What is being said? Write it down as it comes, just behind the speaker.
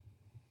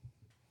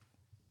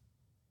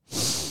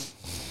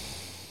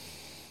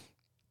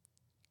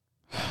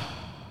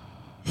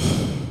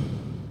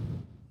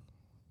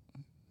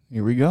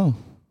Here we go.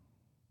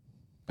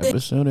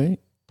 Episode 8.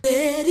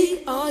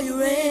 Ready? Are you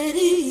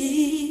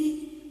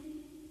ready?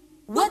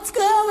 What's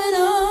going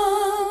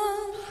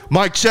on?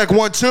 Mic check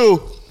 1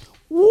 2.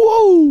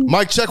 Whoa.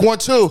 Mic check 1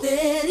 2.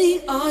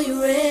 Ready? Are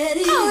you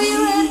ready? Are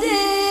you ready?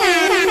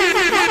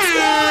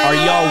 Are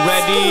y'all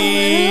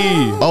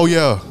ready? Oh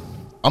yeah,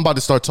 I'm about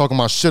to start talking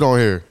my shit on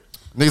here.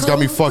 Niggas got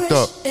me fucked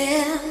up.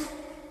 Feel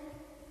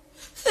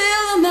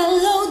the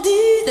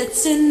melody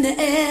that's in the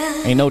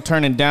air. Ain't no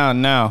turning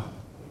down now.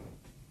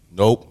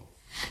 Nope.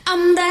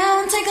 I'm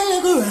down, take a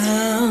look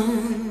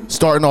around.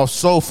 Starting off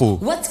soulful.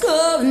 What's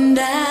going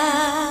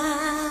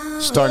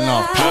down? Starting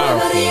off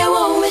However do you powerful.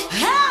 want me?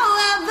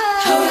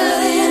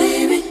 However do you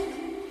need me?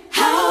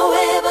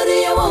 However do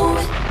you want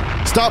me?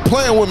 Stop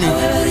playing with me.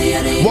 However do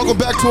you need me? Welcome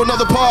back to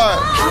another pod.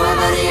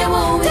 However do you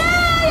want me? Do you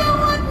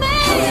want me?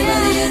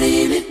 However do you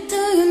need me? Do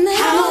you need me?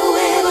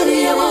 However do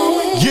you want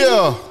me?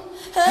 Yeah.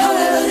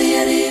 However do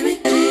you need me?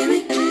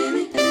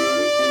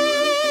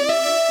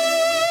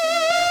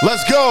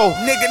 Let's go.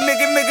 Nigga.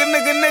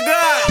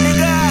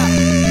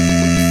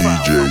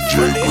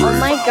 Oh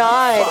my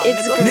god,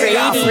 it's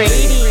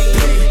Grady.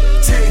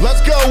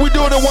 Let's go. We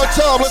doing it one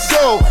time. Let's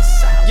go.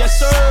 Yes,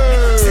 sir.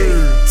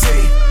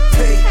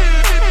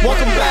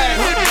 Welcome back.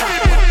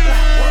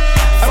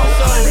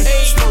 Episode 8.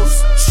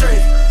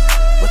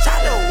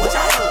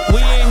 We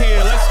in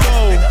here. Let's go.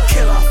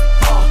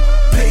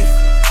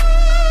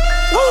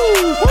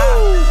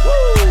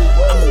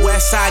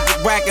 Side get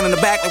racking in the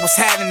back like what's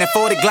happening. That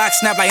 40 Glock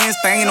snap like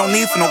instinct. Ain't no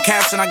need for no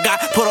caption. I got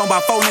put on by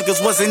 4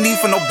 niggas. Wasn't need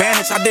for no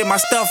bandage. I did my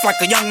stuff like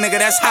a young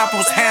nigga. That's how I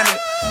was handled.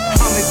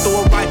 Homie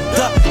threw a right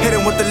duck, hit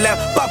him with the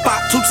left. Bop,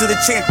 bop, 2 to the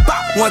chin.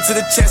 Bop, 1 to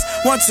the chest,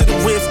 1 to the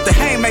wrist. The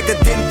haymaker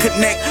didn't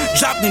connect.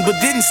 Dropped him but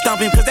didn't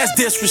stump him, cause that's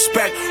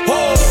disrespect.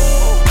 Whoa.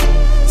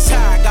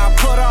 Tie got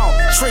put on.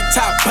 Trick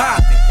top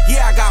popping.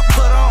 Yeah, I got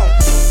put on.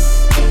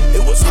 It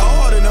was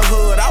hard in the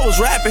hood, I was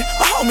rapping.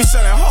 A homie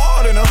selling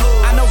hard in the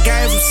hood. I know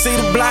games from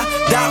Cedar Block,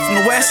 down from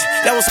the west.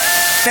 That was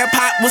that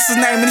pop, what's his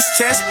name in his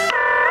chest?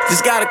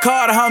 Just got a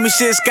car, the homie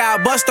shit, sky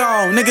bust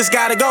on. Niggas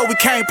gotta go, we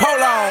can't pull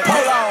on.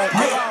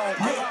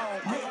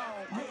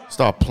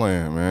 Stop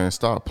playing, man.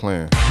 Stop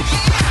playing.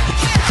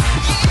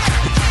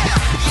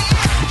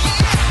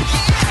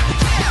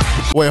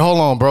 Wait, hold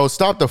on, bro.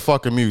 Stop the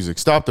fucking music.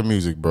 Stop the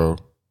music, bro.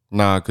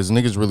 Nah, cause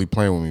niggas really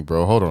playing with me,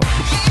 bro. Hold on.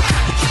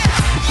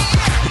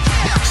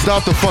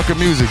 Stop the fucking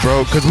music,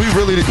 bro. Cause we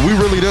really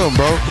them,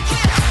 bro.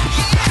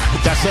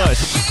 That's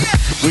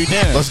us. We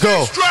dance. Let's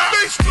go.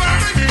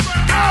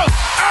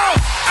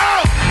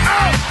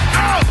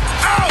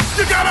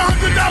 You got a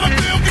 $100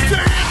 bill, get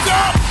your hands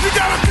up. You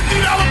got a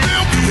 $50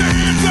 bill, get your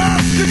hands up.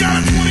 You got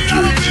a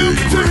 $20 bill,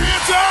 get your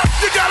hands up.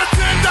 You got a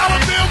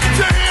 $10 bill, get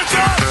your hands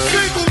up.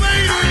 Single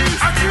ladies,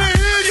 I can't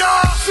hear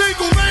y'all.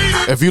 Single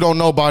ladies. If you don't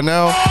know by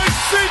now,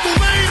 Single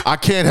ladies, I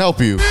can't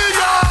help you.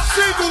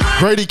 single ladies.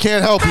 Grady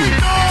can't help you.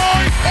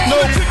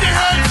 Nope.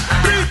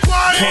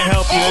 Can't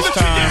help you this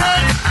time.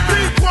 Be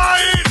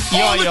quiet.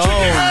 You're on your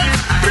own.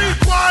 Be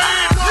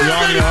quiet. You're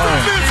on your own.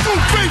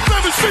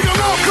 Sing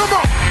along, come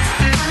on.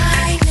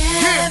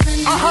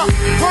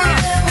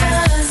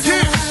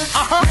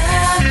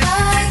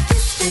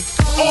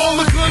 All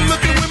the good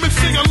looking women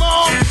sing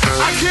along.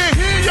 I can't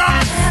hear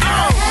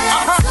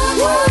y'all.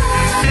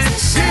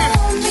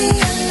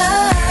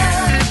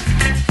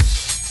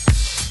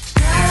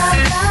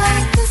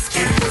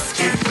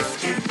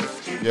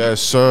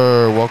 Yes,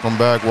 sir. Welcome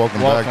back.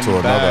 Welcome back to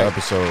another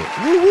episode. All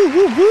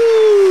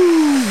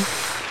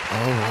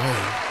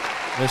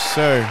right. Yes,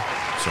 sir.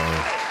 Sorry.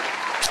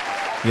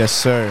 Yes,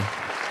 sir.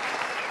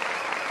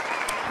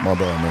 My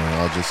bad,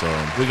 man. I just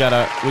We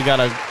got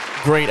a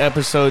great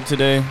episode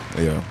today.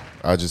 yeah.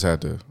 I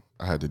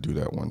had to do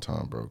that one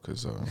time, bro,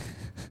 cuz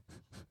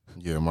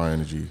yeah, my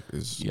energy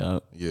is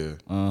Yup. yeah.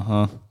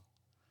 Uh-huh.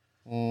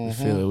 We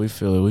feel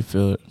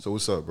it. So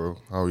what's up, bro?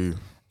 How are you?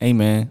 Hey,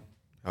 man.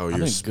 How are I've your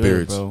been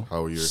spirits? good, bro.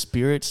 How are your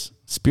Spirits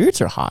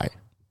are high.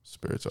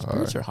 spirits? Are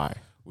Spirits high. are high.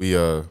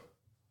 We've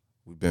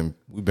been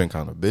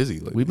kind of busy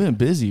lately. We've been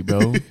busy,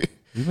 bro.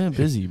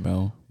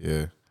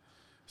 Yeah.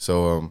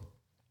 So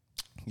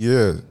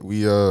yeah,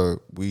 we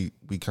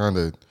kind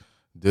of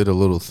did a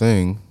little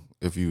thing.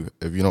 If you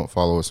don't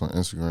follow us on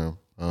Instagram,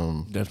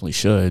 Definitely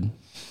should.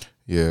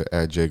 yeah,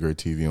 at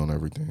JGrayTV on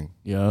everything.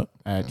 Yep.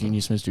 At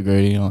Genius Mr.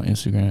 Grady on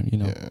Instagram, you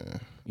know. Yeah.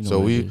 You know So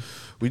what it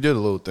we is. did a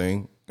little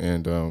thing,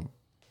 and That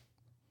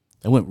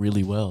went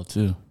really well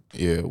too.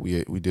 yeah,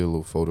 we did a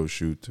little photo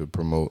shoot to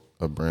promote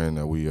a brand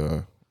that we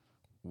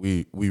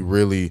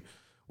really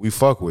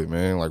fuck with,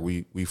 man. Like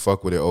we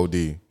fuck with it OD.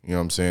 You know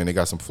what I'm saying? They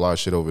got some fly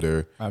shit over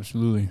there.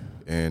 Absolutely.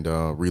 And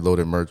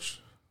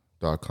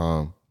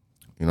reloadedmerch.com.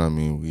 You know what I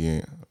mean? We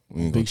ain't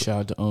Big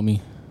shout out to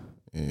Omi.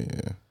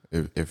 yeah.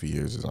 If he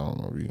hears this, I don't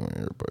know if he's gonna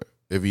hear it, but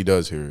if he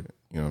does hear it,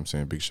 you know what I'm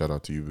saying? Big shout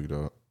out to you, big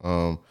dog.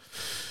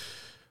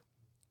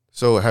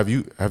 So have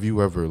you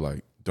ever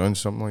like done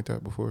something like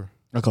that before?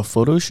 Like a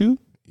photo shoot?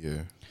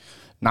 Yeah.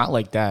 Not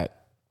like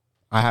that.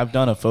 I have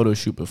done a photo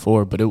shoot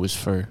before, but it was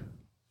for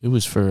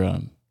the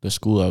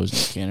school I was in,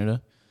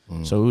 Canada.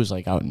 So it was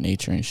like out in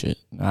nature and shit.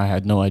 I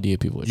had no idea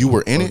people would. You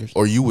were in photos. it,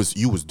 or you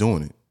was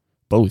doing it?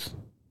 Both.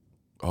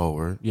 Oh,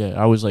 word.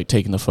 Yeah, I was like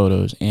taking the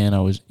photos and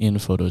I was in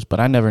photos, but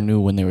I never knew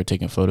when they were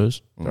taking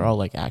photos. They're all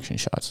like action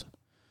shots.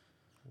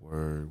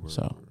 Word.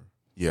 So word.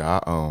 Yeah,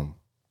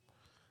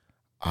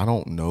 I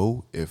don't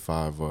know if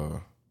I've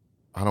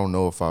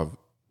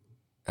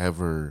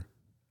ever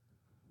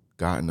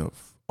gotten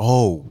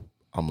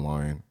I'm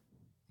lying.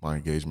 My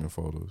engagement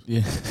photos.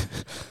 yeah,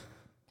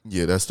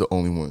 Yeah, that's the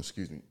only one.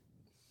 Excuse me.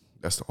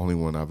 That's the only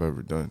one I've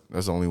ever done.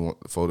 That's the only one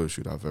photo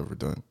shoot I've ever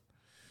done.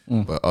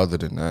 But other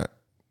than that,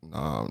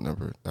 nah, I've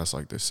never. That's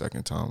like the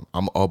second time.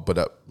 I'm up,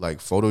 but like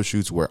photo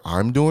shoots where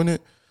I'm doing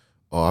it.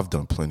 Oh, I've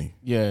done plenty.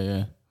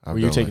 yeah. I've Were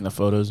you done, taking like- the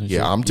photos? And shit?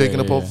 Yeah, I'm taking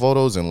the yeah.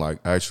 photos and like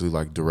actually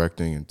like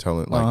directing and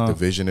telling like the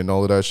vision and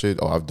all of that shit.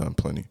 Oh, I've done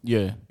plenty.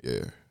 Yeah.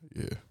 Yeah.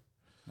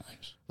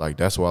 Nice. Like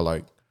that's why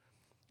like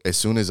as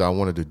soon as I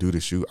wanted to do the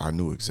shoot, I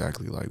knew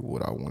exactly like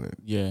what I wanted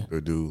Yeah.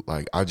 to do.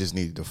 Like I just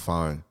needed to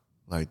find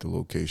like the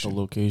location.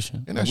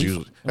 And And that's we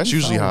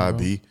usually found how it, I bro.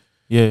 be.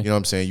 Yeah. You know what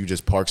I'm saying? You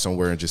just park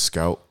somewhere and just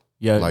scout.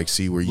 Yeah. Like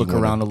see where you look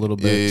wanna, around a little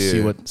bit,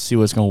 Yeah. see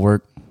what's gonna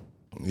work.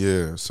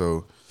 Yeah.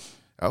 So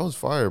that was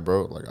fire,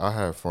 bro. Like I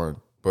had fun.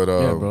 But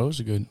Yeah, bro, that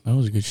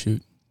was a good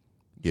shoot.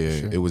 yeah,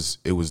 Sure. it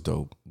was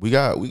dope. We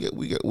got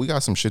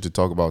some shit to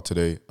talk about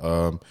today.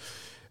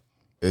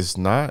 It's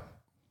not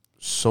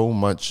so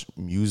much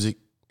music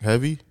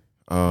heavy.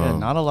 Yeah,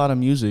 not a lot of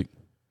music.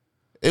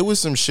 It was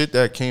some shit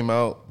that came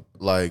out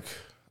like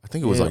I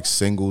think it was Yeah. like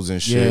singles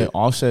and Yeah, shit.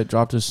 Offset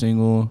dropped a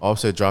single.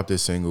 Offset dropped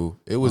his single.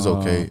 It was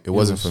okay. It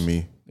wasn't for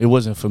me. It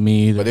wasn't for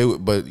me either.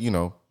 But you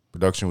know,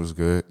 production was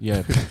good.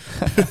 Yeah.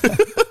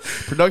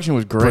 Production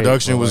was great.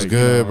 Production but, was like,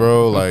 good, you know,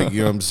 bro. Like, you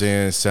know what I'm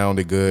saying?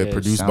 Sounded good. Yeah,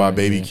 Produced by sounded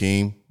Baby good.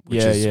 Keem,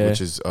 which Yeah, is yeah.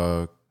 which is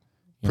you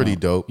pretty know,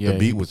 dope. yeah, The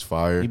beat he- was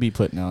fire. He be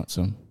putting out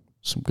some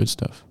good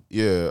stuff.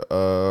 Yeah.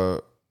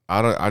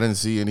 I didn't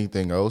see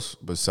anything else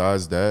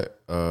besides that.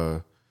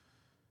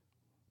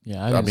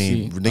 Yeah, I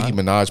mean, Nicki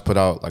Minaj put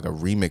out like a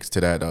remix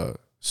to that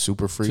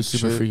Super Freak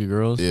Super shit. Freaky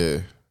Girls. Yeah.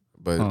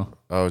 But Huh.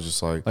 I was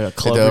just like Like a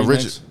club the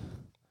remix.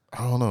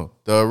 I don't know.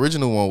 The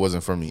original one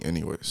wasn't for me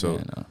anyway. So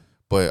Yeah, no.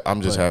 but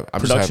I'm just But happy.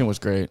 production was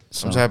great.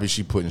 So. I'm just happy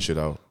she putting shit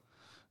out.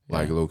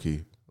 Like Yeah. low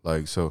key.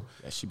 Like so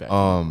Yeah, she back.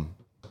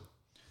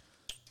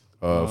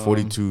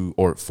 42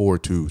 or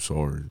 42,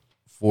 sorry.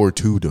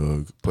 42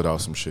 Doug put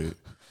out some shit.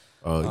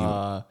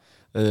 The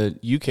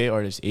UK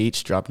artist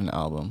H dropped an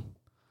album.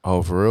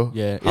 Oh, for real?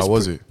 Yeah, How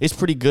was it? It's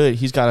pretty good.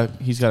 He's got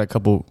a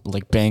couple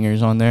like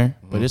bangers on there,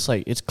 Mm-hmm. but it's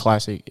like it's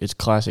classic. It's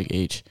classic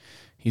H.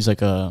 He's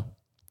like a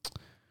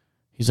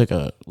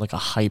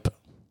hype.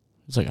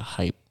 It's like a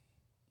hype,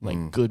 like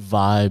Mm. good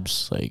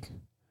vibes. Like,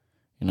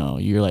 you know,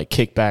 you're like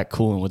kick back,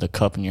 cooling with a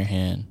cup in your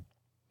hand.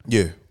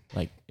 Yeah.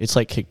 Like it's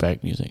like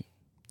kickback music.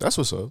 That's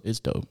what's up. It's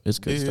dope. It's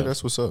good Yeah, stuff.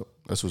 that's what's up.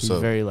 That's what's He's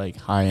up. very like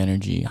high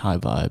energy, high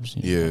vibes.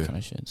 You know, Yeah. that kind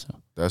of shit. So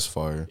That's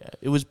fire. yeah,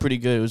 it was pretty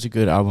good. It was a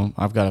good album.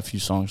 I've got a few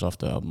songs off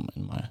the album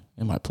in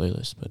my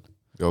playlist, but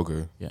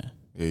Okay. yeah.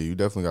 Yeah, you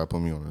definitely got to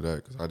put me on to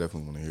that because I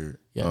definitely want to hear it.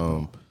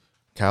 Yeah,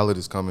 Khaled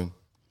is coming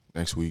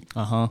next week.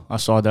 I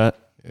saw that.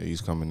 Yeah,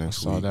 he's coming next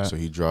saw week. that. So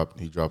he dropped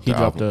He the dropped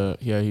album.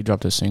 he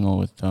dropped a single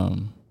with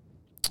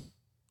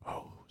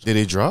Did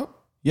it drop?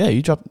 yeah,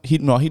 he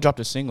dropped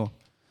a single.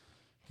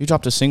 He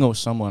dropped a single with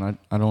someone.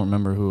 I don't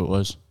remember who it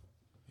was.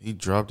 He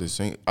dropped his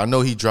single. I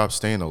know he dropped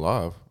Staying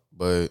Alive,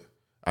 but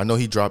I know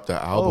he dropped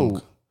the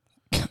album.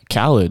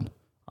 Khaled.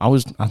 I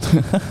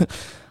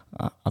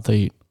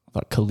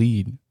thought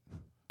Khalid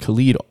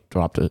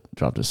dropped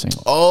a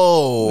single.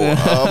 Oh,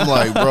 I'm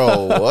like,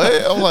 bro,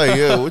 what? I'm like,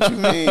 yeah, what you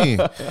mean?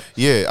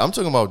 Yeah, I'm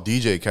talking about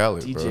DJ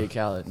Khaled, bro. DJ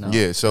Khaled. No.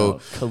 Yeah, so no,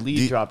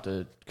 Khalid dropped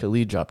a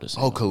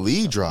single. Oh,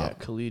 Khalid dropped.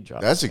 Yeah, Khalid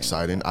dropped. That's a single.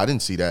 exciting. I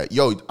didn't see that.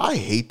 Yo, I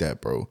hate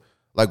that, bro.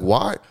 Like,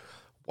 why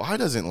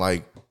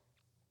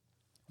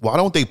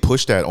don't they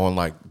push that on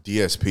like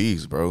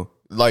DSPs, bro?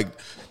 Like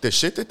the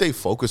shit that they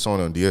focus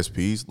on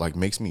DSPs like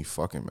makes me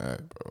fucking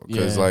mad, bro.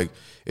 Because Yeah. like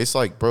it's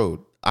like,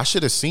 bro, I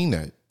should have seen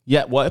that.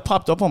 Yeah, well, it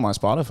popped up on my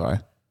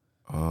Spotify.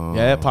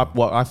 Yeah, it popped.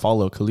 Well, I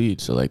follow Khalid,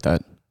 so like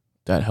that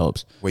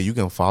helps. Wait, you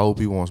can follow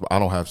people on. I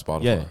don't have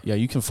Spotify. Yeah,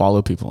 you can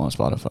follow people on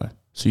Spotify.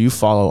 So you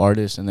follow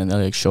artists, and then they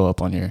like show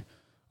up on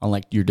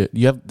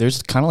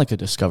there's kind of like a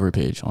discover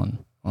page on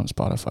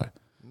Spotify.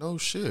 No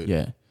shit.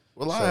 Yeah,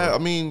 Well, I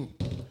mean,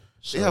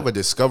 they have a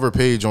discover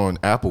page on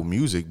Apple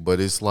Music, but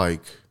it's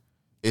like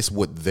it's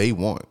what they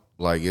want.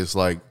 Like it's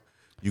like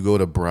you go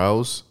to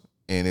browse,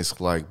 and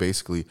it's like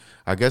basically,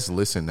 I guess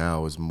Listen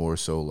Now is more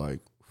so like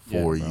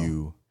for Yeah, bro.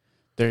 you.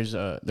 there's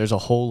a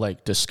whole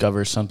like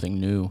discover something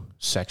new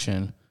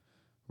section.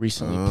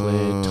 Recently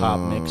played, top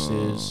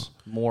mixes,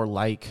 more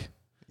like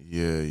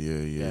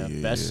Yeah.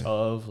 best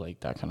of, like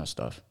that kind of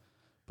stuff.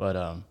 But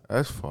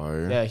That's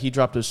fire. yeah, he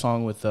dropped a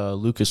song with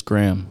Lucas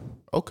Graham.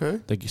 Okay.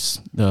 Like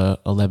the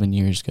 11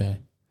 years guy.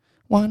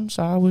 Once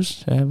I was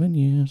 7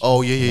 years.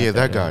 Oh yeah.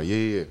 That guy.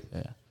 Yeah.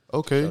 Yeah.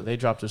 Okay. So they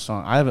dropped a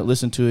song. I haven't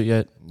listened to it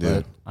yet, Yeah.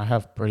 but I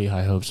have pretty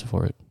high hopes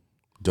for it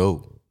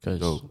Dope. because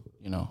Dope.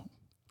 you know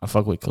I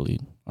fuck with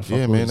Khalid. I fuck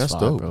Yeah, with man, his that's vibe,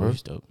 dope, bro.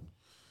 He's dope.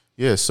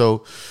 Yeah,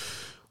 so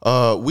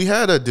we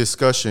had a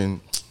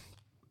discussion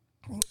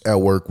at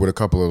work with a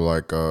couple of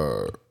like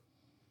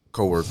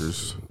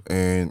coworkers,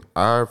 and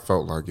I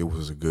felt like it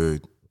was a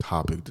good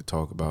topic to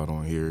talk about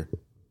on here.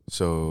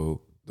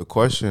 So the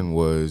question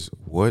was,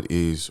 what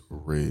is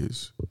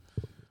Riz?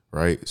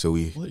 Right? So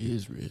what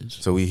is Riz?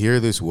 So we hear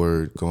this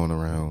word going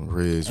around,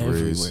 Riz,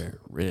 Everywhere.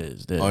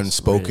 Riz. This,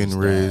 unspoken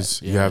Riz.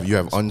 That. You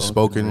have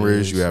unspoken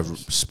Riz. You have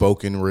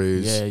spoken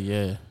Riz.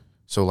 Yeah.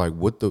 So like,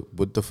 what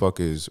the fuck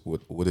is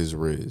what is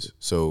Riz?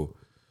 So,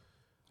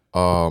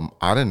 I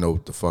didn't know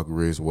what the fuck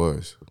Riz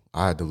was.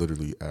 I had to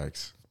literally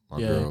ask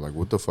my girl, like,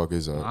 what the fuck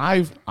is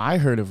I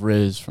heard of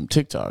Riz from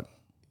TikTok.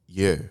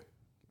 Yeah,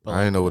 but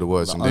I didn't know what it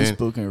was. And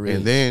unspoken Riz.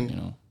 And then you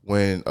know.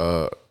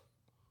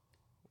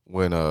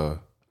 when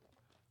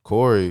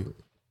Corey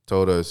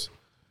told us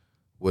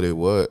what it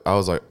was, I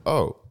was like,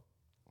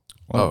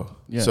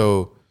 yeah.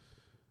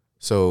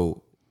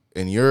 So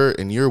in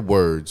your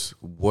words,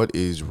 what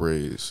is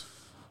Riz?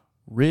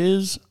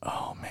 Riz,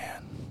 oh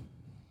man.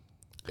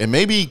 And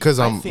maybe because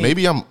I'm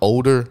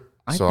older,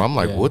 so I'm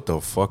like, yeah. what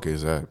the fuck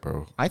is that,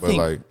 bro? I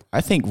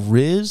think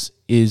Riz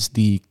is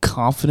the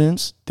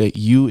confidence that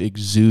you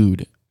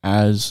exude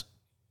as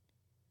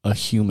a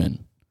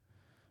human.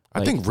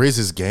 I think Riz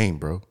is game,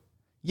 bro.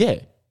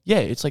 Yeah,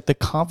 it's like the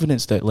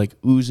confidence that like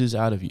oozes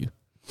out of you.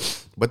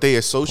 But they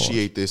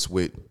associate this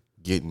with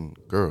getting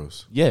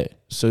girls. Yeah,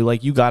 so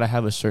like you got to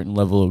have a certain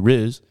level of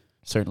Riz,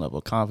 certain level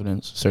of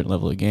confidence, certain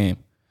level of game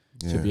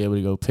to be able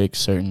to go pick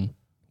certain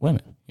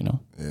women. You know?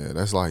 Yeah,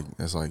 that's like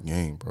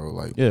game, bro.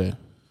 Like, yeah.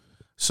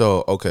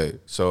 So okay,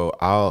 so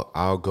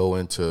I'll go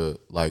into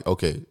like,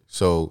 okay,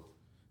 so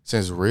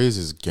since Riz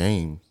is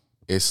game,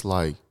 it's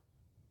like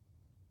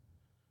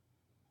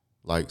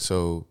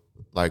so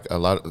like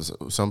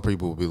some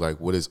people will be like,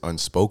 what is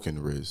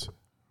unspoken Riz?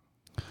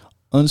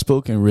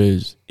 Unspoken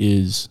Riz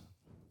is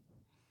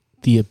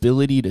the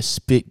ability to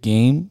spit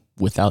game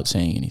without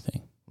saying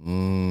anything.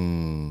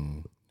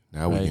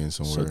 Now we're getting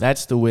somewhere. So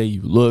that's the way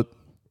you look,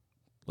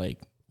 like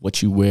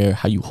what you wear,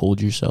 how you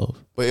hold yourself.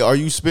 But are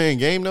you spitting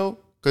game though?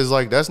 Because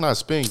like that's not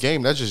spitting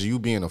game. That's just you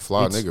being a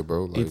fly nigga,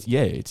 bro. Like,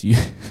 it's you.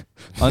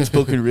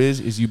 Unspoken Riz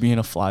is you being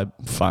a fly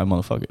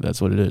motherfucker.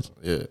 That's what it is.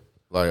 Yeah.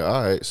 Like,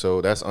 all right, so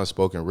that's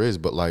unspoken Riz,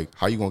 but like,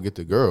 how you gonna get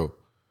the girl?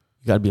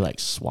 You gotta be like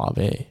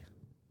suave.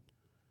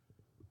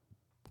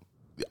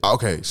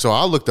 Okay, so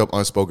I looked up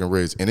unspoken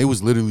Riz, and it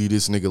was literally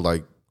this nigga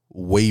like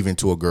waving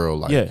to a girl,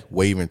 like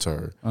waving to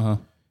her,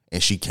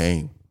 and she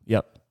came.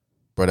 Yep.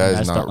 But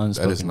that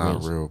is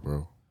not real,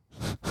 bro.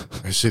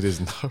 That shit is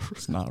not real.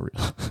 It's not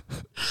real.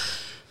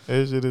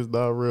 That shit is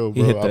not real,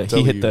 bro.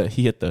 He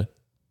hit the.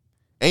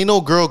 Ain't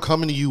no girl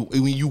coming to you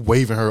when you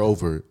waving her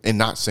over and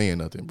not saying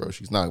nothing, bro.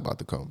 She's not about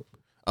to come.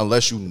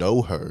 Unless you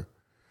know her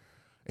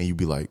and you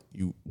be like,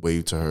 you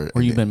wave to her.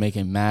 Or you've been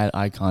making mad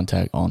eye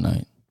contact all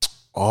night.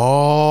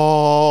 Oh.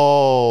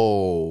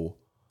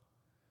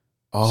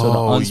 So the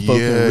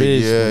unspoken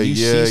Riz, when you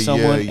see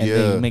someone and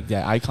then you make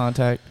that eye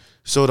contact.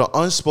 So the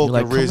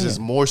unspoken Riz is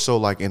more so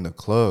like in the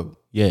club.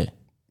 Yeah.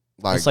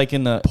 Like, it's like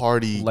in the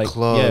party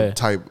club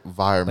type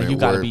environment. Like you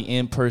got to be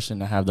in person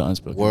to have the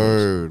unspoken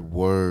word.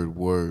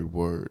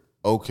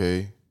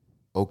 Okay,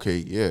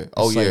 yeah.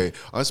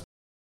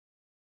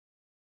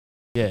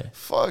 Yeah.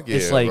 Fuck yeah,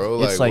 it's like,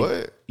 bro. It's like, like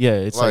what? Yeah,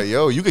 it's like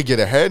yo, you could get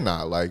a head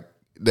nod, like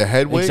the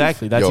head wave.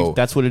 Exactly.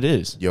 That's what it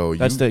is. Yo,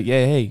 that's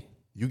hey.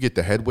 You get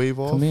the head wave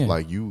off, come in.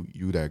 like you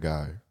that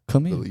guy.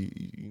 Come in.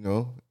 You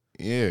know,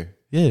 yeah.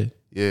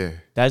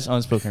 That's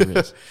unspoken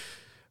Riz.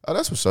 Oh,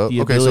 that's what's up. The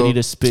ability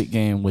to spit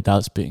game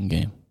without spitting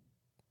game.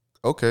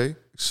 Okay,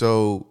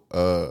 so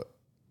now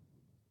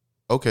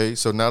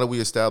that we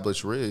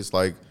established Riz,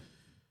 like,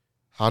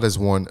 how does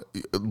one?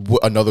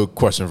 Another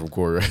question from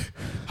Corey. Right?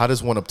 How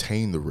does one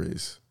obtain the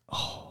Riz?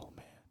 Oh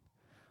man,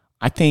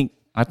 I think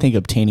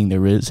obtaining the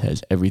Riz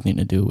has everything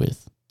to do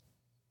with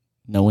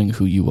knowing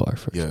who you are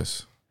first.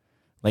 Yes,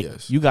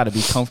 like you got to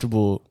be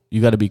comfortable.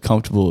 You got to be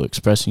comfortable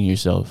expressing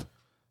yourself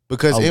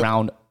because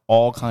around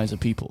all kinds of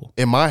people.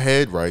 In my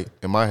head,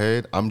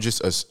 I'm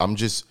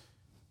just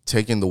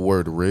taking the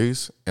word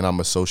Riz and I'm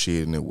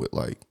associating it with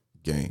like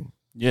game.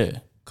 Yeah,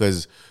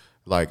 because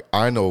like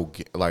I know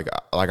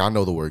I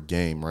know the word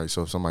game, right?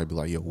 So if somebody be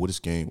like, "Yo, what is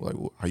game? Like,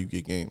 how you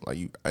get game?" Like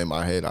in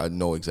my head, I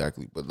know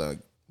exactly. But like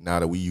now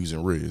that we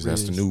using Riz,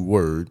 that's the new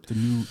word,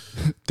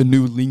 the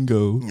new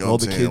lingo. You know all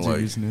the kids like, are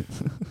using it.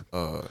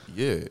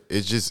 Yeah,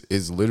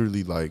 it's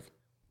literally like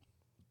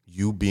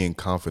you being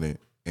confident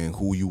in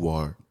who you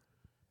are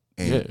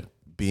and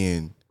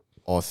being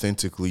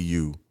authentically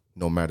you,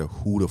 no matter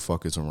who the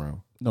fuck is around,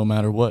 no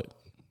matter what,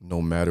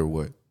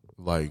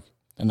 like.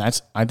 And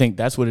I think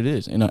that's what it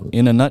is in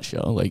a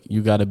nutshell. Like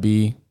you got to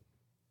be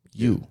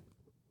you.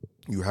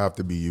 You have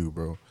to be you,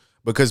 bro.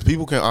 Because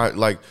people can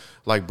like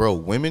bro,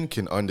 women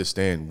can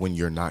understand when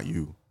you're not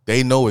you.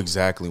 They know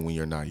exactly when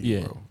you're not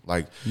you, bro.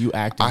 Like you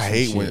act. I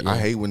hate when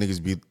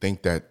niggas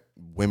think that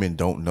women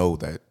don't know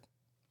that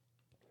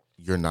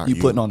you're not you.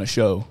 You putting on a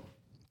show.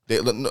 They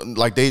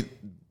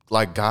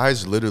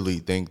guys literally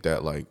think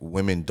that like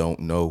women don't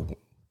know.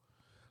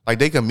 Like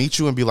they can meet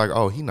you and be like,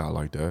 oh, he not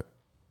like that.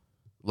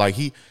 Like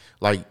he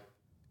like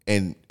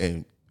and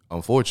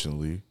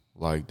unfortunately,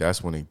 like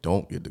that's when they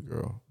don't get the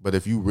girl. But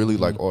if you really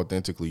like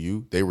authentically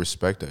you, they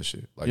respect that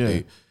shit.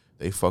 Like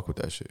they fuck with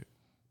that shit.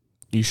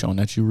 You showing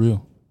that you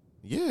real.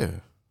 Yeah.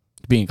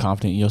 Being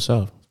confident in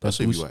yourself.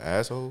 Especially if you an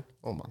asshole.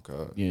 Oh my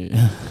God.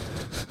 Yeah.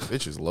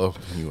 Bitches love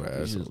when you an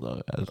asshole. Bitches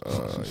love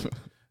assholes.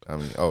 I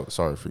mean,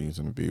 sorry for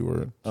using the B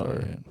word.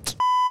 Sorry.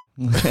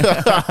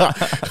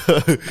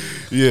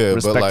 Yeah,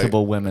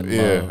 Respectable but like, women.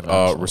 Yeah,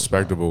 love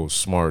respectable,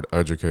 smart,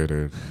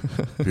 educated,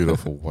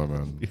 beautiful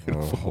women.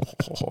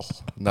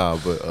 Nah,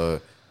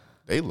 but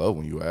they love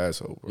when you an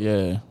asshole, bro.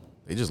 Yeah.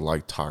 They just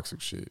like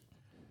toxic shit.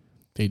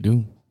 They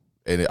do.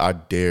 And I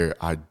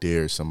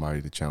dare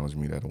somebody to challenge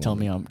me that. Tell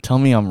me I'm wrong. Tell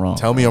me I'm wrong.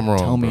 Tell me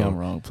bro. I'm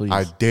wrong, please.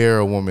 I dare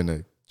a woman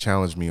to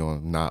challenge me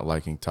on not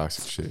liking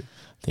toxic shit.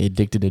 They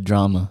addicted to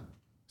drama.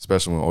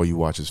 Especially when all you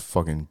watch is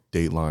fucking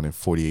Dateline and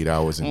 48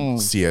 Hours and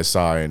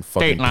CSI and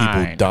fucking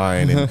Dateline. people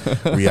dying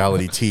and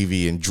reality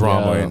TV and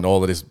drama and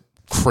all of this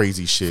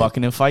crazy shit.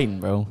 Fucking and fighting,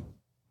 bro.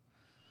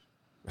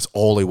 That's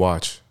all they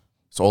watch.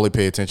 That's all they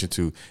pay attention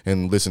to.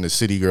 And listen to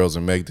City Girls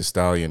and Meg Thee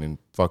Stallion and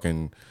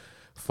fucking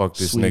fuck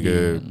this Sweetie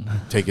nigga, and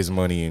take his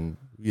money and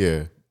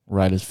yeah.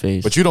 Right his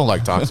face. But you don't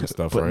like toxic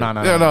stuff, right?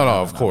 No,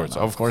 of course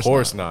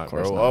not,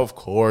 bro. Of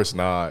course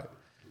not.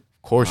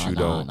 Of course you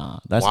don't. Nah.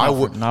 That's why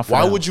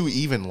why would you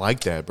even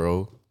like that,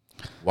 bro?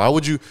 Why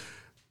would you,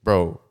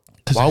 bro?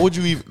 Why would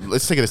you even?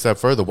 Let's take it a step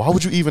further. Why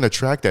would you even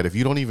attract that if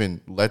you don't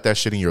even let that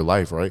shit in your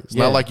life, right? It's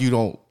not like you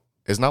don't.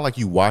 It's not like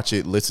you watch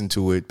it, listen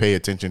to it, pay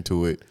attention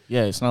to it.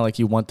 Yeah, it's not like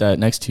you want that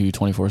next to you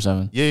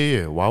 24/7.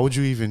 Yeah. Why would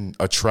you even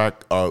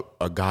attract a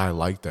guy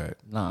like that?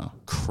 Nah,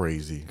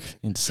 crazy,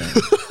 insane.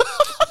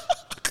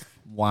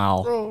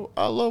 Wow, bro.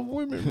 I love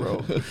women,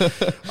 bro.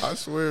 I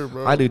swear,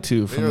 bro. I do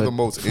too. They're the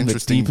most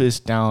interesting, the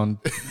deepest down,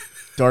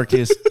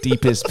 darkest,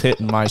 deepest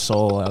pit in my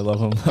soul. I love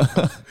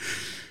them,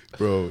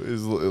 bro.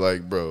 It's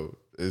like, bro.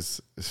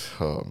 It's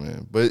oh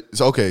man, but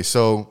it's okay.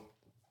 So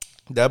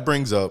that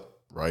brings up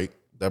right.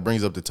 That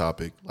brings up the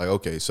topic. Like,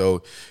 okay,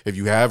 so if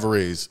you have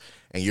Riz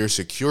and you're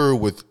secure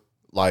with,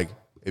 like,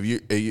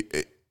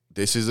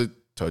 this is a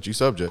touchy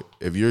subject.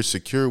 If you're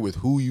secure with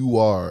who you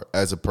are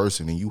as a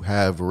person and you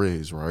have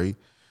Riz, right?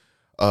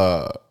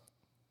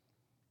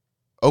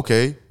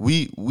 Okay,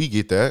 we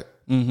get that.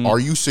 Mm-hmm. Are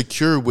you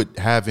secure with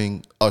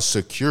having a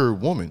secure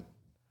woman?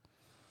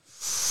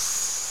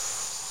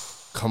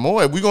 Come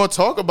on, if we're gonna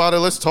talk about it,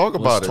 let's talk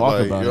about it.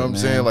 Like, you know what I'm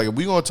saying? Like, if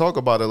we're gonna talk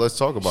about it, let's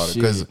talk about it.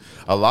 Because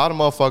a lot of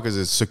motherfuckers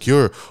is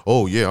secure.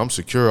 Oh yeah, I'm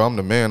secure. I'm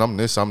the man. I'm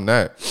this. I'm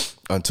that.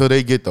 Until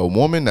they get the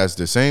woman that's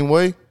the same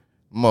way,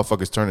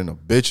 motherfuckers turn into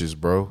bitches,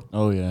 bro.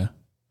 Oh yeah,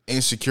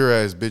 insecure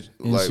ass bitch.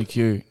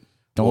 Insecure. Like,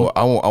 don't. Well,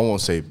 I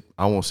won't say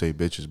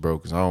bitches, bro,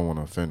 because I don't want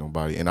to offend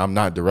nobody, and I'm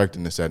not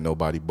directing this at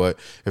nobody. But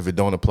if it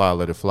don't apply,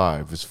 let it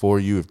fly. If it's for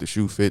you, if the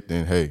shoe fit,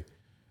 then hey,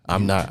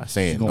 I'm not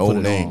saying no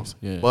names,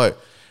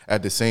 but.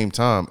 At the same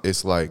time,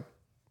 it's like,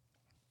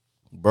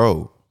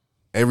 bro,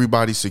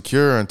 everybody's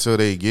secure until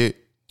they get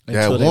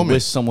that woman.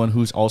 With someone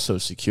who's also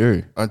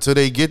secure. Until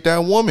they get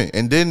that woman.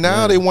 And then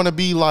now they want to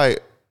be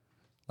like,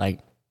 like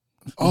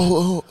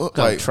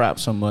trap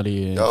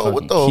somebody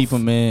and keep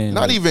them in.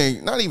 Not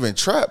even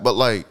trap, but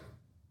like,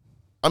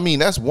 I mean,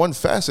 that's one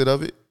facet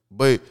of it.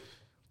 But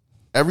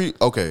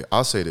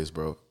I'll say this,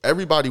 bro.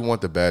 Everybody want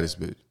the baddest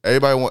bitch.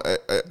 Everybody want,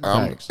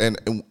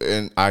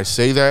 and I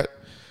say that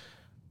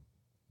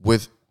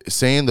with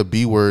saying the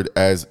B word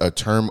as a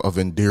term of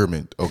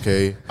endearment,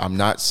 okay? I'm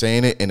not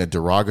saying it in a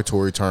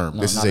derogatory term.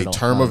 This is a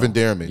term of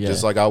endearment. Yeah.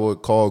 Just like I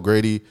would call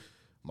Grady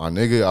my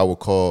nigga, I would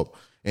call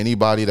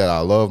anybody that I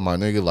love my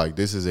nigga. Like,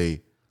 this is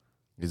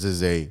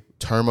a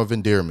term of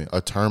endearment,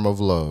 a term of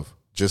love,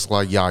 just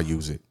like y'all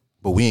use it.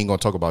 But we ain't gonna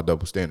talk about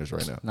double standards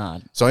right now. Nah.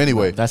 So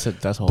anyway, that's a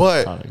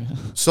whole topic.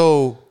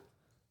 So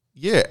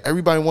yeah,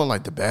 everybody want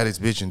like the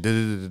baddest bitch and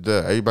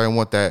da-da-da-da-da. Everybody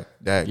want that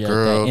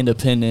girl. That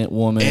independent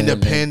woman.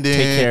 Independent.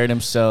 Take care of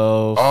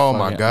themselves. Oh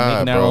my God,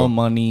 making their own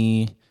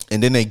money.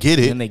 And then they get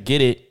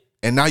it.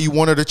 And now you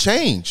want her to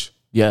change.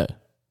 Yeah.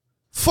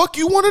 Fuck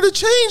you want her to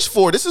change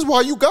for? This is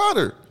why you got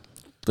her.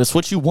 That's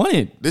what you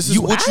wanted. This is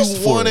what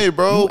you wanted,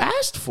 bro. You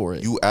asked for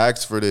it. You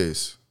asked for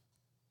this.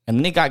 And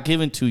then it got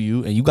given to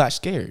you and you got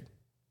scared.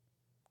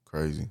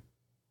 Crazy,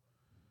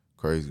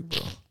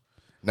 bro.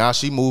 Now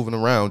she moving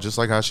around just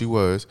like how she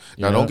was.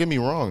 Now, don't get me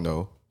wrong,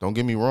 though. Don't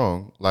get me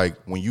wrong. Like,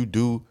 when you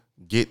do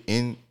get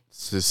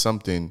into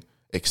something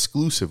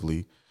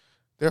exclusively,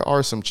 there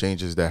are some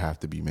changes that have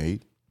to be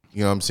made.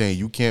 You know what I'm saying?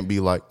 You can't be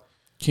like...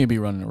 Can't be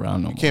running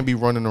around no more. You can't be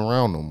running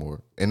around no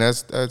more. And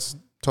that's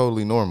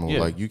totally normal.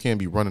 Yeah. Like, you can't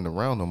be running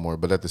around no more.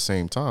 But at the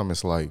same time,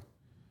 it's like,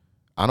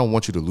 I don't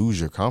want you to lose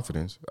your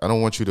confidence. I don't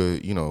want you to,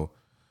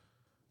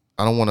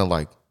 I don't want to,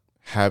 like,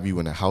 have you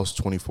in the house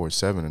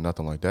 24/7 or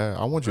nothing like that.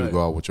 I want you to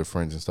go out with your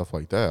friends and stuff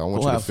like that. I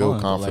want you to feel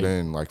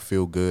confident and like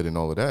feel good and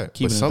all of that.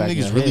 But some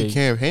niggas really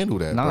can't handle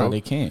that, bro. No, they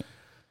can't.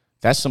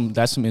 That's some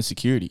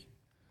insecurity.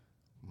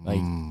 Like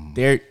I'm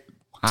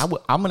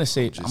gonna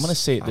say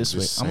it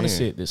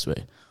this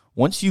way.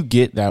 Once you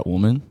get that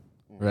woman,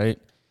 right?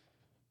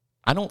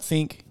 I don't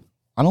think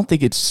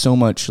it's so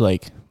much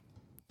like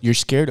you're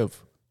scared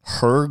of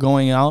her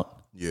going out.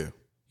 Yeah.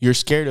 You're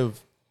scared of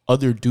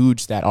other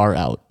dudes that are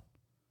out.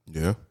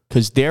 Yeah.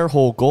 Because their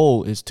whole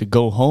goal is to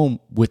go home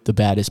with the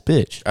baddest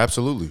bitch.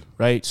 Absolutely.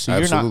 Right? So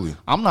Absolutely.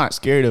 I'm not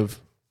scared of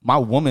my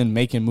woman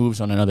making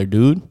moves on another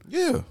dude.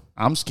 Yeah.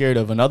 I'm scared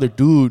of another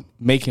dude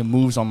making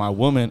moves on my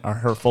woman or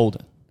her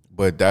folding.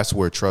 But that's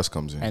where trust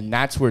comes in. And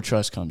that's where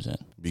trust comes in.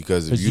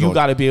 Because if you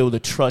got to be able to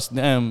trust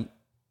them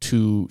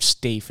to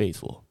stay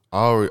faithful.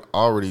 I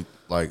already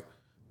like,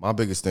 my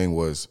biggest thing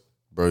was,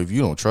 bro, if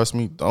you don't trust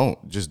me, don't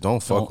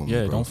fuck with me,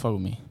 bro. Yeah, don't fuck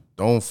with me.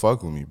 Don't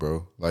fuck with me,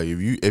 bro. Like,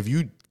 if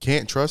you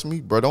can't trust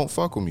me, bro, don't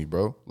fuck with me,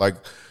 bro. Like,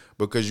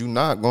 because you're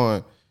not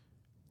going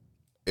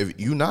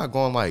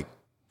like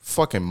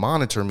fucking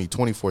monitor me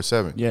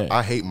 24/7. Yeah.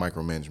 I hate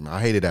micromanagement.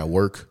 I hate it at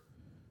work.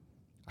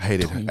 I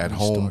hate it at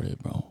home.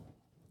 Bro.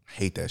 I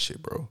hate that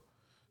shit, bro.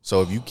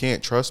 So if you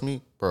can't trust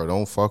me, bro,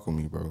 don't fuck with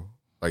me, bro.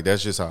 Like,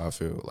 that's just how I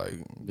feel. Like,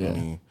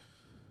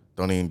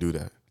 don't even do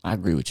that. I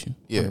agree with you. 100%.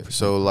 Yeah.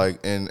 So like,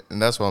 and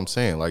that's what I'm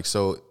saying. Like,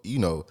 so,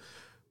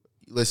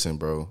 listen,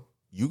 bro,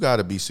 you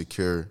gotta be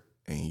secure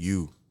in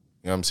you.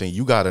 You know what I'm saying?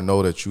 You gotta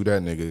know that you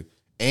that nigga,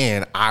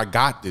 and I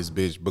got this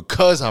bitch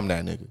because I'm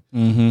that nigga.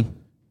 Mm-hmm.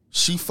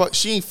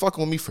 She ain't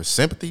fucking with me for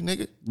sympathy,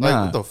 nigga.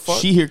 Like, what the fuck?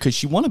 She here because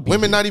she want to be.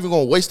 Women here. not even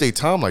gonna waste their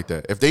time like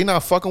that. If they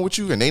not fucking with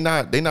you and they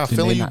not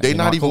feeling you, they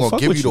not even gonna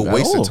give you the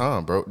waste of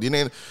time, bro.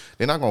 They're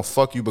not gonna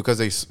fuck you because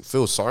they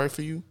feel sorry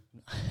for you.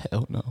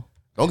 Hell no.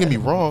 Don't get me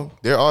wrong.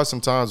 There are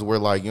some times where,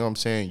 like, you know what I'm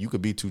saying, you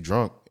could be too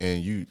drunk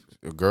and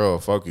a girl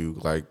fuck you,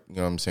 like, you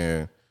know what I'm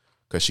saying,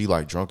 because she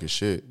like drunk as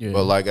shit. Yeah.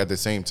 But like at the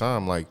same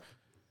time, like,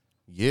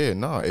 yeah,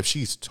 nah. If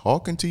she's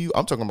talking to you,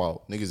 I'm talking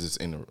about niggas that's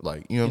in a,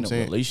 like, you know what I'm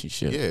saying,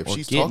 relationship. Yeah, if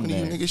she's talking to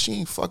you, nigga, she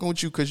ain't fucking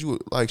with you because you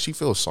like she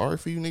feels sorry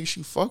for you, nigga.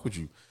 She fuck with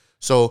you.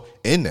 So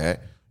in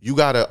that, you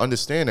gotta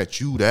understand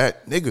that you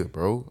that nigga,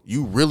 bro.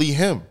 You really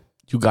him.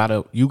 You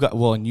gotta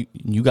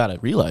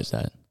realize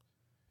that.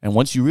 And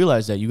once you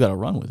realize that, you gotta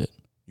run with it.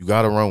 You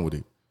gotta run with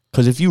it.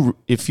 Because if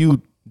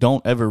you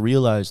don't ever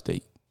realize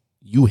that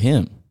you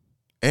him.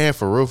 And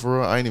for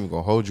real, I ain't even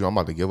gonna hold you. I'm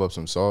about to give up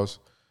some sauce,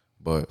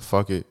 but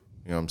fuck it.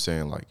 You know what I'm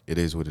saying? Like, it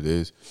is what it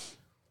is.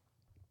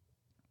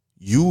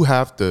 You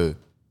have to,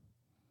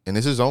 and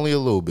this is only a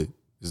little bit,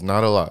 it's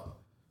not a lot,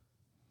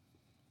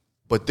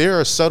 but there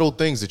are subtle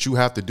things that you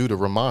have to do to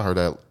remind her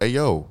that, hey,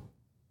 yo,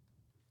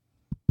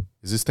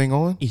 is this thing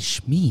on?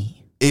 It's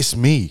me. It's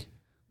me.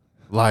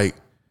 Like,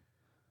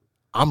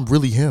 I'm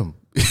really him.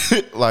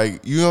 Like,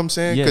 you know what I'm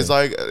saying? Because,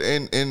 like,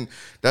 and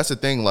that's the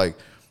thing, like,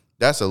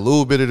 that's a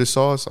little bit of the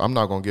sauce. I'm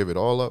not going to give it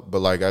all up. But,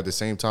 like, at the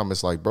same time,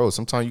 it's like, bro,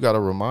 sometimes you got to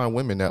remind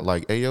women that,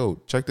 like, hey,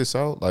 yo, check this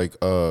out. Like,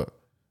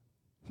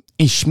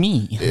 it's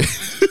me.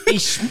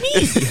 It's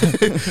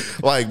me.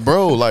 Like,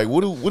 bro, like,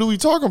 what are we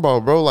talking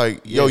about, bro?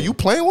 Like, yo, you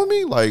playing with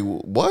me? Like,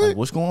 what? Like,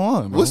 what's going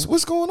on, bro?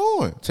 What's going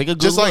on? Take a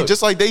good look.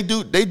 Just like they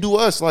do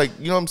us. Like,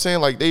 you know what I'm saying?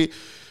 Like, they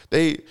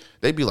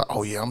be like,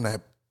 oh, yeah, I'm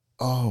that.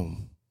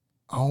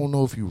 I don't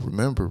know if you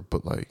remember,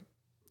 but, like,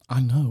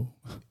 I know.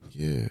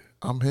 Yeah,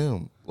 I'm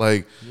him.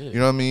 Like, you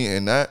know what I mean?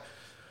 And that,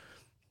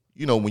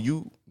 when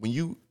you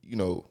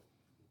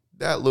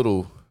that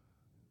little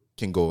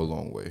can go a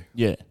long way.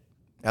 Yeah.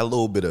 That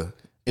little bit of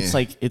it's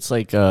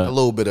like a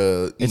little bit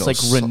of it's like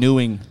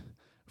renewing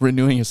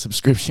a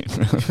subscription.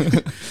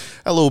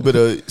 A little bit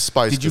of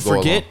spice. Did you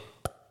forget?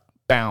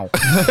 Bow.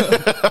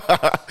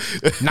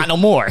 Not no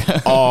more.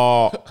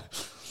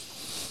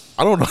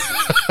 I don't know.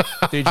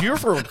 Did you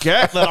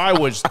forget that I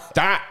was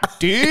that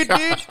dude?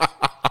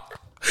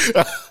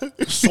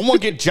 Someone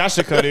get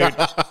Jessica, dude.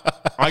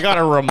 I got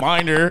a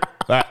reminder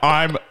that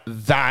I'm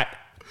that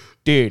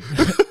dude.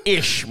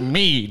 Ish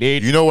me,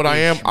 dude. You know what I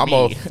am? I'm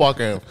a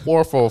fucking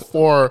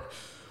 444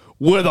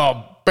 with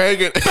a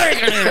bacon in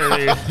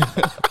it,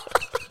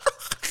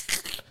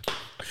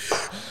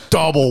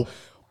 double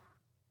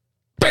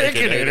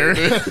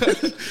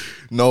baconator.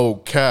 No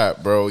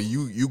cap, bro.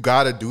 You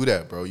gotta do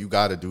that, bro. You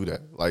gotta do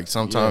that. Like,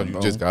 sometimes you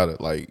just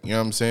gotta, like, you know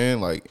what I'm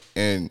saying? Like,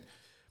 and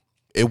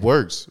it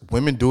works.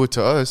 Women do it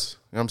to us.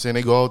 You know what I'm saying?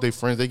 They go out with their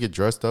friends, they get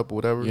dressed up or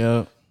whatever.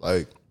 Yeah.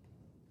 Like,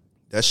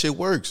 that shit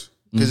works.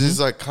 Because it's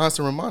like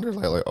constant reminder,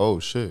 like, oh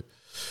shit.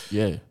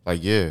 Yeah.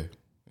 Like, yeah. You know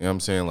what I'm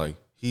saying? Like,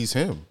 he's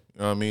him. You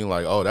know what I mean?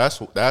 Like, oh, that's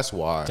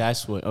why.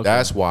 That's what. Okay.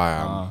 That's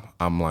why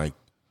I'm like,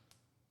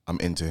 I'm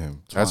into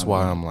him. That's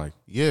why I'm like,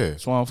 yeah.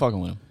 That's why I'm fucking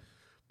with him.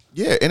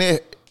 Yeah, and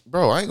it,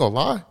 bro, I ain't gonna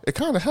lie, it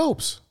kind of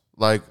helps.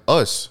 Like,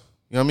 us.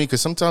 You know what I mean?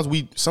 Because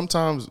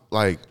sometimes,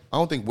 like, I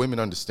don't think women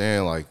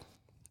understand, like,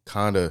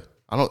 kind of,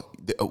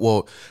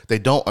 they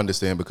don't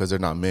understand because they're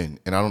not men,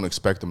 and I don't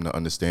expect them to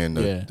understand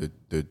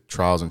the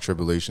trials and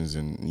tribulations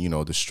and,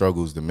 the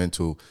struggles, the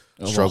mental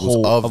struggles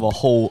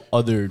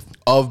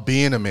of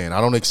being a man. I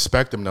don't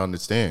expect them to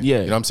understand. Yeah.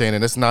 You know what I'm saying?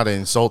 And it's not an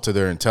insult to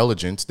their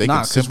intelligence. They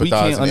can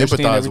sympathize and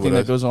understand empathize everything with that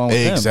us. goes on with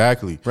them.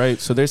 Exactly. Right.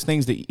 So there's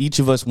things that each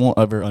of us won't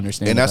ever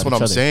understand. And that's what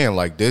I'm saying.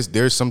 Like,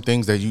 there's some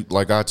things that you,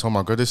 like I told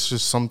my girl, there's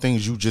just some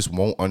things you just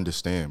won't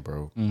understand,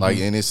 bro. Like,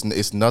 and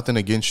it's nothing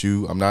against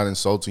you. I'm not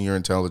insulting your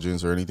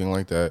intelligence or anything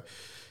like that.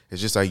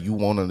 It's just like you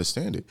won't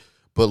understand it.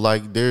 But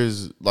like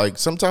there's like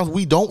sometimes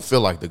we don't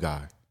feel like the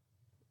guy.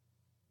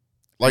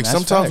 Like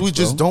sometimes facts, we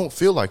just bro. don't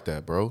feel like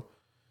that, bro.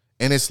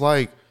 And it's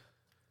like,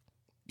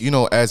 you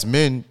know, as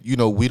men, you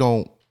know, we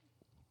don't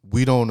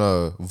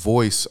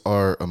voice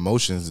our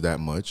emotions that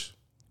much,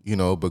 you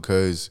know,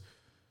 because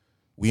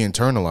we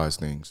internalize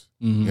things.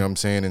 You know what I'm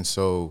saying? And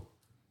so,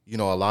 you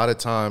know, a lot of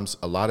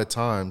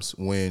times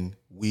when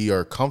we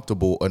are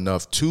comfortable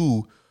enough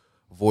to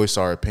voice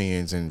our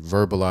opinions and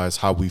verbalize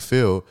how we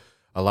feel,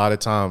 a lot of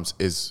times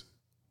is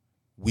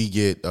we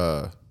get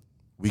the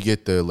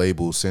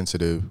labels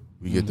sensitive.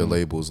 We get the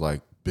labels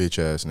like bitch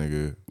ass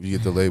nigga. We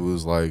get the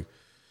labels like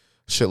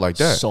shit like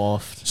that.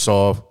 Soft.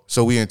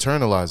 So we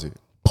internalize it.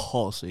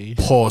 Pussy.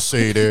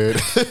 Pussy, dude.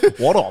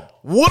 What up?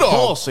 What a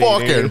Pussy,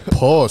 fucking dude.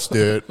 puss,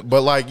 dude.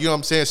 But like, you know what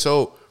I'm saying?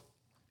 So,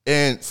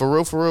 and for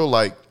real,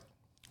 like,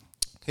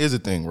 here's the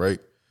thing, right?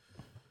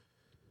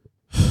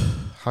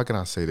 How can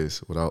I say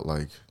this without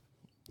like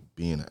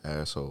being an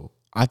asshole?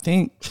 I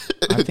think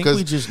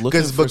we just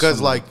looking for because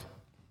some, like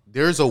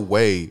there's a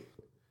way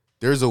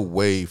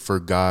for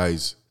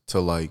guys to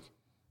like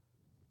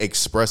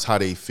express how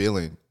they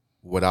feeling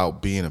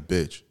without being a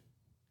bitch.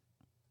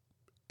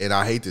 And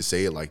I hate to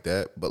say it like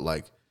that, but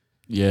like,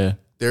 yeah,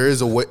 there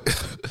is a way.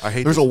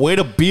 There's a way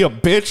to be a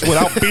bitch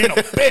without being a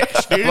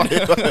bitch,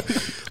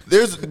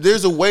 dude.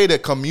 There's a way to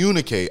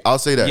communicate. I'll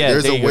say that. Yeah,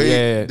 there's a way.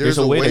 Yeah. There's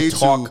a way to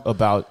talk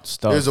about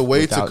stuff. There's a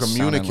way to without sounding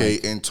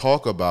communicate like, and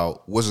talk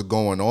about what's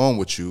going on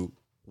with you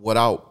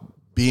without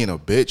being a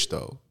bitch,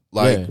 though.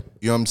 Like, Yeah.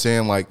 you know what I'm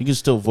saying? Like, you can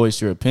still voice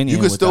your opinion.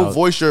 you can still without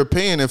voice your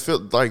opinion and feel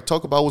like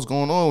talk about what's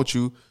going on with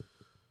you.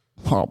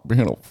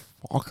 being a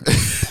fucking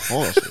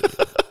pussy.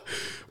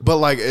 But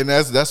like, and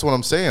that's what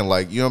I'm saying.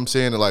 Like, you know what I'm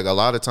saying? Like a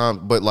lot of times,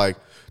 but like,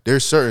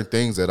 there's certain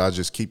things that I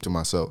just keep to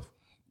myself.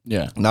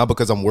 Yeah. Not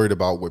because I'm worried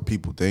about what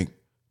people think,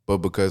 but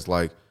because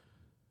like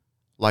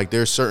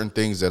there's certain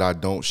things that I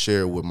don't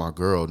share with my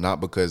girl, not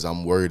because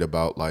I'm worried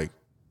about like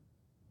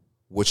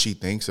what she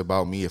thinks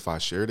about me if I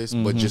share this,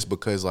 but just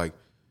because like,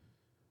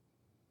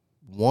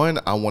 one,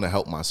 I want to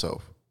help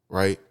myself,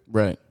 right?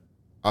 Right.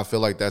 I feel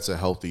like that's a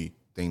healthy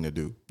thing to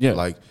do. Yeah.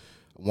 Like,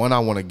 one, I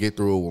want to get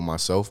through it with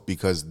myself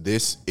because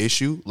this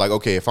issue, like,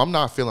 okay, if I'm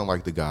not feeling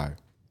like the guy,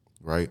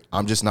 right?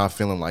 I'm just not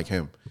feeling like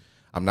him.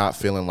 I'm not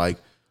feeling like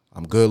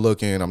I'm good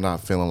looking. I'm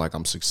not feeling like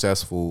I'm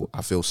successful.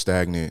 I feel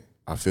stagnant.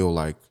 I feel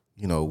like,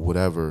 you know,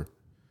 whatever.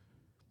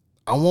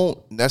 I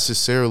won't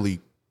necessarily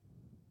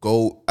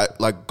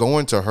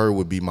going to her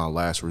would be my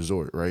last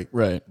resort, right?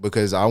 Right.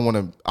 Because I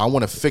want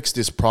to fix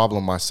this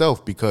problem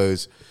myself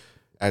because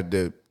at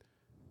the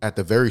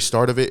very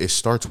start of it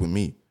starts with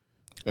me.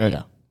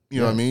 Yeah. You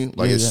know what I mean?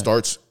 Like, Yeah, it yeah.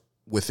 starts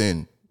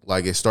within.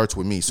 Like, it starts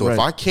with me. So if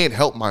Right. I can't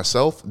help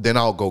myself, then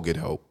I'll go get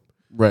help.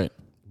 Right.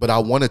 But I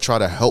want to try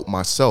to help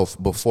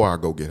myself before I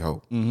go get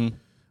help. Mm-hmm.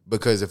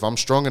 Because if I'm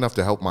strong enough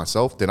to help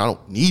myself, then I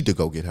don't need to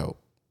go get help.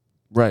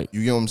 Right.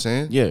 You get what I'm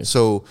saying? Yeah.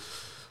 So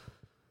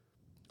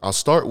I'll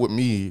start with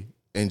me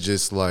and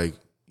just like,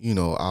 you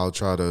know,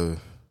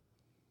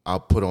 I'll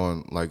put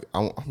on like, I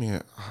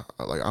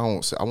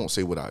won't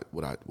say what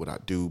I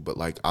do, but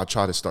like I'll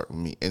try to start with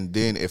me. And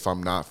then if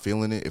I'm not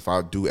feeling it, if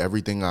I do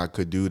everything I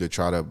could do to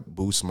try to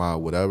boost my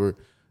whatever,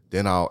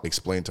 then I'll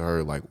explain to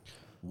her like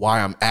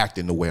why I'm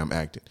acting the way I'm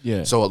acting.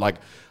 Yeah. So like,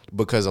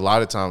 because a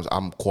lot of times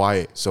I'm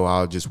quiet, so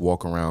I'll just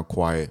walk around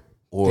quiet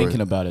or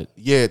Thinking about it.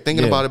 Yeah,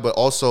 thinking Yeah. about it, but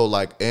also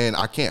like, and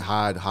I can't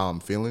hide how I'm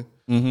feeling.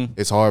 Mm-hmm.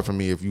 It's hard for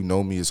me. If you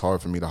know me, it's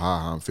hard for me to hide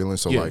how I'm feeling.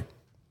 So Yeah. like,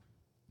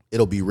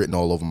 it'll be written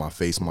all over my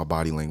face, my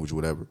body language,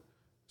 whatever.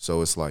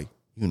 So it's like,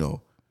 you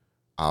know,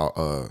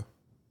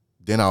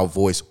 I'll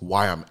voice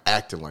why I'm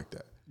acting like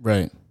that.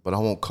 Right. But I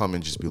won't come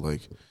and just be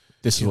like,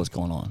 This is what's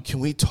going on. can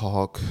we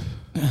talk?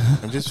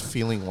 I'm just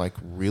feeling like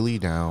really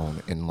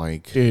down and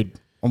like, Dude,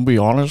 I'm gonna be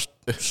honest,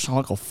 you sound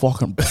like a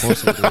fucking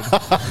pussy, dude.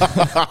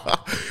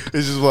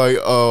 it's just like,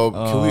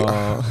 can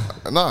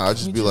we? Nah, I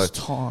just Can be we like,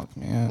 just talk,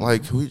 man.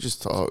 like, can we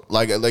just talk?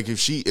 Like if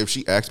she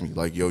asks me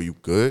like, yo, you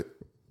good?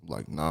 I'm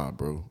like, nah,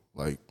 bro.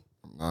 Like,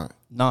 I'm not.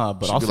 Nah,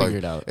 but She'll I'll be figure like-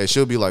 it out. And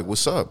she'll be like,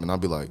 what's up? And I'll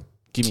be like,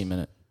 Give me a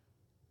minute.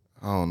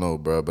 I don't know,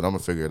 bro, but I'm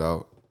gonna figure it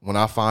out. When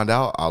I find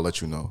out, I'll let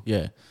you know. Yeah.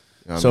 You know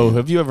what I So mean?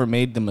 have you ever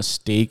made the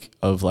mistake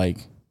of like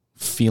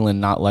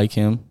feeling not like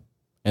him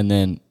and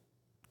then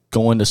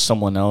going to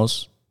someone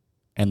else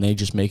and they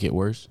just make it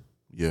worse?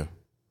 Yeah.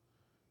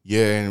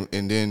 Yeah,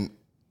 and then,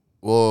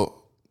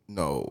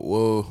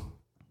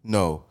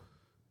 no.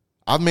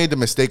 I've made the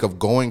mistake of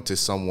going to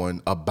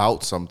someone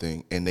about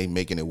something and they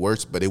making it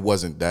worse, but it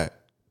wasn't that.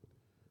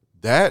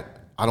 That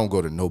I don't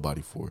go to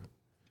nobody for.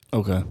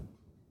 Okay.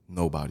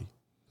 Nobody.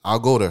 I'll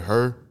go to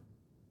her,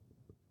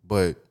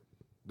 but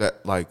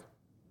that like,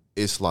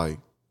 it's like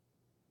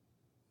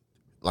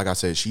I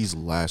said, she's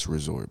last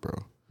resort, bro.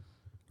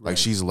 Like,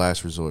 she's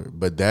last resort.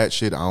 But that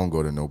shit, I don't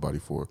go to nobody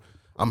for.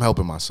 I'm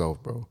helping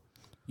myself, bro.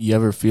 You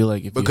ever feel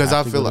like if Because you I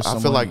have to feel go to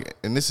like someone-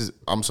 and this is,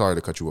 I'm sorry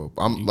to cut you off.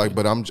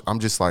 I'm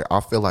just like, I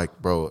feel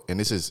like, bro, and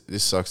this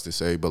sucks to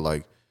say, but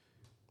like,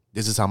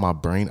 this is how my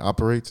brain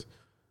operates.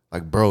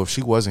 Like, bro, if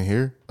she wasn't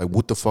here, like,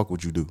 what the fuck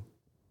would you do?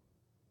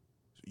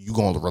 you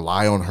gonna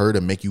rely on her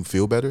to make you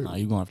feel better? Nah,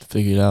 you gonna have to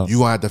figure it out. You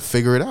gonna have to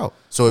figure it out.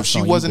 So if she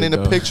on you, wasn't big in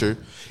the dog. picture,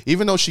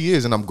 even though she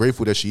is, and I'm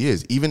grateful that she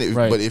is,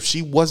 but if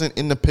she wasn't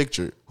in the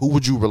picture, who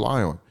would you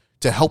rely on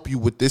to help you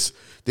with this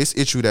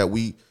issue that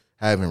we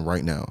having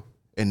right now?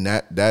 And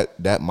that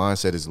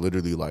mindset is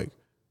literally like,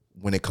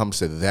 when it comes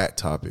to that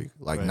topic,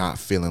 like not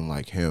feeling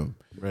like him,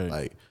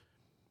 like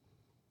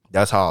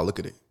that's how I look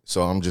at it.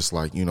 So I'm just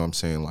like, you know what I'm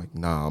saying? Like,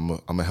 nah, I'm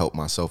gonna help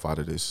myself out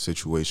of this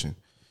situation.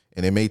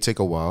 And it may take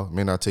a while. It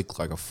may not take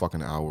like a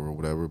fucking hour or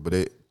whatever,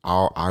 but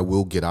I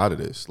will get out of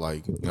this.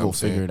 Like, you know what I'm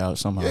saying? Figure it out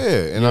somehow.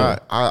 Yeah.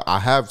 And I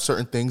have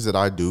certain things that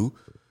I do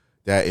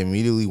that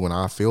immediately when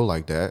I feel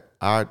like that,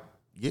 I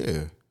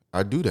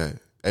do that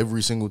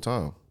every single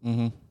time.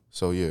 Mm-hmm.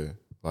 So yeah,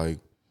 like,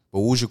 but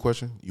what was your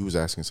question? You was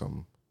asking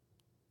something.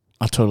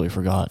 I totally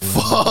forgot.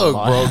 Fuck,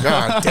 bro.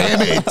 God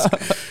damn it.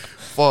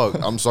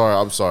 Fuck. I'm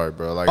sorry,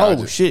 bro.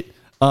 Like, shit.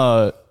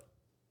 I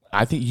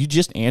think you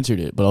just answered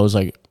it, but I was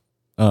like,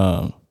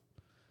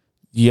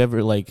 you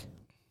ever like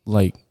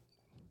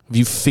have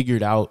you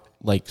figured out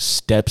like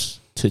steps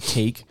to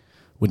take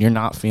when you're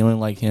not feeling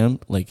like him?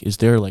 Like, is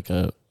there like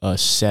a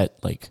set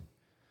like?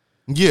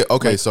 Yeah.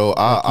 Okay. Like, so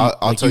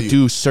I'll tell you.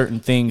 Do certain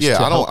things. Yeah.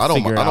 To I I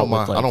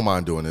don't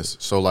mind doing this.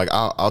 So like,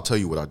 I'll tell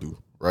you what I do.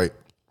 Right.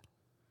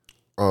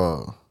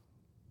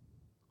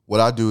 What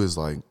I do is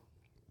like,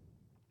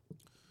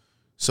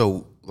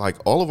 so like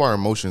all of our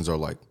emotions are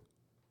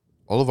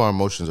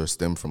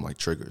stemmed from like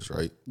triggers,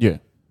 right? Yeah.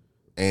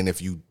 And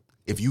if you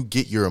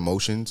get your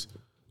emotions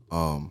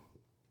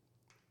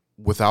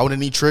without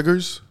any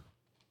triggers,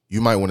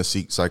 you might want to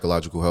seek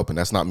psychological help. And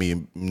that's not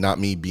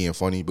me being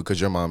funny, because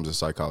your mom's a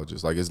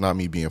psychologist. Like, it's not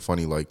me being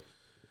funny. Like,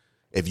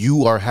 if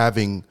you are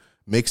having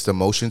mixed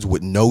emotions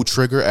with no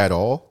trigger at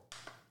all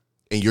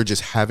and you're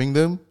just having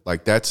them,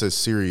 like, that's a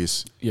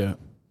serious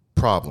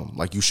problem.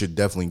 Like, you should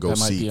definitely go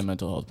seek. That might be a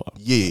mental health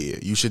problem. Yeah,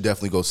 you should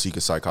definitely go seek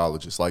a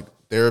psychologist. Like,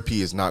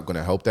 therapy is not going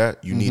to help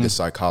that. You need a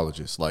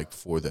psychologist, like,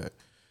 for that.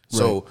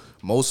 So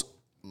most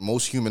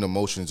human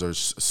emotions are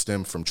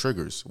stem from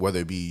triggers, whether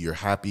it be you're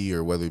happy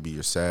or whether it be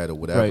you're sad or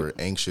whatever,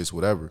 anxious,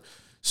 whatever.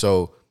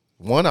 So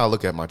one, I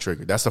look at my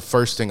trigger. That's the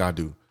first thing I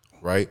do,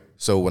 right?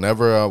 So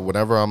whenever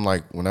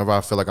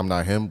I feel like I'm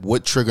not him,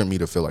 what triggered me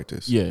to feel like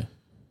this? Yeah.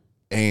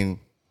 And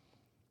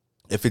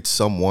if it's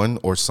someone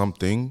or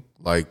something,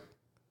 like,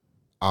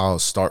 I'll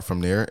start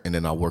from there and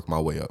then I'll work my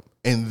way up.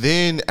 And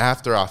then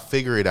after I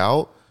figure it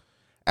out,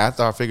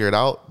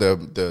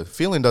 the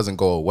feeling doesn't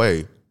go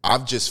away.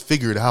 I've just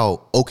figured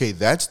out, okay,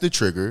 that's the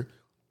trigger.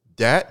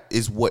 That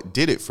is what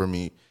did it for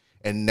me.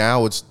 And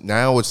now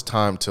it's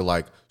time to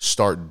like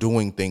start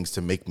doing things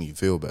to make me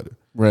feel better.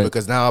 Right.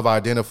 Because now I've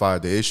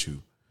identified the issue.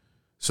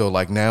 So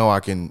like now I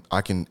can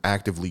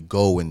actively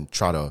go and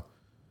try to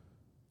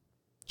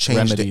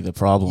remedy the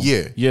problem.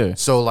 Yeah. Yeah.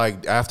 So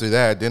like after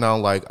that, then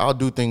I'll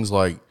do things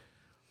like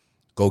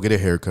go get a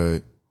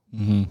haircut.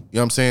 Mm-hmm. You know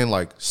what I'm saying?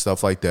 Like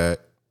stuff like that.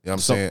 You know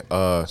what I'm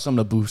saying? Something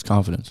to boost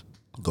confidence.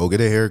 Go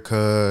get a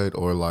haircut,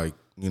 or like,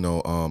 you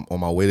know, on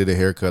my way to the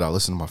haircut, I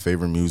listen to my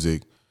favorite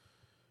music,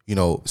 you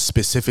know,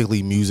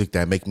 specifically music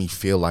that make me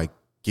feel like,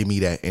 give me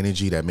that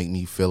energy that make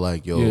me feel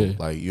like, yo,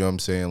 like, you know what I'm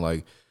saying?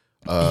 Like,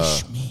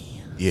 it's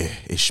me. Yeah,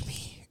 it's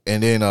me.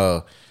 And then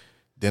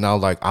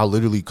I'll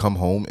literally come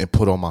home and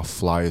put on my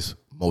flyest,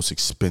 most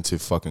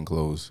expensive fucking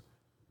clothes.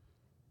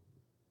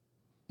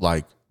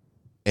 Like,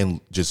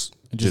 and just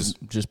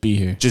be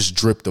here. Just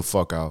drip the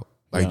fuck out.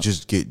 Like,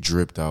 just get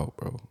dripped out,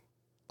 bro.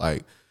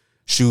 Like,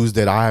 shoes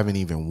that I haven't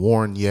even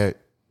worn yet,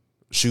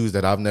 shoes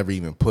that I've never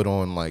even put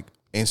on like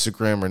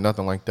Instagram or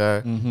nothing like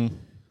that. Mm-hmm.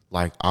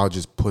 Like, I'll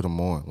just put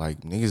them on.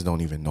 Like, niggas don't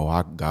even know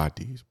I got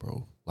these,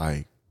 bro.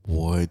 Like,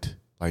 what?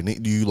 Like,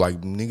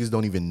 niggas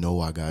don't even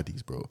know I got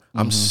these, bro.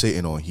 I'm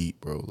sitting on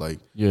heat, bro. Like,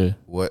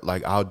 what?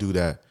 Like, I'll do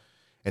that,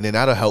 and then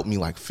that'll help me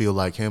like feel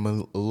like him a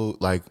little,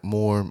 like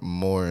more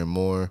and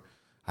more.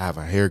 I have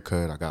a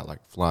haircut. I got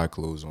like fly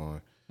clothes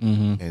on,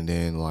 and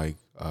then like,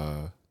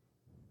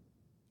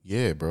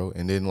 yeah, bro.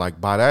 And then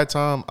like by that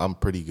time, I'm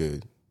pretty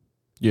good.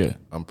 Yeah,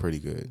 I'm pretty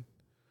good.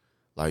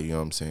 Like, you know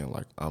what I'm saying?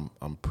 Like,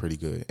 I'm pretty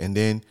good. And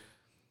then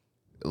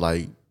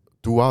like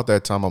throughout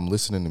that time, I'm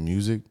listening to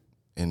music,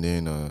 and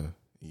then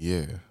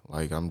yeah,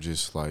 like I'm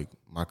just like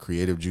my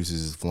creative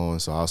juices is flowing.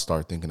 So I'll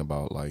start thinking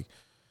about like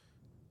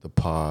the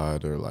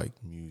pod or like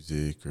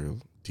music or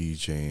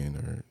DJing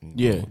or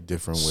you know,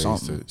 different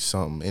ways to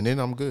something. And then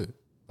I'm good.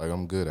 Like,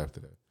 I'm good after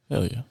that.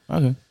 Hell yeah.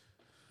 Okay.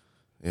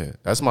 Yeah,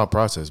 that's my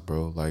process,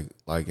 bro.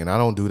 Like, and I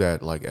don't do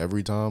that like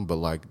every time, but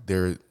like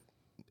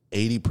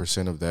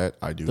 80% of that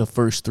I do. The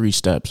first 3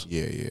 steps.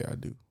 Yeah, I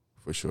do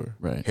for sure.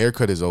 Right.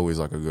 Haircut is always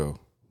like a go.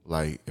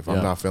 Like, if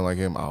I'm not feeling like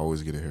him, I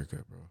always get a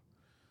haircut, bro.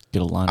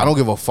 Get a line. I don't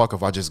give a fuck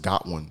if I just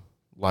got one.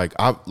 Like,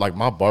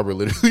 my barber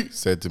literally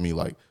said to me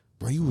like,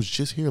 bro, you was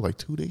just here like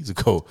 2 days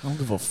ago. I don't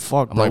give a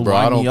fuck, bro. I'm like, bro,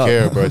 I don't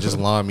care, bro. Just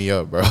line me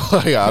up, bro.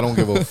 Like, I don't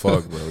give a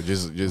fuck, bro.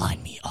 Just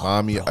line me up.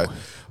 Line me up.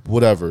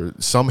 Whatever.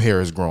 Some hair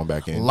has grown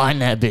back in. Line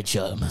that bitch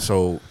up.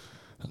 So,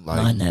 like,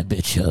 line that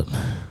bitch up.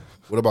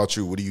 What about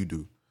you? What do you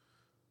do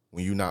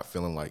when you're not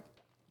feeling like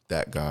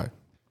that guy?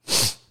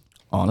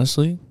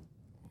 Honestly,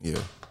 Yeah.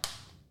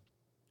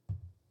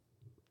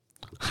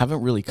 I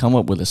haven't really come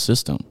up with a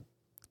system.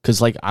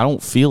 Because, like, I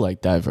don't feel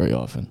like that very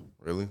often.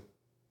 Really?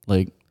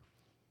 Like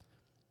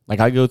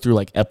I go through,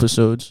 like,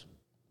 episodes.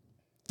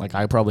 Like,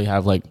 I probably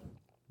have, like,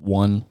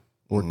 1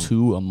 or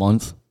 2 a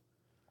month.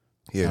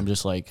 Yeah. I'm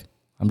just like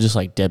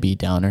Debbie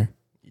Downer.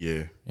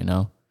 Yeah. You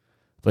know?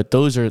 But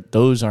those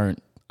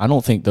aren't, I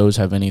don't think those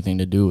have anything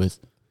to do with,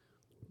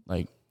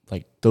 like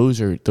those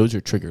are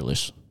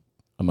triggerless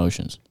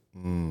emotions.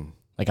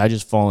 Like, I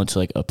just fall into,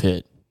 like, a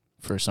pit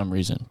for some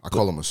reason. I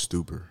call them a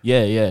stupor.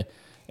 Yeah.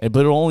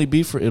 But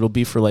it'll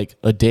be for like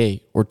a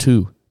day or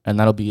 2, and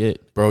that'll be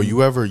it. Bro,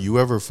 you ever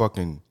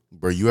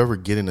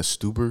get in a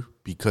stupor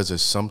because of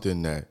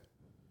something that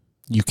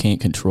You can't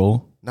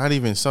control. not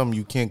even something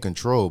you can't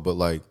control, but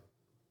like,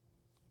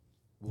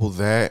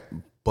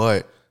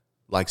 but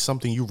like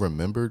something you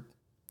remembered,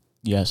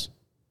 Yes.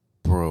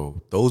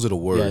 bro, those are the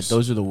worst. Yeah,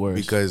 those are the worst.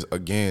 Because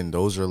again,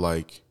 those are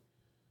like,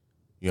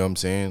 you know what I'm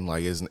saying?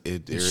 Like, there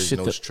is shit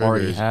no that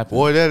already triggers. happened.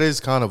 Boy, that is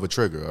kind of a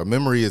trigger. A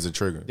memory is a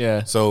trigger.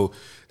 Yeah. So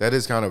that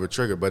is kind of a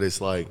trigger, but it's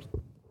like,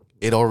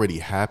 it already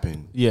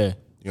happened. Yeah.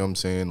 You know what I'm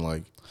saying?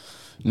 Like,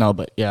 No,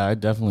 but yeah, I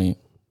definitely.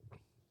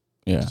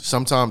 Yeah.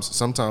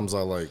 sometimes I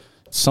like.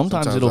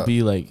 Sometimes it'll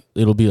be like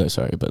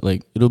sorry, but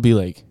like it'll be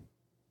like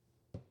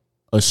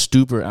a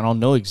stupor, and I'll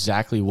know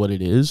exactly what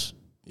it is.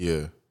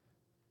 Yeah.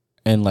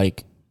 And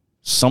like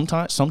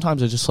sometimes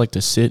I just like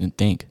to sit and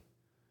think.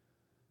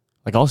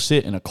 Like, I'll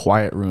sit in a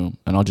quiet room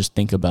and I'll just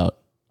think about.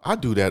 I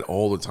do that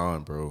all the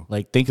time, bro.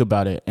 Like, think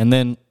about it, and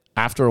then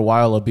after a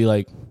while, I'll be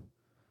like,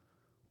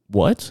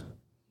 "What?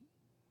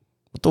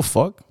 What the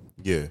fuck?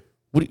 Yeah.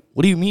 What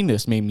do you mean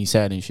this made me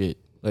sad and shit?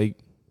 Like,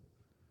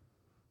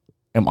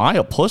 am I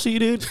a pussy,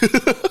 dude?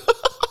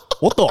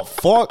 What the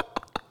fuck?"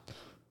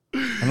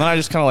 And then I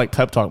just kind of like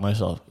pep talk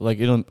myself. Like,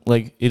 it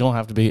don't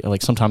have to be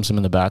like, sometimes I'm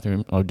in the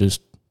bathroom, I'll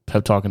just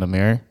pep talk in the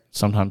mirror.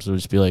 Sometimes it'll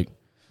just be like,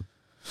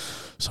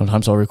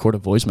 sometimes I'll record a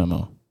voice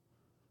memo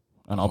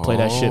and I'll play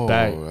that shit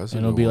back, and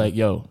it'll be like,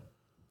 "Yo,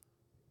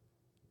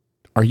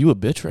 are you a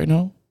bitch right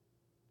now?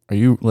 Are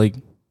you like,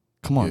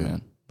 come on,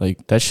 man?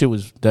 Like, that shit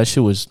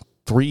was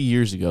 3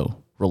 years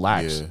ago.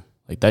 Relax. Yeah.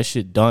 Like, that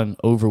shit done,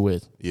 over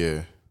with.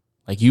 Yeah.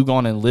 Like, you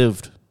gone and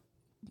lived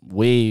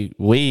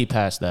way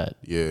past that.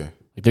 Yeah.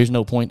 Like, there's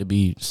no point to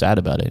be sad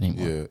about it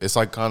anymore." Yeah. It's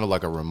like kind of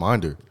like a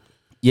reminder.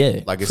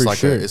 Yeah, Like, it's for like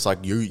sure. it's like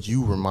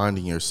you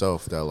reminding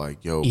yourself that,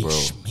 like, yo, bro,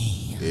 It's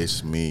me.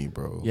 it's me,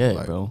 bro. Yeah,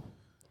 like, bro.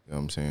 You know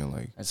what I'm saying?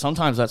 Like, And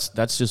sometimes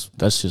that's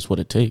just what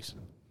it takes.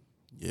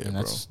 yeah, And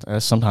bro.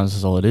 that's sometimes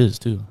that's all it is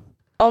too.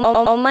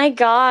 Oh my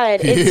God,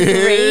 it's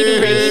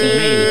Grady.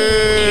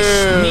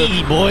 It's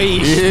me, boy.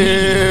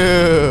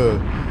 Yeah.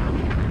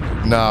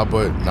 Nah,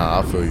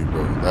 I feel you,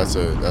 bro. That's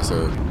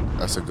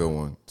a good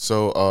one.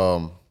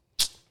 So,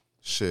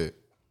 shit.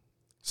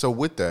 So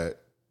with that,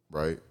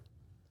 right?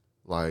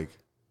 Like,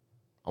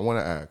 I want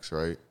to ask,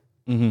 right?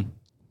 Mm-hmm.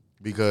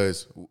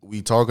 Because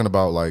we talking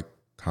about like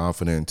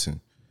confidence and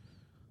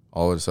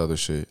all of this other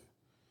shit.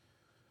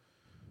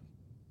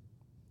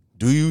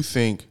 Do you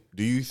think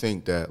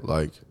that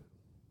like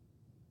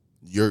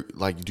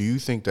do you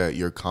think that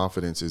your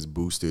confidence is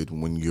boosted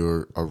when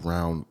you're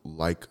around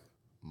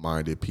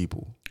like-minded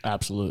people?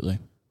 Absolutely.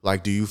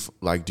 Like, do you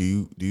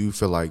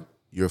feel like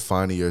you're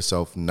finding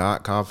yourself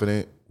not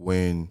confident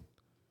when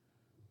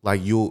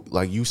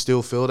you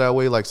still feel that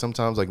way? Like,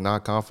 sometimes, like,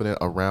 not confident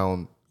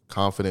around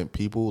confident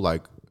people,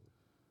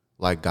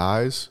 like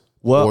guys?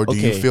 Well, or do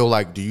you okay.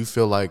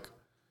 feel like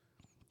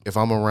if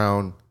I'm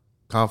around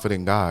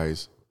confident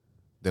guys,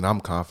 then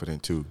I'm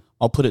confident too?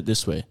 I'll put it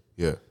this way.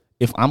 Yeah.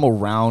 If I'm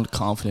around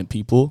confident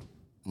people,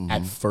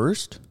 at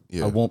first,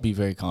 Yeah. I won't be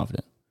very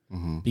confident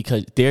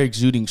because they're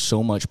exuding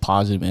so much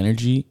positive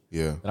energy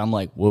Yeah. that I'm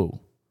like, whoa,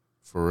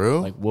 For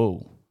real? like,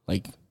 whoa,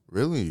 like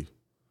Really?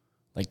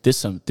 this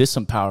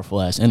some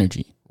powerful ass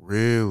energy.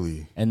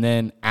 Really? And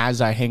then as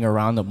I hang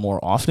around them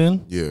more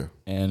often, Yeah.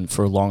 and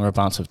for longer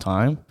amounts of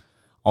time,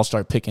 I'll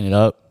start picking it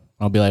up.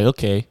 I'll be like,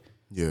 okay,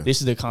 Yeah.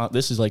 this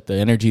is like the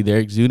energy they're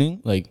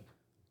exuding. Like,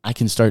 I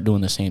can start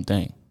doing the same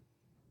thing.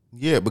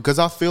 Yeah, because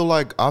I feel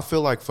like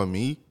for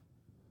me,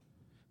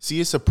 see,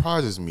 it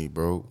surprises me,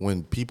 bro,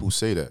 when people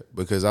say that.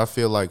 Because I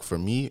feel like for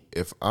me,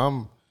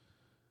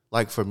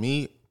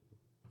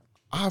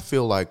 I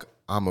feel like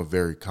I'm a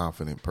very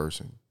confident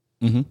person.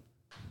 Mm-hmm.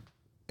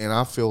 And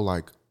I feel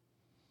like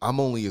I'm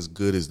only as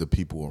good as the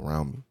people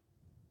around me.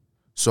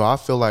 So I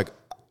feel like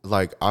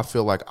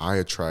I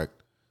attract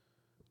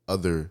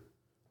other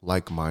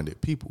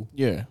like-minded people.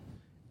 Yeah.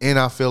 And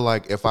I feel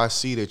like if I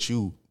see that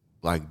you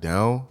like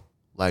down,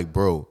 like,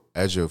 bro,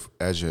 as your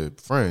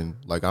friend,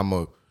 like, I'm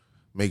gonna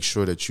make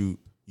sure that you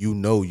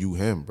know you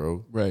him,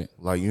 bro. Right.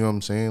 Like, you know what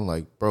I'm saying?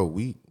 Like, bro,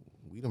 we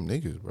them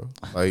niggas, bro.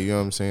 Like, you know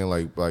what I'm saying?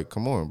 Like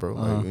come on, bro.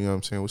 Like, you know what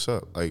I'm saying? What's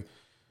up? Like,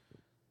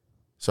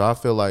 so I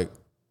feel like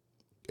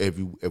if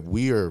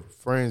we are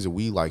friends and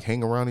we like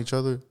hang around each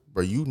other,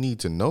 bro, you need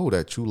to know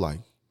that you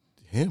like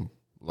him.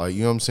 Like,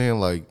 you know what I'm saying?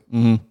 Like,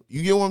 you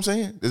get what I'm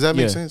saying? Does that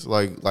make Yeah. sense?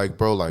 Like,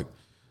 bro, like,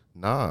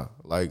 nah,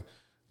 like,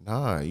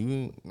 Nah. You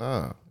know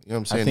what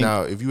I'm saying? think-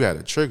 Now, if you had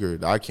a trigger,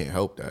 I can't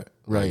help that.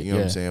 Like, Right, you know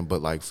what I'm yeah. saying?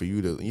 But like for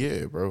you to,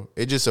 yeah, bro.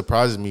 It just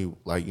surprises me,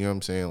 like, you know what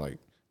I'm saying? Like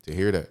to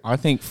hear that. I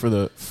think for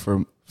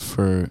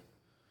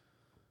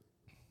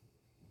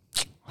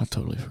I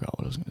totally forgot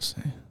what I was gonna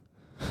say.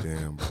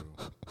 Damn, bro.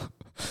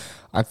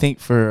 I think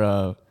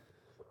for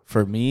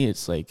me,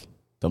 it's like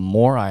the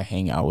more I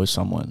hang out with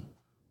someone,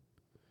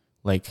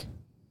 like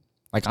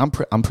I'm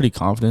pretty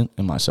confident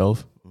in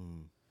myself,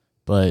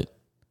 but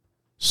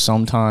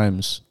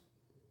sometimes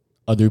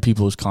other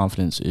people's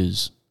confidence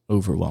is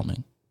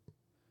overwhelming.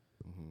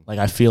 Like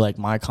I feel like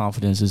my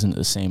confidence isn't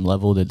the same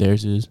level that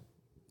theirs is.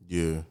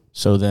 Yeah.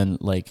 So then,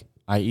 like,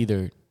 I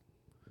either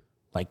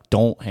like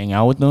don't hang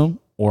out with them,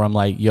 or I'm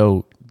like,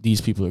 yo,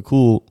 these people are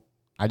cool.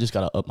 I just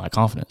gotta up my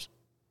confidence.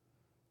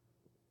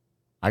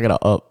 I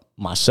gotta up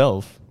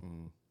myself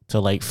to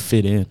like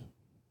fit in.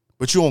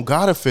 But you don't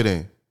gotta fit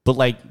in. But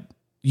like,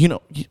 you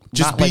know,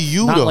 Just not be like,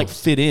 you, not though. like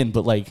fit in,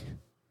 but like,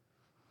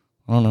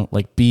 I don't know,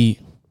 like be.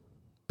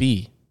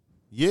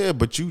 Yeah,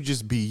 but you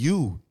just be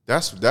you.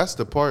 That's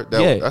the part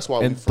that Yeah, that's why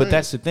we and friends. but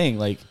that's the thing,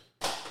 like,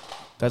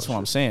 that's what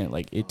I'm saying.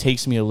 Like, it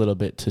takes me a little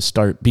bit to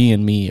start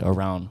being me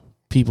around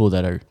people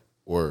that are,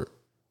 or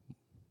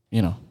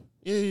you know,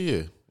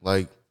 yeah.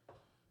 Like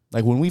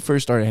when we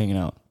first started hanging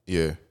out,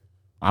 yeah.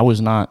 I was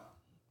not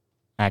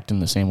acting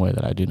the same way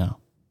that I do now.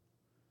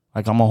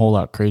 Like, I'm a whole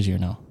lot crazier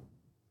now.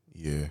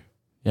 Yeah.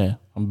 Yeah,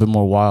 I'm a bit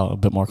more wild, a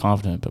bit more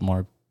confident, a bit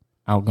more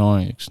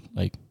outgoing.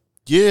 Like,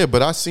 Yeah,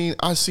 but I seen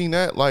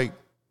that like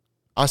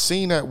I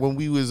seen that when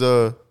we was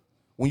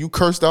when you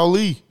cursed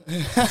Ali.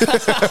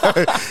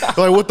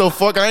 Like what the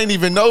fuck? I ain't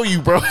even know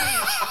you, bro.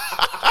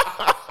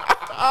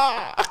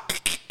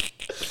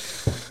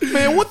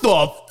 man, what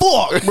the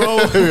fuck, bro?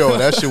 Yo,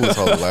 that shit was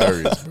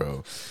hilarious,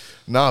 bro.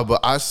 Nah, but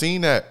I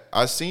seen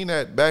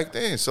that back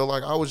then. So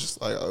like I was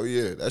just like, oh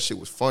yeah, that shit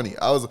was funny.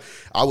 I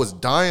was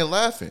dying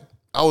laughing.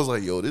 I was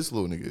like, yo, this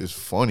little nigga is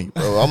funny,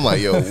 bro. I'm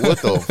like, yo,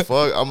 what the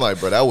fuck? I'm like,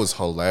 bro, that was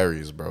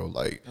hilarious, bro.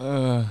 Like, you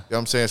know what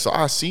I'm saying? So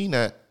I seen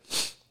that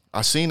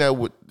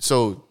with,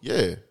 so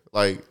yeah,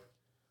 like,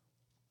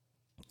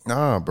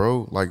 nah,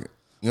 bro. Like,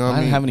 you know what I I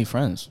mean? didn't have any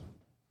friends.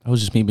 That was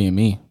just me being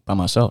me by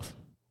myself,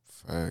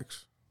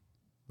 Facts.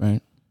 right?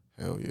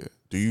 Hell yeah.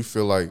 Do you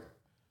feel like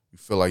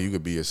you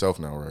could be yourself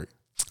now, right?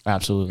 You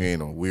Absolutely.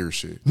 ain't on weird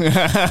shit. All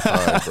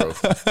right, bro.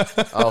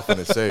 I was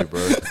finna say, bro.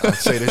 I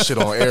say this shit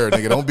on air,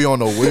 nigga. Don't be on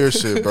no weird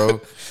shit,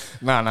 bro.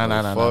 Nah.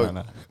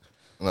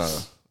 Nah.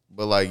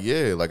 But like,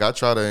 yeah, like I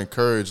try to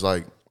encourage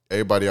like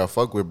everybody I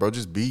fuck with, bro.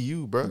 Just be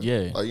you, bro.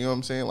 Yeah. Like, you know what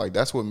I'm saying? Like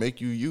that's what make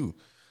you you.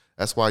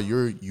 That's why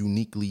you're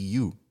uniquely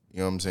you. You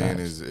know what I'm saying?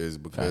 Facts. Is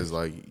because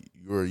like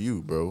you're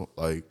you, bro.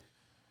 Like, you know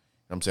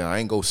what I'm saying, I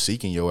ain't go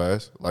seeking your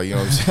ass. Like, you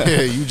know what I'm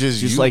saying? You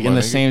just you, like in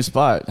my the nigga. same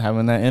spot,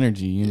 having that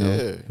energy, you know.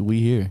 Yeah. We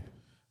here.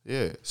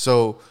 Yeah.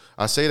 So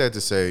I say that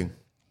to say,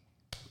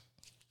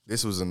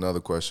 this was another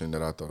question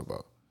that I thought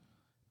about.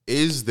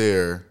 Is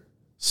there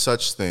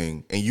such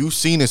thing, and you've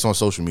seen this on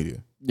social media,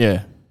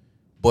 Yeah.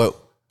 but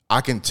I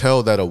can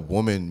tell that a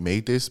woman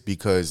made this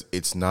because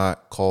it's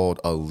not called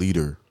a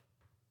leader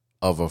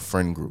of a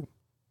friend group.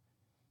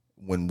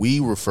 When we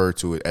refer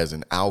to it as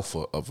an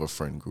alpha of a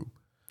friend group.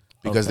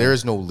 Because Okay. there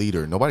is no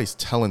leader. Nobody's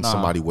telling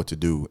somebody what to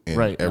do, and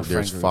Right, in a there's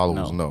friend group,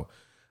 followers. no. No.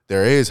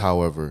 There is,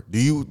 however. Do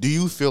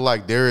you feel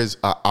like there is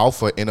an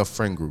alpha in a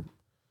friend group?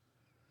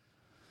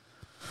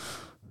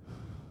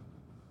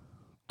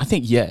 I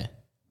think yeah.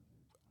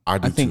 I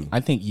do too. I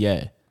think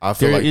yeah. I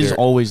feel there like is there-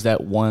 always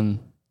that one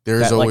There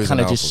is that like always kind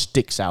an of just alpha.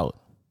 sticks out.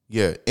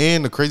 Yeah,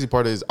 and the crazy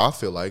part is I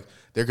feel like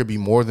there could be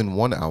more than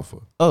one alpha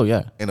Oh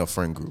yeah. in a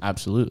friend group.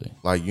 Absolutely.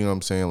 Like, you know what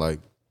I'm saying? Like,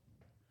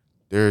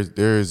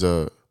 there's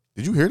a.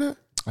 Did you hear that?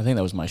 I think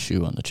that was my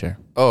shoe on the chair.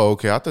 Oh,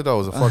 okay. I thought that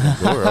was a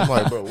fucking door. I'm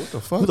like, bro, what the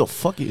fuck? Who the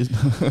fuck is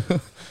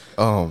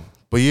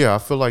But yeah, I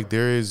feel like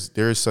there is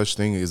such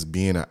thing as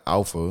being an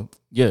alpha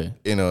Yeah.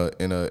 in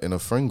a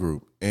friend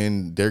group,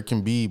 and there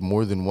can be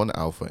more than one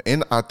alpha.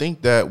 And I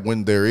think that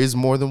when there is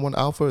more than one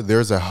alpha,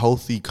 there's a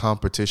healthy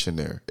competition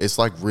there. It's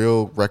like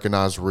real,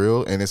 recognized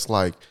real, and it's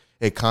like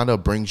it kind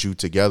of brings you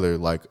together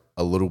like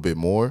a little bit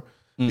more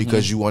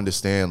because you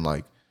understand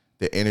like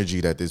the energy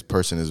that this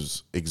person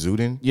is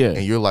exuding. Yeah.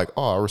 And you're like,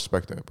 oh, I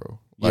respect that, bro.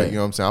 Like, Yeah. you know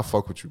what I'm saying? I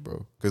fuck with you,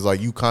 bro. Cause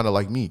like you kind of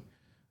like me.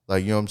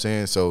 Like, you know what I'm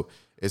saying? So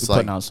it's We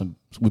like,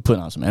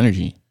 putting out some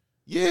energy.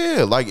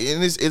 yeah, like,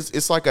 and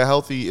it's like a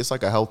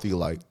healthy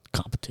like,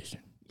 Competition.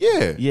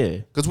 yeah. Yeah.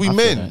 Cause we I feel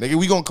men, that. nigga,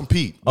 we gonna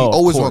compete. We Oh, of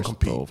always course, want to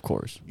compete. bro, of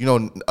course. You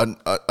know,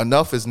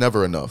 enough is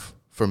never enough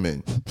for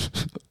men.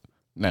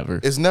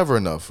 Never. It's never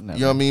enough. You know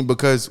what I mean?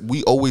 Because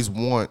we always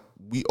want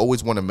to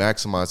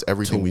maximize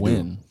everything to we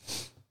win. do.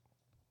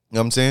 You know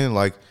what I'm saying?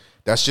 Like,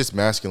 that's just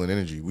masculine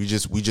energy. We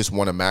just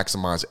want to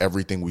maximize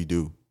everything we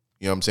do.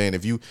 You know what I'm saying?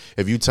 If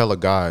you tell a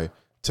guy,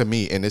 to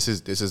me, and this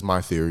is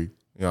my theory,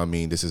 you know what I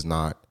mean? This is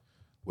not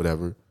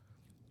whatever.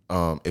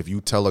 If you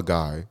tell a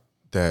guy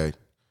that,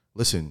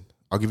 listen,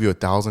 I'll give you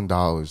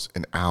 $1,000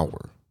 an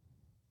hour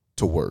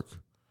to work.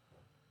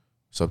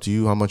 It's up to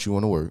you how much you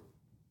want to work,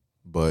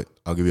 but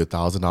I'll give you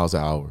 $1,000 an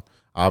hour.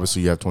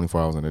 Obviously, you have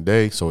 24 hours in a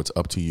day, so it's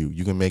up to you.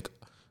 You can make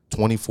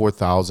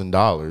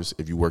 $24,000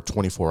 if you work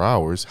 24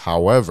 hours.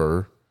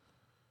 However,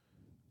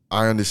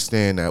 I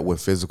understand that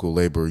with physical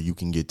labor, you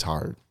can get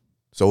tired.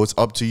 So it's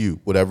up to you,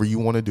 whatever you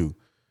want to do.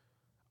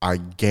 I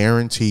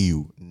guarantee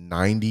you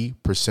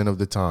 90% of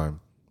the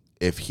time,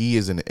 if he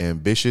is an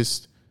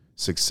ambitious,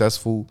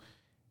 successful,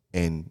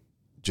 and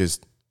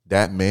just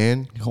that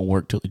man, He's gonna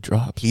work till he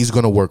drops. he's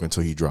going to work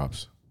until he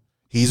drops.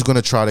 He's going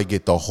to try to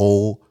get the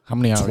whole How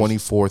many hours?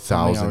 24,000.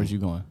 How many hours you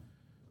going?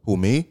 Who,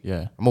 me?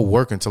 Yeah. I'm going to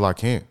work until I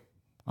can't.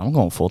 I'm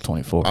going full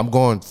 24. I'm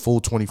going full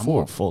I'm 24.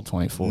 going full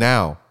 24.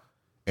 Now,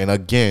 and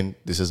again,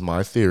 this is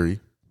my theory.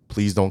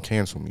 Please don't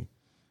cancel me.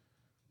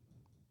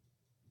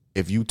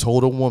 If you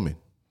told a woman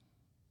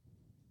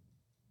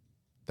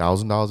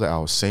 $1,000 an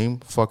hour, same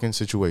fucking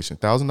situation,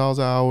 $1,000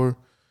 an hour,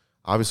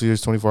 obviously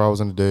there's 24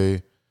 hours in a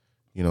day.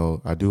 You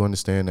know, I do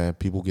understand that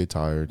people get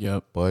tired,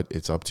 Yep. but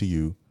it's up to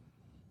you.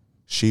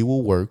 She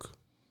will work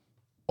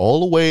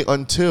all the way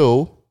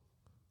until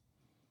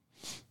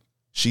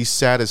she's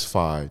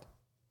satisfied,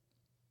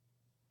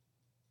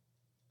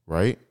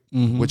 right?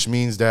 Mm-hmm. Which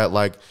means that,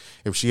 like,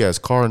 if she has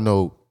car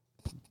note,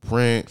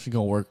 rent, She's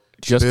gonna work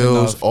just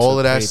bills, enough all to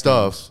of that pay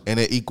stuff, things. and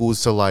it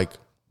equals to like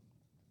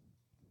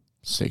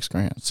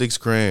 $6,000.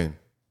 $6,000,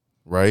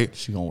 right?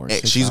 She's gonna work.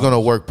 And 6 she's hours.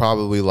 gonna work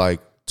probably like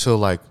till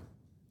like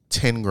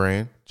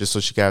 $10,000 just so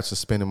she got to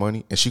spend the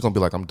money, and she's gonna be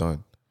like, I'm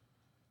done.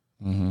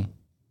 Mm-hmm.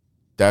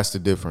 That's the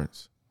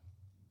difference.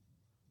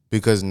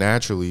 Because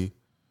naturally,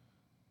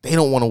 they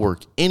don't want to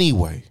work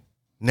anyway.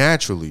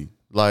 Naturally,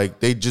 like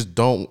they just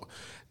don't.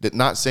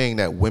 Not saying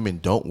that women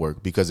don't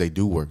work, because they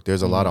do work.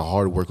 There's a lot of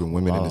hardworking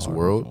women in this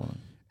world,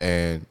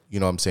 and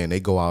you know what I'm saying, they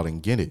go out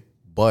and get it.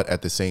 But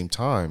at the same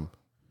time,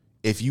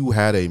 if you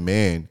had a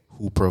man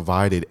who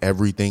provided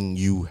everything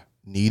you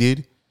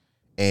needed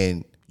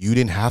and you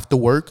didn't have to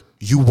work,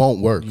 you won't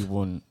work. You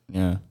wouldn't.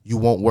 Yeah. You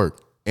won't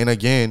work. And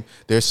again,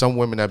 there's some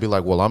women that be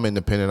like, well, I'm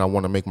independent, I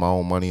want to make my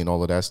own money and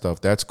all of that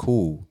stuff. That's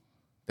cool.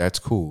 That's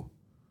cool.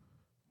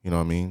 You know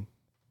what I mean?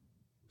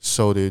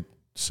 So did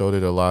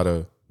a lot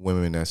of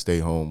women that stay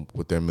home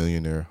with their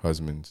millionaire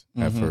husbands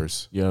at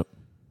first. Yep.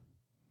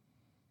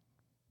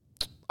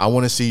 I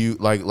want to see you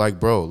like,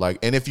 bro, like,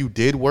 and if you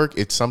did work,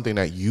 it's something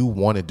that you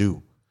want to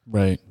do.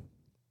 Right.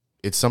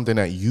 It's something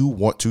that you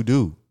want to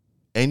do.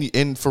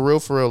 And for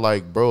real,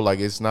 like, bro, like,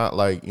 it's not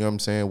like, you know what I'm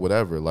saying,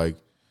 whatever. Like,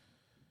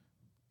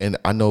 and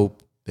I know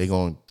they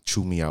gonna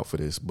chew me out for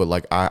this, but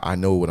like, I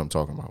know what I'm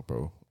talking about,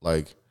 bro.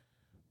 Like,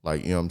 you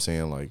know what I'm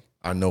saying? Like,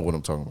 I know what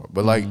I'm talking about.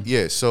 But like,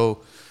 yeah,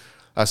 so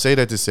I say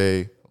that to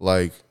say,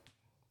 like,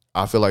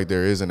 I feel like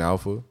there is an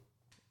alpha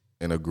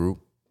in a group.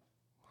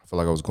 I feel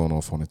like I was going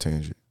off on a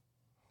tangent.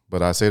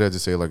 But I say that to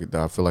say, like,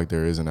 I feel like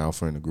there is an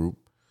alpha in the group.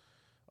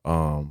 You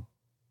know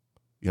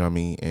what I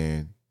mean?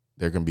 And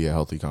there can be a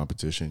healthy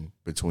competition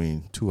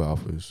between two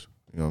alphas,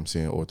 you know what I'm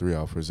saying, or three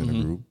alphas in a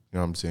group. You know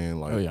what I'm saying?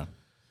 Like, Oh yeah.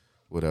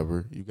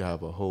 whatever. You can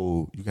have a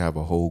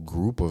whole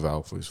group of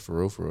alphas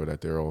for real,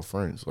 that they're all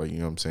friends. Like, you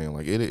know what I'm saying?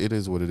 Like, it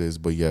is what it is.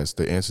 But yes,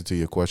 the answer to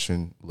your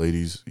question,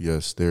 ladies,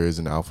 yes, there is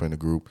an alpha in the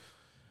group.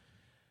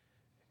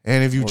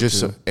 And if you just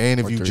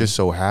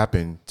so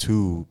happen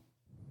to,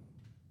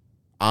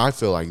 I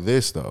feel like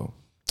this though.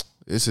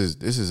 This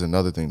is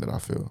another thing that I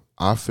feel.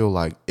 I feel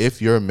like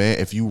if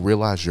you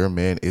realize your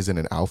man isn't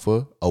an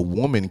alpha, a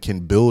woman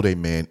can build a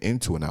man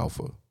into an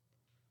alpha.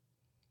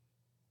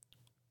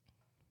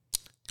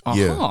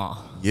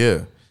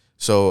 Yeah.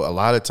 So a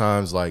lot of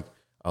times,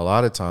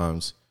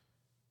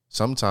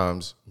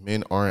 sometimes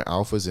men aren't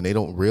alphas and they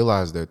don't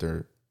realize that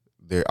they're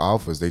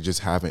alphas. They just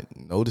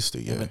haven't noticed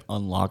it yet. Haven't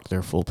unlocked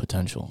their full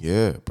potential.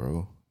 Yeah,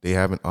 bro. They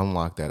haven't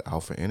unlocked that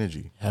alpha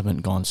energy.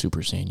 Haven't gone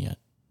Super Saiyan yet.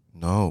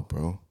 No,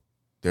 bro.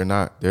 They're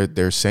not. They're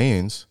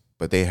Saiyans,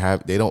 but they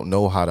don't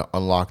know how to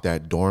unlock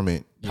that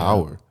dormant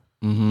power.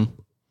 Mm-hmm.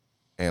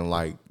 And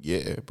like,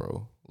 yeah,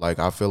 bro. Like,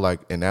 I feel like,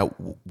 and that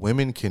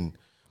women can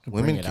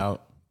Bring it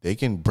out. They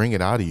can bring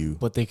it out of you.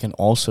 But they can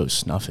also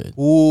snuff it.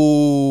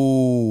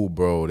 Ooh,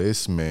 bro,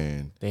 this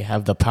man. They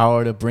have the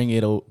power to bring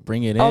it in.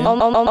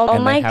 Oh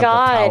and my they have the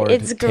power God, to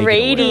it's take it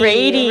away.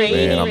 Grady.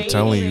 Man, I'm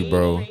telling you,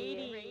 bro.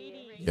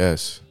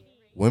 Yes.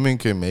 Women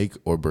can make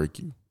or break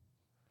you.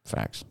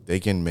 Facts.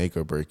 They can make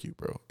or break you,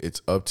 bro.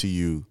 It's up to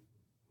you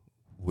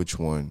which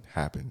one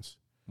happens.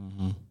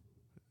 Mm-hmm.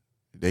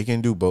 They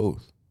can do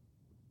both.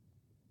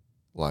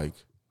 Like,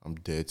 I'm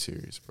dead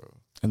serious, bro.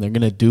 And they're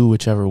going to do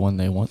whichever one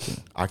they want to.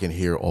 I can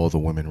hear all the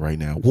women right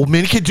now. Well,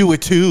 men can do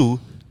it too.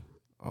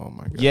 Oh,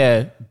 my God.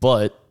 Yeah,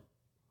 but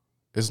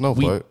It's no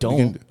we but.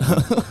 don't.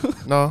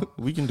 No,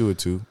 we can do it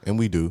too, and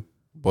we do.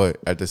 But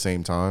at the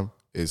same time,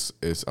 it's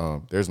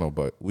there's no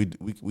but. We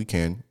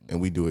can,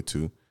 and we do it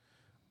too.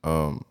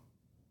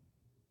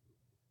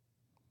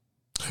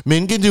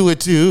 Men can do it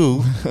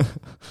too.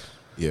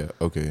 Yeah.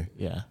 Okay.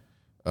 Yeah.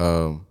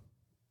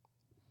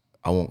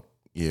 I won't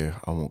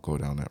go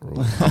down that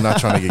road. I'm not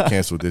trying to get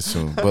canceled this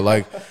soon. But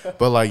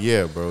like,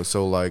 yeah, bro.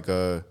 So like,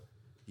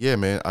 yeah,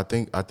 man. I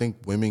think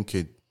women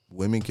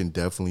can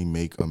definitely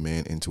make a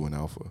man into an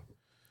alpha.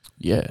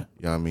 Yeah.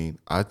 You know what I mean?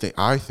 I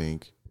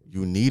think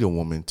You need a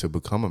woman to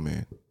become a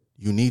man.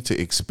 You need to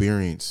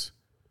experience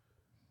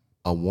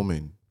a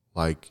woman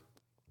like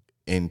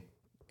in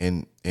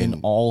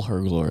all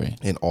her glory.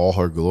 In all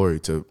her glory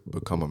to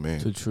become a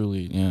man. To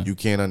truly, yeah. You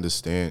can't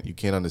understand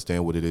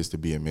what it is to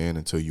be a man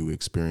until you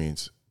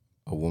experience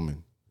a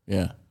woman.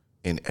 Yeah.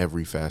 In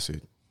every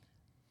facet.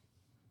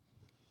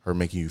 Her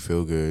making you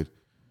feel good,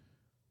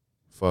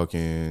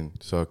 fucking,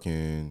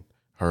 sucking,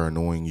 her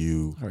annoying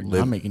you, her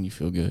not making you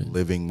feel good,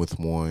 living with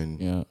one,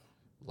 yeah,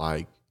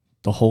 like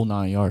the whole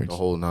 9 yards, the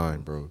whole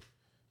 9, bro.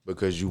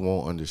 Because you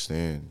won't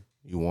understand,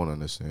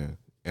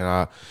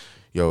 and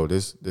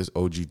this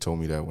OG told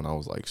me that when I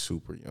was like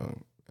super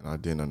young, and I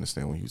didn't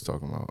understand what he was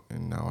talking about,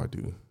 and now I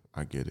do,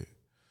 I get it.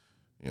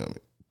 You know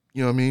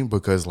what I mean?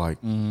 Because like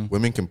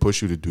women can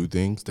push you to do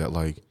things that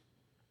like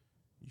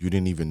you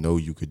didn't even know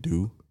you could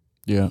do.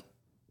 Yeah.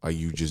 Like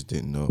you just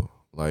didn't know.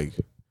 Like,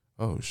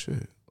 oh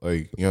shit.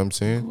 Like, you know what I'm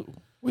saying?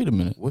 Wait a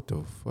minute. What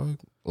the fuck?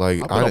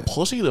 Like, I've been a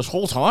pussy this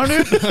whole time,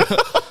 dude?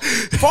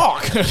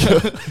 Fuck.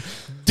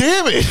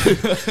 Damn it.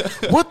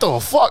 What the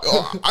fuck?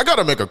 Oh, I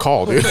gotta make a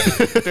call, dude.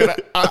 Dude,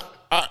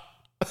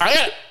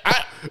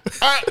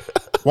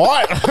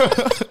 what?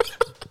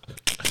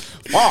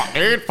 Fuck,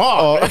 dude.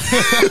 Fuck.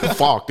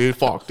 Fuck, dude.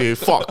 Fuck, dude.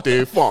 Fuck,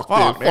 dude.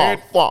 Fuck, dude.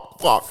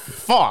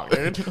 Fuck,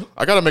 dude.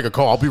 I gotta make a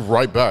call. I'll be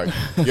right back.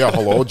 Yeah,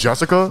 hello,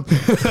 Jessica?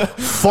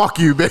 Fuck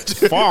you,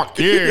 bitch. Fuck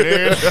you,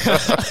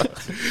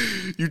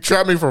 dude. You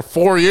trapped me for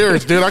 4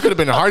 years, dude. I could have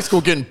been in high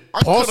school getting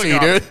pussy,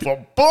 dude.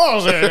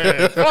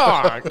 Pussy.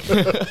 Fuck.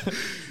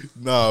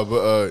 Nah,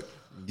 but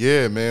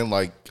yeah, man,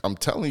 like I'm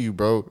telling you,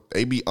 bro,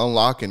 they be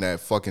unlocking that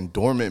fucking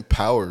dormant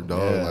power,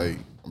 dog. Yeah. Like,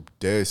 I'm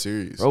dead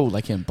serious. Bro,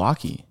 like in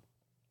Baki.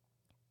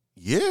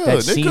 Yeah,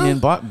 that scene in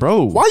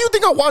bro. Why you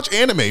think I watch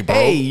anime, bro?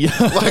 Hey.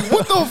 Like,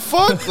 what the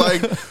fuck?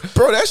 Like,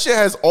 bro, that shit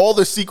has all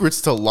the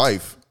secrets to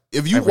life.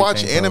 If you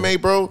watch anime,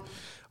 bro,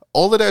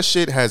 all of that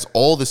shit has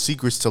all the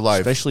secrets to life.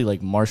 Especially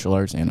like martial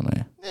arts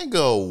anime.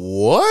 Nigga,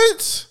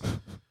 what?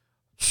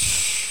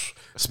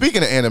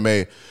 Speaking of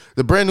anime,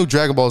 the brand new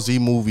Dragon Ball Z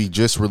movie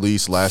just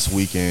released last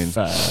weekend.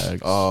 Facts. You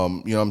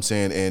know what I'm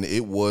saying? And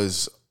it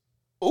was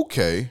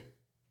okay.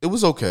 It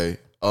was okay.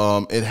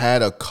 It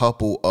had a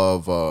couple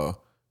of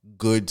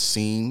good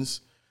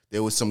scenes.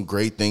 There was some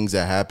great things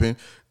that happened.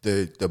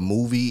 The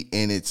movie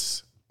in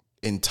its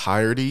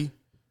entirety,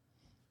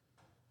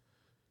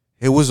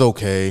 it was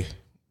okay.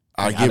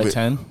 I give it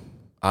 10.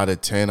 Out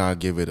of 10, I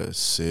give it a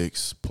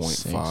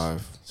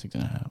 6.5.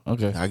 6.5.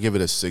 Okay. I give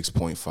it a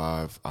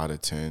 6.5 out of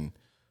 10.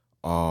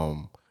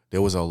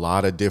 There was a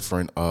lot of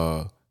different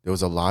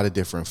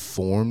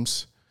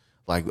forms.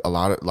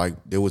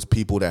 There was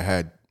people that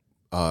had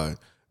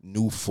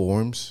new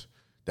forms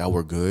that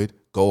were good.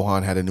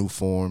 Gohan had a new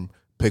form.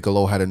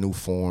 Piccolo had a new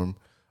form.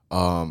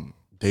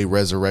 They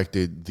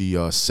resurrected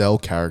the Cell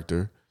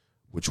character,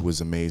 which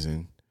was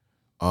amazing.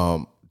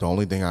 The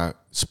only thing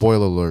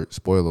spoiler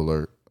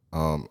alert.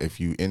 If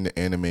you in the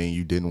anime and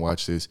you didn't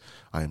watch this,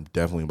 I am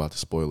definitely about to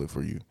spoil it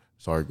for you.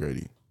 Sorry,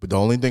 Grady. But the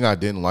only thing I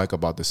didn't like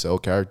about the Cell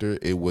character,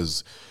 he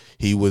was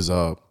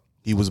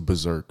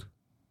berserk.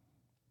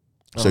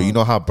 So you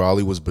know how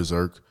Broly was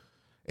berserk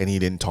and he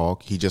didn't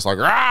talk? He just like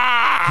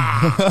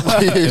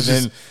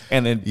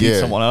and then beat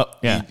someone up.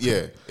 Yeah.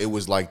 It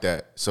was like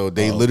that. So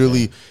they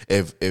literally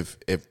if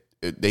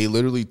they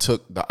literally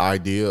took the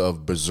idea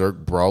of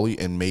berserk Broly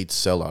and made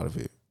Cell out of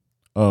it.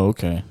 Oh,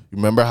 okay.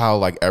 Remember how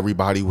like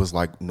everybody was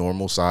like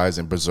normal size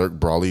and berserk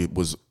Broly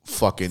was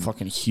fucking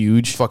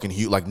huge,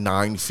 like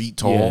 9 feet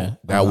tall. Yeah,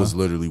 that was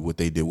literally what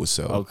they did with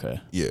Cell.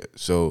 Okay. Yeah.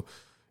 So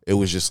it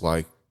was just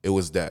like it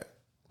was that.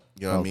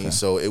 You know what I mean?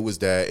 So it was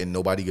that, and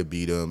nobody could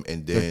beat him.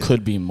 And then there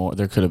could be more.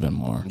 There could have been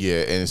more.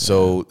 Yeah, and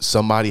so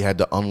somebody had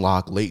to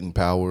unlock latent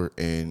power,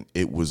 and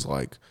it was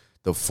like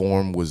the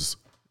form was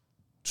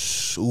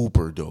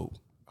super dope.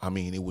 I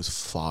mean, it was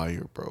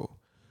fire, bro.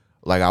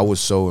 Like I was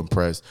so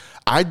impressed.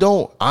 I'm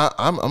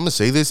gonna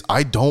say this.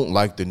 I don't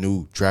like the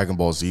new Dragon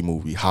Ball Z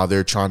movie. How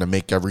they're trying to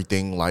make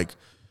everything like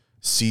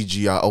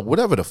CGI or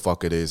whatever the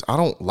fuck it is. I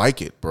don't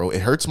like it, bro.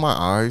 It hurts my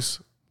eyes.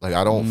 Like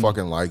I don't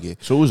fucking like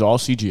it. So it was all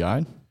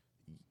CGI.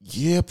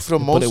 Yeah, for the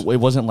most. But it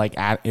wasn't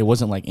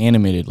like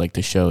animated like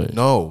to show it.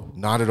 No,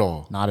 not at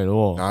all. Not at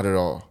all. Not at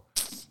all.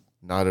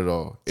 Not at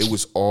all. It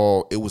was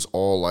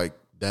all like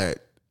that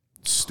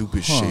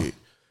stupid shit.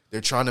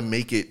 They're trying to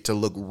make it to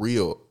look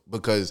real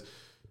because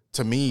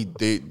to me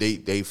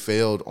they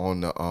failed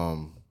on the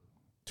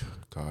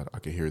God, I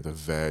can hear the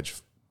vag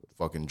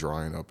fucking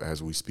drying up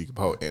as we speak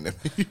about anime.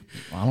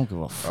 I don't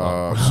give a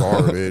fuck.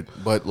 Sorry, man.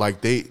 But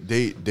like they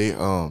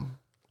the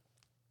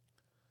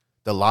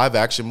live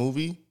action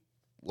movie,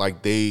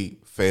 like they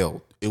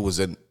failed. It was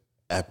an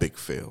epic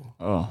fail.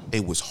 Oh.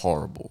 It was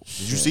horrible.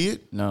 Did you see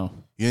it? No.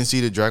 You didn't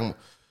see the Dragon?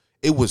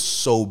 It was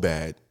so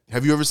bad.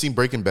 Have you ever seen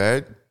Breaking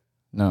Bad?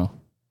 No.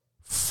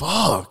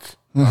 Fuck.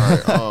 All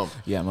right.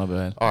 Yeah, my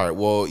bad. All right.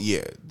 Well,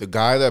 yeah. The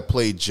guy that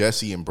played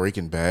Jesse in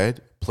Breaking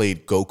Bad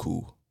played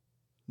Goku.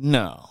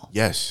 No.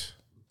 Yes.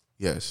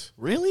 Yes.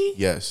 Really?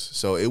 Yes.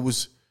 So it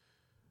was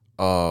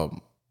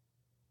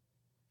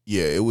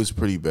Yeah, it was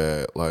pretty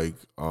bad. Like,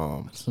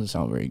 Doesn't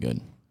sound very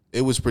good.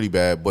 it was pretty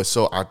bad. But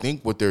so I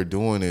think what they're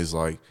doing is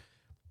like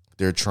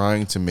they're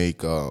trying to make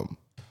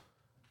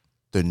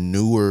the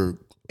newer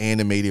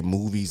animated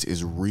movies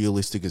as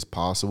realistic as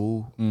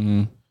possible.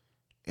 Mm-hmm.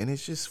 And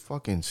it's just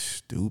fucking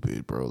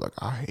stupid, bro. Like,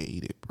 I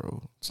hate it,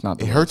 bro. It's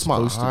not. It hurts my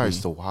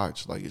eyes to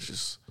watch. Like, it's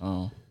just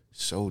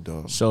so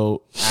dumb.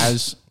 So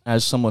as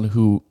someone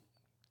who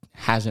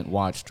hasn't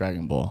watched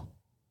Dragon Ball,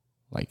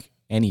 like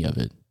any of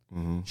it,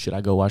 should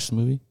I go watch the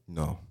movie?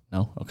 No.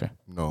 No? Okay.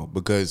 No,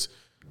 because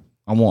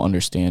I won't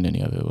understand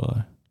any of it, will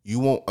I? you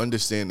won't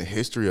understand the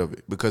history of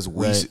it. Because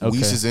Right, Whis okay.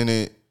 is in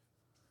it,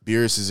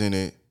 Beerus is in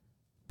it,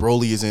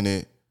 Broly is in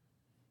it.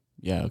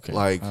 Yeah, okay.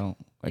 Like,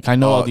 I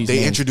know all these they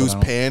names, introduced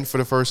but Pan for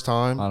the first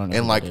time. I don't know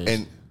and who like, that is.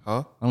 and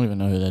huh? I don't even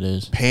know who that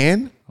is.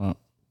 Pan? Uh,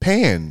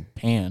 Pan.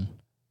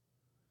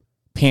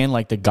 Pan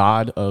like the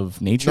god of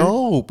nature?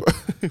 No, bro.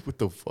 What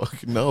the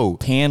fuck? No.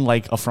 Pan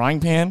like a frying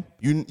pan?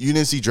 You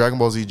didn't see Dragon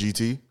Ball Z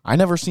GT? I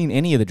never seen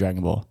any of the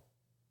Dragon Ball.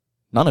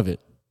 None of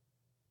it.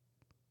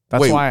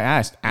 That's Wait, why I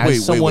asked.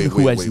 As someone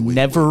who has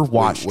never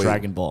watched wait.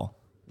 Dragon Ball.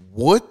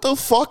 What the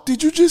fuck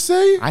did you just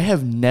say? I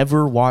have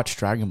never watched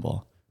Dragon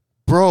Ball.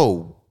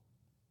 Bro.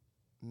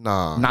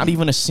 Nah. Not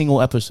even a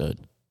single episode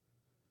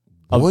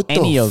of what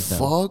any the of them.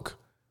 fuck?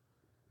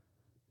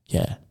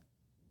 Yeah.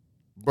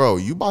 Bro,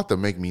 you about to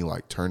make me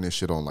like turn this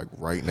shit on like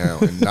right now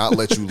and not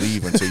let you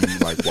leave until you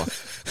like watch.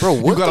 Bro,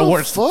 what You gotta the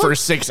watch fuck? for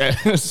six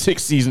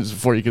seasons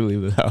before you can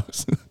leave the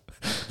house.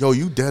 Yo,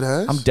 you dead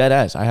ass? I'm dead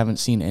ass. I haven't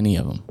seen any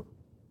of them.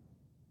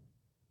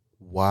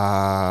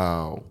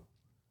 Wow.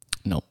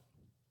 No.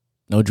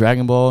 No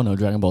Dragon Ball, no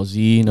Dragon Ball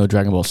Z, no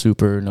Dragon Ball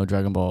Super, no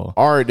Dragon Ball.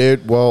 All right,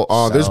 dude. Well,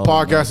 this So,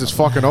 podcast is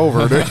fucking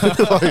over, dude.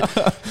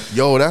 Like,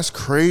 Yo, that's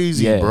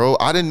crazy, Yeah. bro.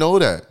 I didn't know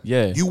that.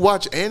 Yeah. You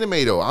watch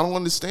anime though. I don't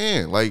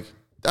understand. Like,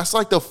 that's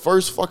like the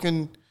first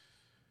fucking.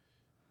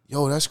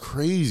 Yo, that's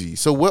crazy.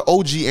 So, what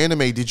OG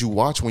anime did you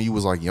watch when you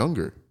was like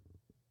younger?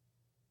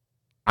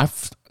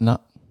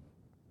 Not.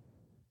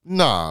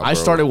 Nah, I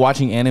bro. started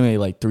watching anime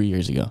like 3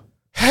 years ago.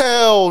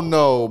 Hell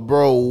no,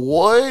 bro.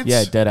 What?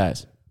 Yeah, dead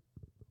ass.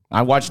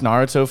 I watched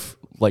Naruto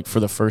for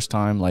the first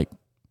time like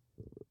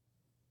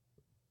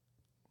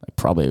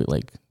probably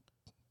like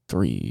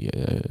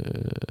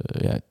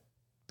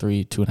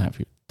 2.5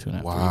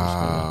 years.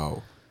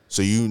 Wow.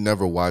 So you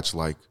never watched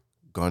like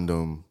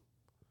Gundam,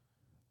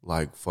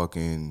 like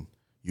fucking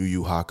Yu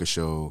Yu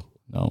Hakusho?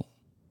 No.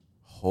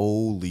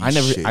 Holy I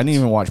shit. didn't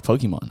even watch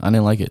Pokemon. I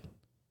didn't like it.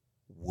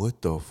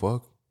 What the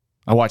fuck?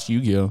 I watched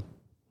Yu-Gi-Oh!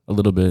 A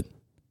little bit.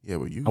 Yeah,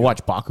 but you. I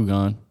watched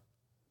Bakugan.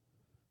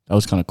 That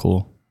was kind of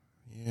cool.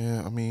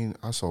 Yeah, I mean,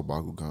 I saw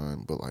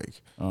Bakugan, but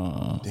like,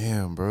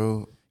 damn,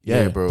 bro.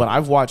 Yeah, bro. But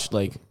I've watched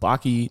like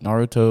Baki,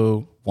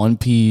 Naruto, One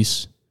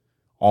Piece,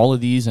 all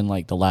of these in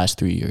like the last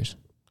 3 years.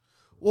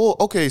 Well,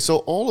 okay, so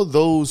all of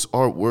those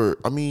were.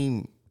 I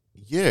mean,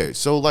 yeah.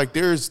 So like,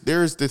 there's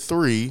the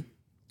three,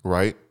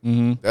 right?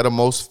 Mm-hmm. That are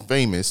most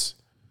famous,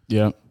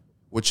 Yeah.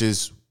 which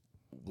is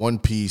One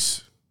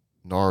Piece,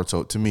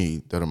 Naruto. To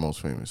me, that are most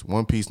famous.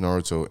 One Piece,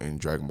 Naruto, and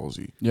Dragon Ball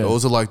Z. Yeah.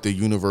 Those are like the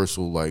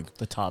universal, like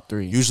The top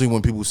three. usually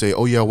when people say,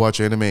 "Oh yeah, I watch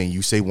anime," and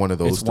you say one of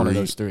those It's one of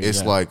those three, it's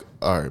yeah. like,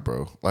 all right,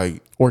 bro.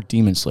 Like, Or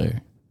Demon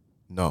Slayer.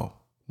 no,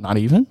 Not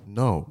even?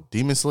 no.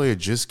 Demon Slayer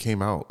just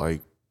came out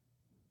like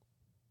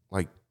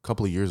a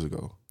couple of years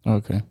ago.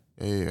 Okay.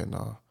 Yeah,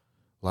 nah.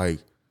 Like,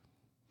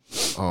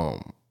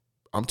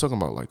 I'm talking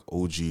about like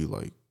OG,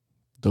 like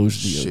Those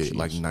are the shit, OGs.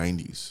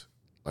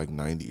 like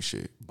 90s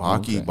shit.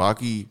 Okay.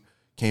 Baki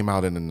came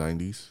out in the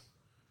 90s.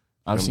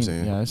 I've know what I'm seen.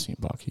 saying? Yeah, I've seen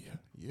Baki.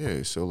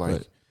 Yeah, so like,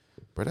 But-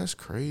 bro, that's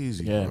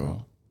crazy, Yeah, bro.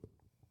 bro.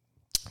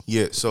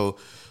 Yeah, so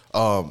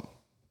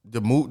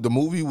the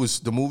movie was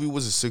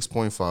a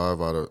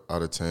 6.5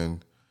 out of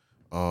 10.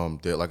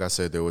 Like I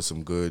said, there was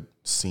some good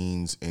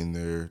scenes in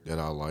there that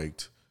I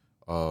liked.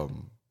 You know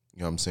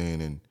what I'm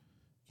saying? And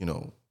you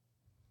know,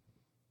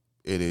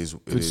 it is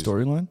Good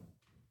storyline.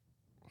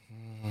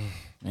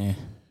 Eh.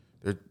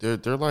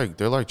 They're like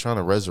trying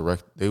to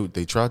resurrect.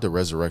 They tried to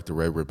resurrect the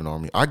Red Ribbon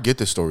Army. I get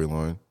the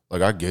storyline,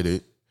 like I get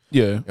it.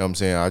 Yeah. You know what I'm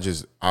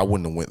saying? I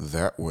wouldn't have went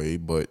that way,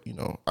 but you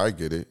know, I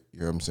get it. You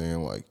know what I'm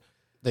saying? Like,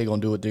 They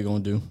gonna do what they gonna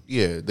do.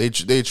 yeah, they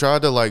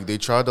tried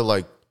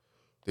to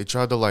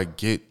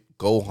get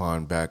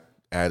Gohan back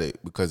at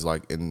it because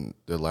like in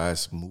the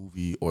last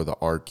movie or the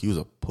arc, he was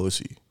a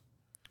pussy.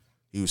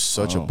 He was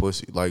such a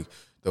pussy. Like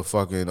the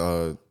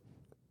fucking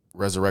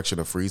Resurrection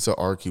of Frieza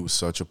arc, he was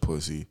such a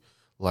pussy.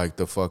 Like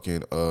the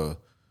fucking what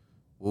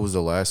was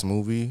the last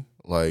movie?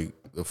 Like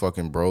the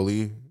fucking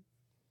Broly,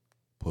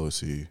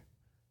 pussy,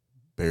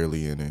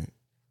 barely in it.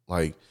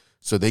 Like,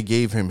 so they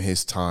gave him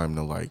his time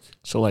to like.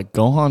 So like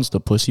Gohan's the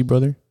pussy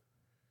brother.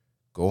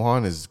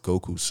 Gohan is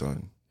Goku's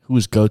son. Who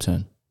is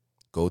Goten?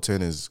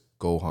 Goten is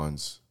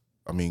Goten's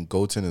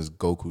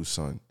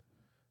son.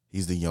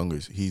 He's the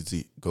youngest. He's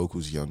the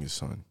Goku's youngest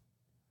son.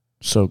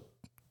 So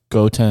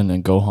Goten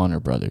and Gohan are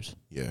brothers,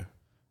 Yeah.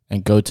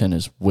 and Goten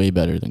is way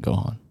better than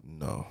Gohan.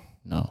 No,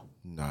 No,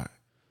 not.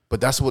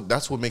 But that's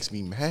what makes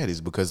me mad is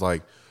because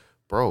like,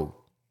 bro,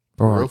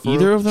 Bro, For real, are for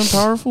either real. of them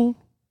powerful?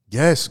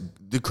 Yes.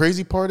 The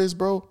crazy part is,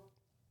 bro,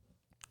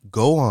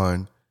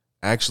 Gohan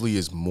actually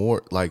is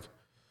more like,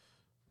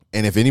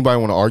 and if anybody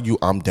want to argue,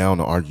 I'm down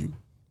to argue.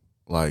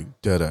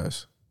 Like, dead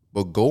ass.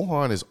 But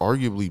Gohan is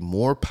arguably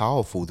more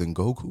powerful than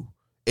Goku.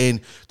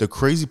 And the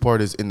crazy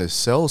part is in the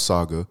Cell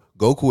Saga,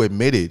 Goku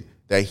admitted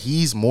that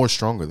he's more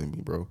stronger than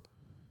me, bro.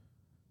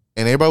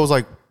 And everybody was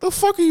like, the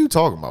fuck are you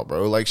talking about,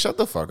 bro? Like, shut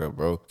the fuck up,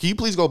 bro. Can you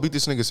please go beat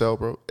this nigga Cell,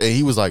 bro? And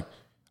he was like,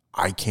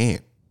 I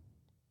can't.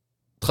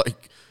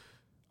 Like,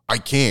 I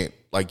can't.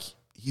 Like,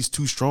 he's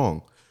too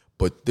strong.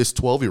 But this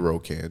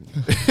 12-year-old can.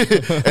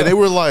 And they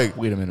were like,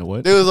 Wait a minute,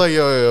 what? they was like,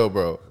 yo,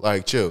 bro.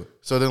 Like, chill.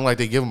 So then, like,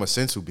 they give him a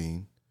sensu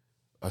bean.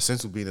 A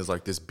sensu bean is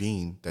like this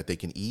bean that they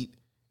can eat.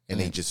 And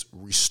they just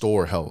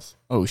restore health.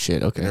 Oh,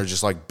 shit, okay. And they're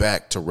just, like,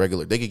 back to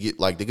regular. They could get,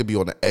 like, they could be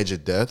on the edge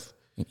of death.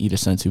 Eat a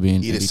sensu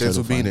bean. Eat a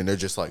sensu bean, and they're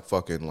just, like,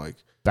 fucking, like,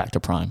 back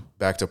to prime.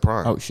 back to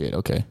prime. Oh, shit,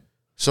 okay.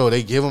 So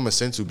they give him a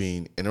sensu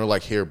bean, and they're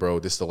like, here, bro,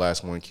 this is the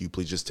last one. Can you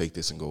please just take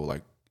this and go,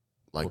 like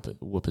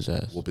Whoop his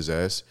ass. whoop his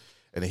ass?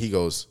 And then he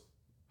goes,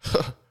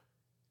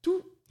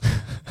 dude,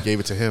 gave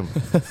it to him.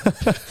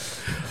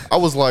 I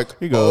was like,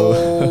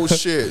 oh,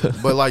 shit.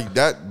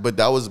 But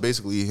that was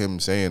basically him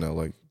saying,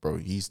 like, bro,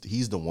 he's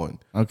the one.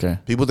 Okay.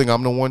 People think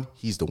I'm the one.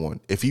 He's the one.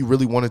 If he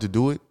really wanted to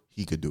do it,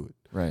 he could do it.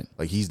 Right.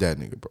 Like, he's that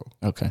nigga, bro.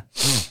 Okay.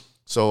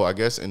 So I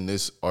guess in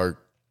this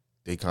arc,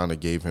 they kind of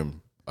gave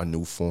him a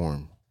new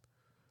form.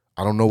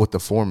 I don't know what the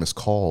form is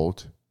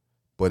called,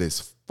 but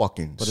it's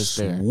fucking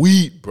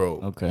sweet,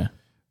 bro. Okay.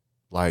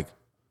 Like,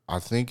 I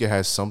think it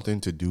has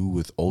something to do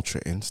with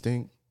Ultra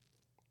Instinct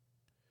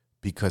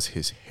because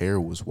his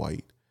hair was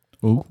white.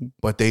 Ooh.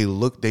 But it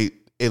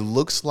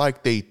looks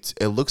like they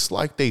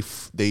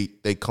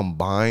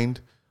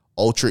combined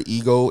Ultra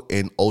Ego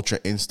and Ultra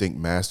Instinct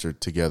Master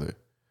together.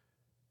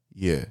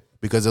 Yeah,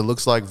 because it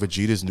looks like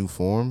Vegeta's new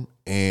form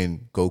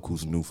and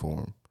Goku's new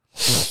form.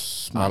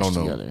 I don't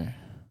know. Together.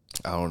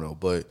 I don't know,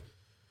 but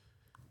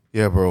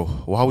yeah, bro.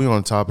 While we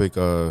on the topic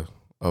of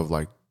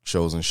like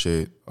shows and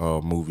shit,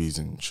 movies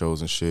and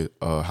shows and shit,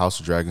 House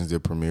of Dragons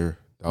did premiere.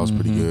 That was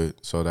pretty good.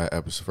 So that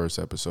first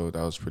episode,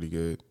 that was pretty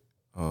good.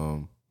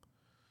 And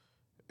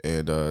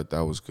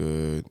that was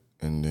good.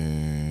 And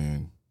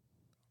then,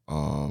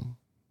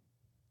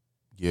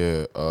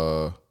 yeah,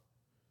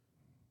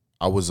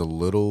 I was a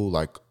little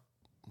like,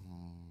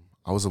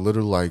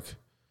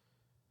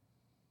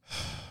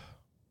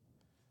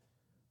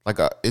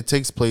 it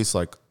takes place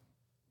like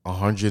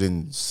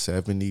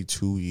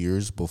 172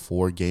 years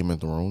before Game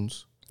of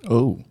Thrones.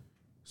 Oh.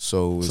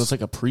 So it's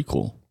like a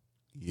prequel.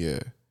 Yeah.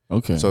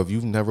 Okay. So if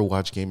you've never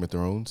watched Game of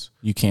Thrones,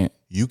 you can't.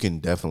 You can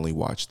definitely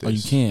watch this. Oh,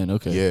 you can?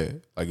 Okay. Yeah.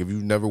 Like if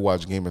you've never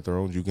watched Game of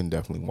Thrones, you can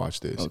definitely watch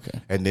this.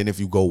 Okay. And then if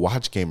you go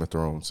watch Game of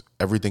Thrones,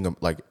 everything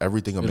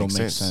will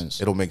make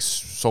sense. It'll make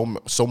so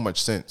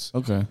much sense.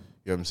 Okay. You know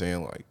what I'm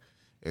saying? Like,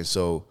 and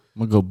so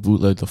I'm gonna go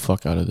bootleg the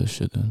fuck out of this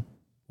shit then.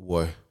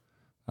 What?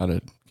 Out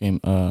of Game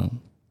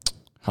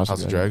House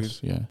of Dragons?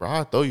 Yeah. Bro,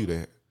 I'll throw you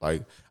that.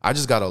 Like, I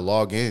just gotta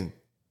log in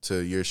to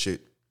your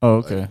shit. Oh,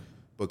 okay. Like,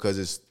 because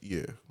it's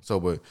So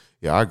but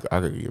yeah, I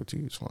gotta give it to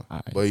you. It's fine.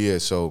 Right. But yeah,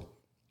 so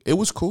it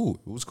was cool.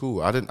 It was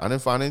cool. I didn't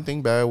find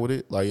anything bad with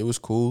it. Like it was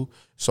cool.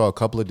 Saw a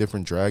couple of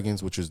different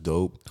dragons, which is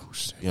dope. You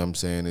know what I'm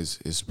saying?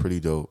 It's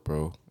pretty dope,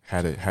 bro.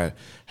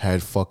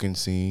 Had fucking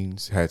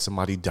scenes. Had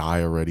somebody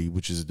die already,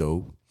 which is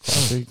dope.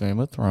 Classic Game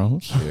of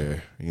Thrones. Yeah,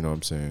 you know what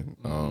I'm saying?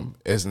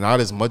 It's not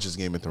as much as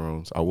Game of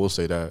Thrones. I will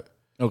say that.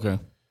 Okay.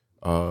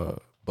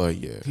 But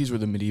yeah. These were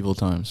the medieval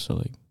times, so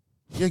like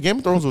yeah, Game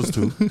of Thrones was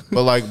too.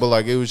 but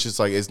like it was just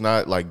like it's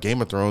not like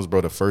Game of Thrones,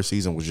 bro. The first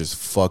season was just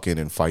fucking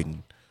and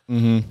fighting.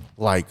 Mm-hmm.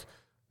 Like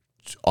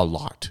a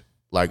lot.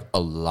 Like a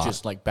lot.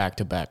 Just like back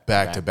to back.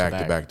 Back to back.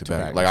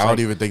 Like I don't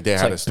even think they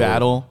had a story.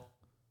 Battle.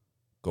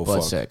 Go butt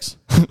fuck. sex.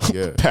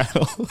 Yeah.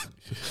 Battle.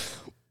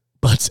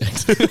 Butt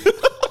sex.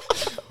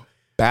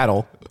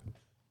 Battle.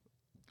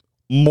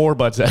 More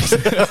butt sex.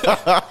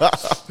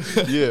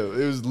 Yeah,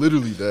 it was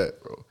literally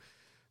that, bro.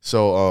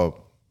 So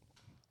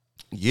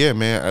yeah,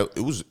 man,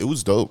 it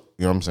was dope.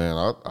 You know what I'm saying?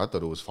 I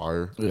thought it was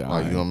fire. Yeah,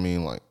 like you know what I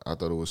mean? Like I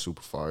thought it was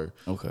super fire.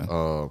 Okay.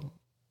 I'll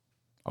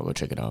go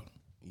check it out.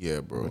 Yeah,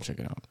 bro. I'll go check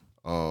it out.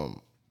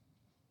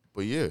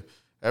 But yeah,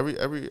 every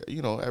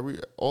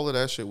all of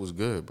that shit was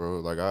good, bro.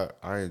 Like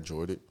I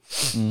enjoyed it.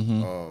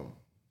 Mm-hmm.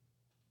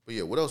 But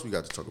yeah, what else we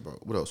got to talk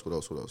about? What else?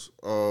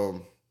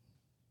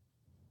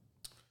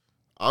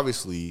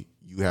 Obviously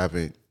you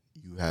haven't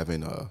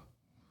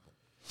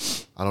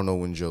I don't know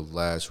when's your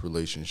last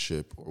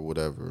relationship or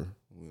whatever.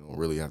 We don't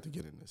really have to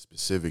get into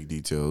specific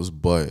details,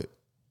 but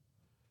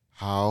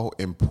how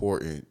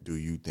important do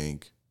you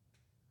think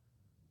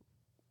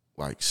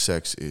like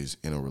sex is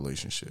in a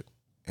relationship?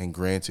 And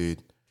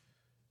granted,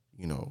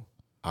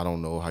 I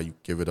don't know how you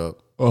give it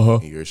up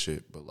in your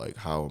shit, but like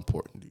how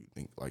important do you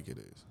think like it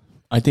is?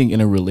 I think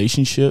in a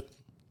relationship,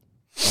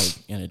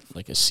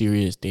 like in a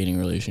serious dating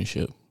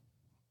relationship,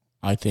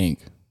 I think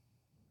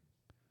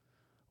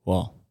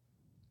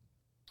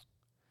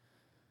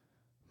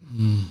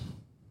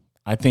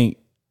I think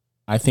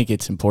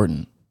it's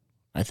important.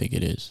 I think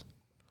it is.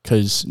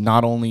 Because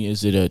not only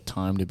is it a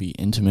time to be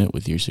intimate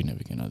with your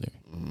significant other,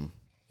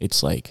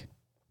 it's like,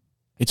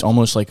 it's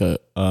almost like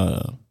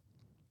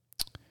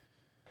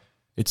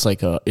it's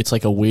like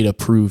a way to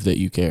prove that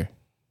you care.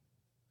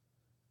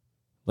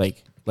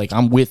 Like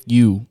I'm with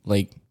you.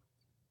 Like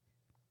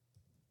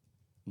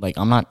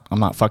I'm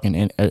not fucking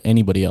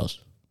anybody else.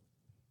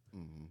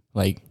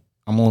 Like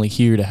I'm only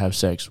here to have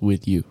sex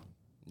with you.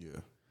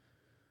 Yeah.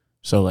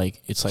 So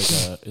like it's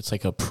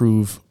like a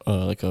proof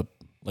of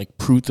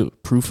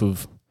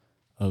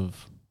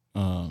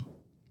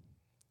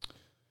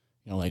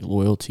like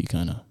loyalty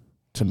kind of,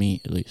 to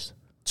me at least.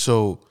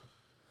 So,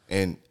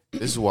 and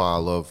this is why I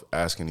love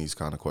asking these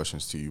kind of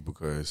questions to you,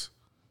 because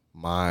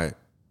my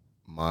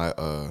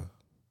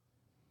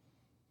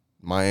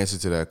answer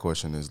to that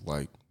question is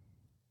like,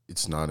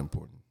 it's not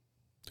important.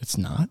 It's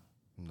not?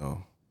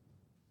 No.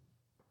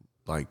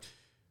 Like,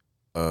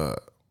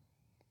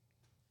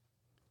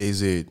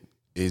 is it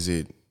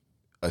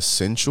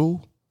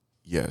essential?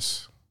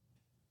 Yes.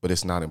 But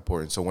it's not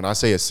important. So when I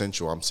say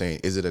essential, I'm saying,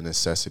 is it a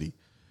necessity?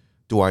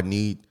 Do I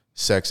need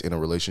sex in a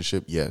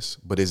relationship? Yes.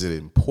 But is it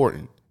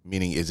important?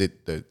 Meaning, is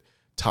it the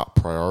top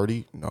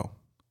priority? No.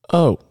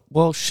 Oh,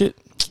 well, shit.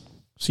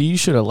 See, you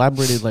should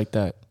elaborate it like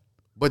that.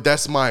 But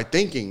that's my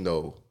thinking,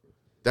 though.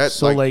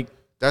 That's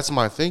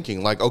my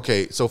thinking. Like,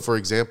 okay, so for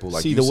example,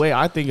 like, see, the way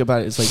I think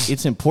about it is like,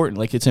 it's important.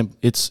 Like it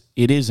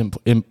is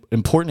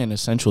important and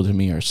essential to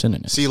me are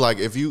synonyms. See, like,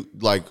 if you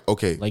like,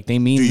 okay, like they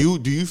mean.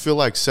 Do you feel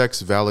like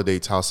sex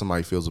validates how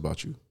somebody feels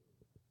about you?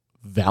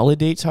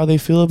 Validates how they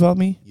feel about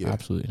me? Yeah.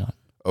 Absolutely not.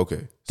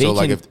 Okay, They so can,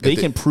 like if they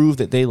can prove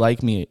that they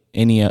like me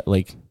anyway.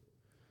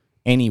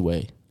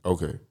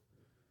 Okay,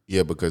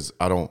 yeah, because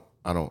I don't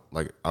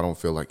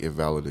feel like it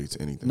validates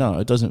anything. No,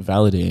 it doesn't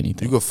validate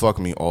anything. You could fuck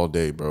me all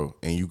day, bro,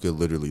 and you could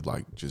literally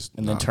like just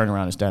and then turn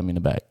around and stab me in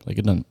the back. Like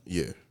it doesn't.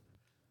 Yeah,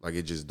 like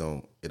it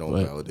don't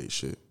But, validate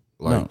shit.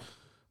 Like,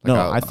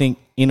 I think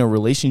in a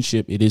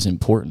relationship it is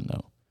important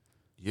though.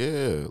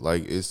 Yeah,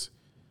 like it's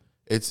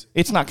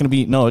not going to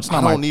be. No, it's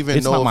not. I don't even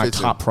it's know not if my it's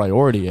top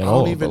priority at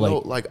all. I don't even know.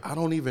 Like I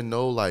don't even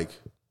know. Like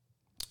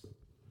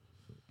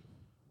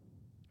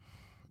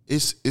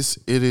it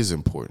is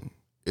important.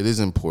 It is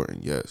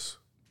important, yes,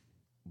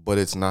 but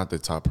it's not the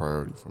top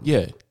priority for me.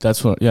 Yeah,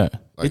 that's what. Yeah,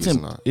 Like, it's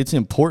not. It's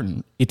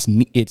important. It's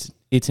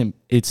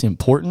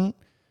important.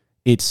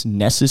 It's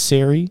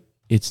necessary.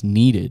 It's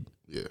needed.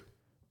 Yeah,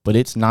 but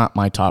it's not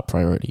my top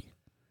priority.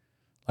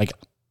 Like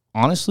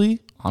honestly,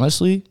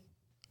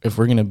 if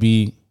we're gonna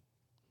be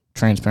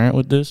transparent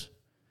with this,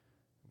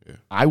 yeah.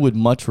 I would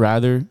much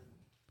rather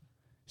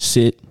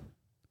sit,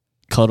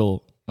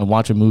 cuddle, and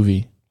watch a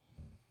movie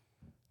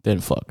than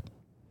fuck.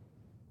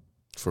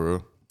 For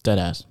real. Dead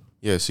ass.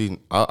 Yeah, see,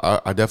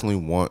 I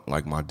definitely want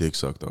like my dick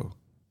sucked though.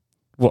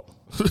 Well,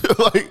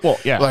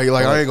 yeah. Like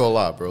I ain't gonna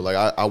lie, bro. Like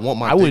I want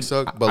my dick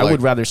sucked, but I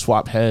would rather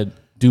swap head,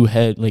 do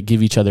head, like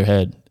give each other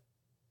head,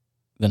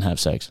 than have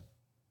sex.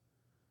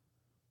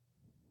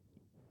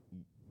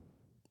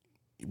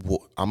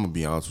 Well, I'm gonna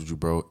be honest with you,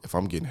 bro. If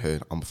I'm getting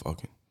head, I'm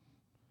fucking.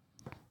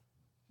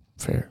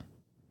 Fair.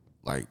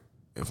 Like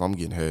if I'm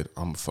getting head,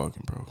 I'm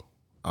fucking, bro.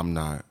 I'm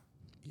not.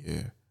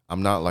 Yeah,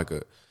 I'm not like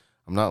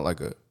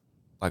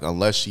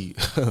unless she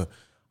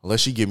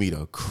give me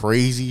the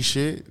crazy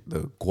shit,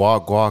 the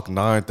guac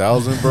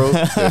 9000, bro.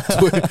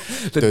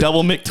 The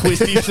double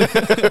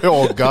McTwisties.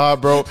 Oh God,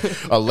 bro.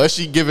 Unless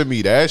she giving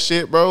me that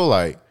shit, bro,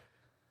 like,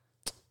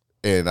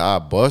 and I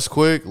bust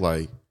quick,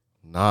 like,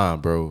 nah,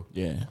 bro.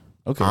 Yeah.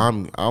 Okay.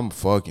 I'm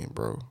fucking,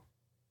 bro.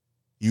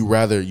 You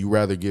rather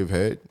give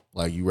head?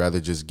 Like you rather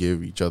just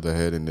give each other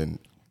head and then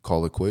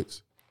call it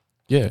quits?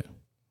 Yeah.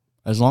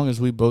 As long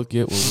as we both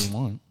get what we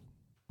want.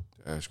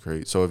 That's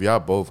crazy. So if y'all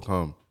both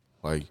come,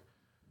 like,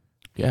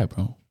 yeah,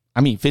 bro.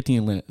 I mean,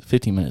 15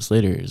 minutes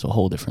later is a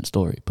whole different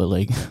story. But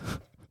like,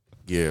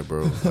 yeah,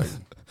 bro.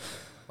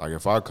 Like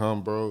if I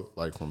come, bro,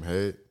 like from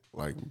head,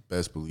 like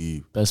best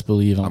believe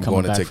I'm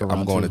going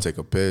to take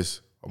a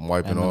piss. I'm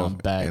wiping off,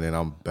 and then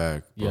I'm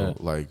back, bro. Yeah.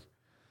 Like,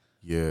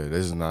 yeah,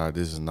 this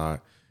is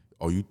not.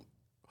 Oh, you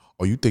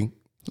think?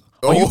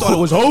 Oh, you thought it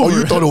was over? Oh,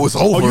 you thought it was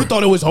over? Oh, you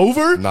thought it was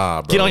over?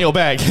 Nah, bro. Get on your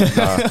back.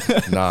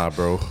 Nah,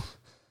 bro.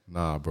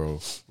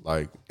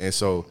 Like, and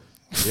so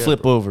yeah,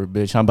 flip bro. over,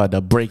 bitch. I'm about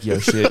to break your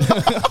shit.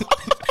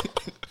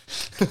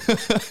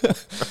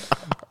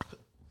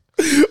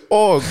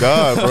 Oh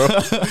God, bro.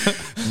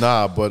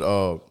 Nah,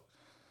 but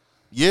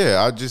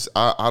yeah,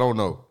 I don't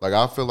know. Like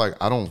I feel like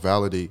I don't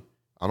validate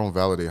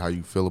how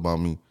you feel about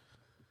me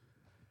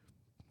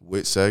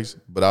with sex,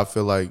 but I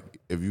feel like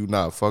if you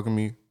not fucking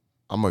me,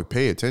 I'm gonna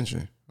pay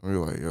attention. I'm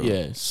gonna be like, yo.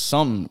 Yeah,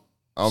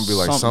 I'm gonna be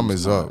like, something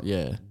is up.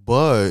 Yeah.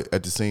 But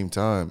at the same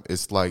time,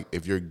 it's like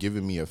if you're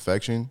giving me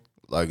affection,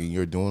 like and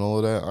you're doing all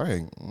of that, I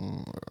ain't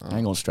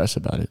gonna stress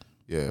about it.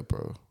 Yeah,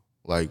 bro.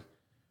 Like,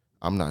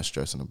 I'm not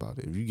stressing about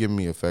it. If you give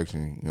me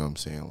affection, you know what I'm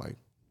saying? Like,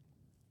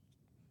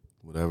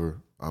 whatever,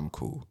 I'm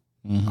cool.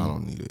 Mm-hmm. I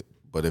don't need it.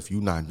 But if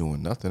you not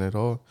doing nothing at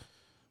all,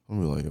 I'm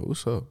gonna be like, yo,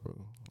 what's up, bro?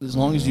 As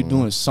long as you're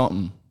doing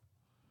something,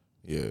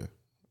 yeah,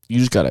 you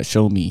just gotta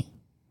show me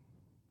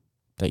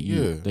that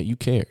you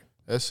care.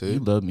 That's You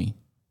it. love me.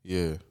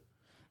 Yeah.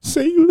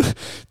 Say you.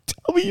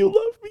 Tell me you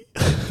love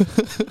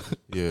me.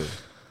 Yeah.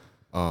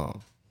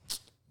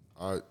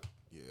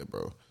 Yeah,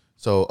 bro.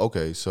 So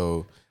okay,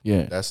 so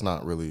Yeah. that's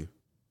not really.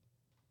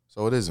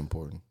 So it is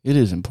important. It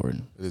is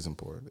important. It is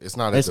important. It's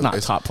not. It's not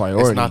top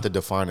priority. It's not the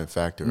defining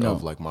factor No.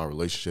 of like my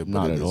relationship, but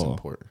Not it at is all.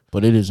 important.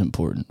 But it is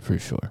important for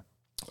sure.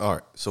 All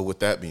right. So with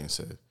that being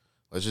said,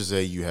 let's just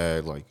say you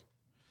had like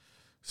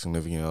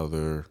significant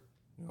other.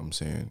 You know what I'm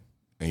saying,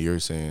 and you're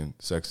saying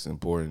sex is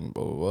important,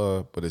 blah blah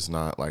blah, but it's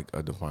not like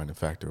a defining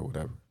factor or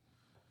whatever.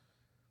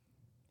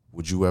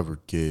 Would you ever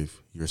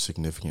give your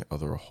significant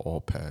other a hall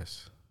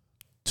pass?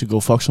 To go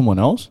fuck someone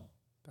else?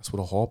 That's what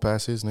a hall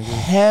pass is, nigga.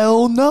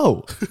 Hell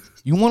no.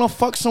 You want to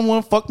fuck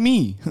someone? Fuck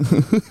me.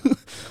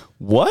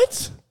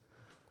 What?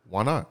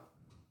 Why not?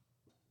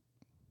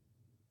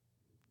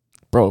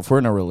 Bro, if we're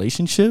in a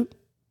relationship,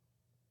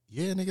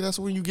 Yeah, nigga, that's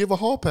when you give a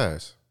hall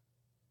pass.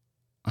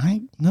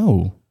 I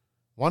know.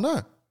 Why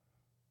not?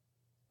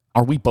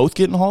 Are we both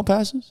getting hall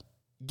passes?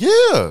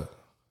 Yeah.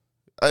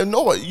 I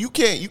know you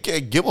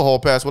can't give a hall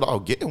pass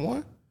without getting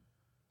one.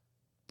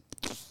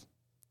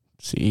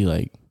 See,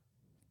 like,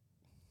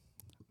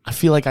 I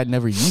feel like I'd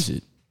never use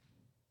it.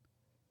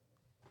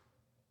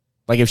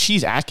 Like, if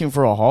she's asking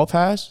for a hall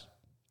pass,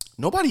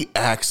 Nobody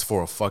asks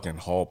for a fucking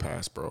hall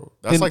pass, bro.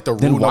 That's then, like the rule.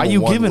 then why number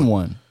you one giving with-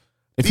 one?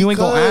 If you ain't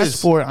gonna Because-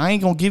 ask for it, I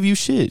ain't gonna give you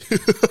shit.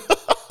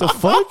 The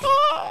fuck?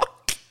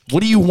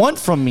 What do you want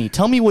from me?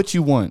 Tell me what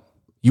you want.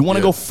 You want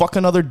to Yeah. go fuck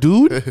another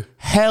dude?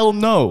 Hell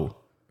no.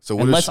 So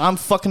what Unless if I'm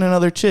fucking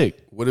another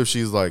chick. what if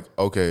she's like,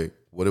 okay,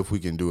 what if we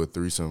can do a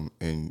threesome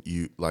and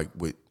you like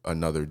with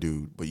another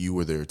dude, but you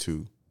were there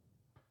too?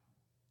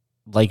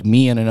 Like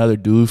me and another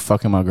dude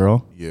fucking my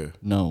girl? Yeah,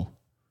 No.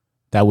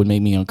 That would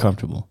make me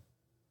uncomfortable.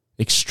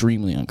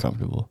 Extremely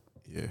uncomfortable.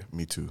 yeah,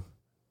 me too.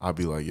 I'd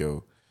be like,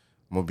 yo,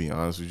 I'm gonna be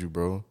honest with you,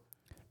 bro.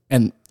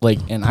 And like,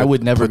 and I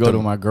would never put go the-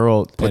 to my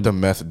girl. Put And, the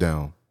meth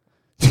down.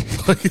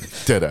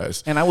 Like, dead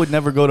ass. and I would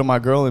never go to my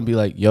girl and be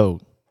like, yo,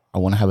 I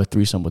want to have a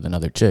threesome with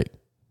another chick.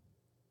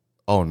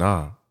 Oh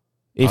nah.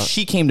 If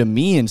she came to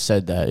me and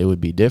said that, it would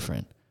be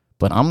different.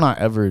 But I'm not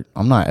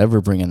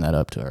ever bringing that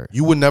up to her.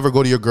 You would never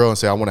go to your girl and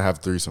say, I want to have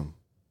a threesome.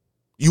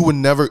 You would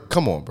never.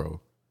 Come on, bro.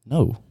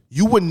 No.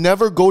 You would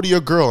never go to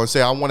your girl and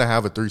say, I want to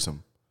have a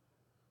threesome.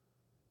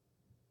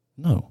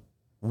 No.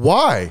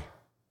 Why?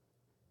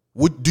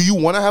 Do you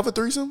want to have a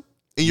threesome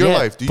in your Yeah,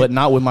 life? Do you? but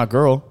not with my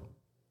girl.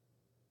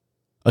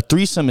 A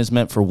threesome is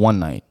meant for one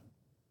night.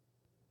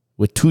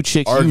 With two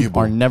chicks,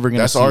 arguable. you are never going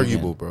to That's see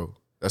arguable, again. bro.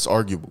 That's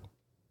arguable.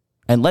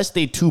 Unless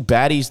they two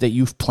baddies that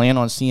you plan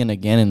on seeing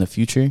again in the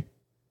future.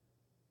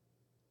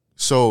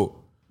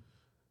 So,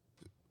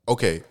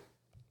 okay.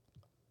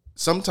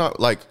 Sometimes,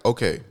 like,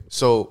 okay.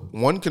 So,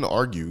 one can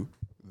argue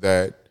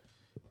that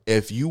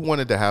if you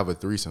wanted to have a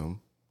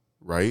threesome,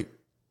 right?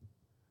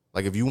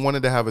 Like, if you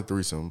wanted to have a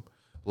threesome,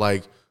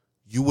 like,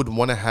 you would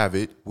want to have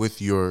it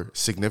with your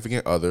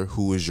significant other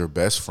who is your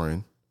best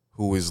friend,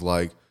 who is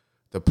like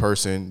the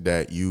person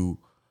that you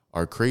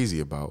are crazy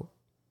about.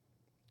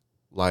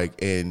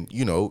 Like, and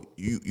you know,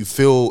 you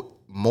feel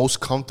most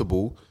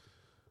comfortable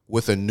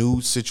with a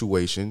new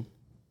situation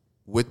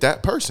with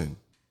that person.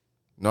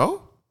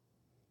 No?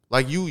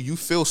 Like you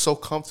feel so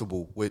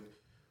comfortable with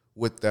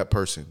that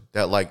person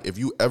that like if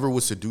you ever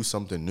was to do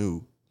something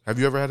new, have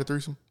you ever had a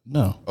threesome?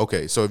 No.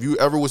 Okay, so if you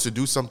ever was to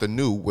do something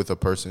new with a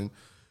person,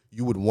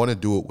 you would want to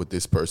do it with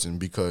this person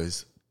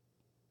because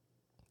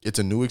it's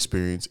a new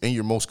experience and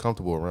you're most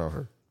comfortable around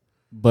her.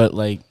 But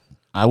like,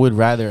 I would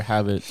rather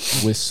have it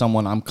with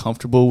someone I'm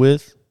comfortable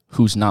with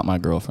who's not my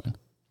girlfriend.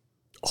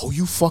 Oh,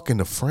 you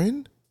fucking a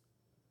friend?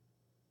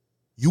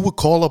 You would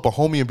call up a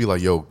homie and be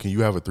like, yo, can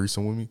you have a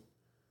threesome with me?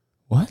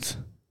 What?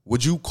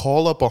 Would you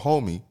call up a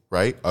homie,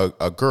 right?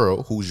 A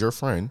girl who's your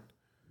friend?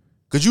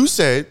 Because you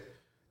said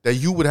that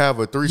you would have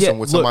a threesome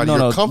with somebody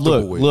you're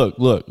comfortable with.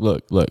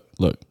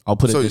 Look. I'll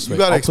put it So this way. you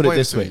gotta I'll put it explain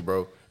this it to way, me,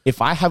 bro.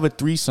 If I have a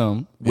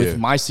threesome with Yeah.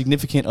 my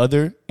significant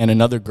other and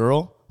another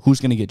girl, who's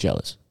gonna get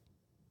jealous?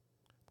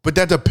 But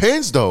that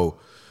depends, though.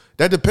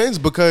 That depends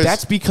because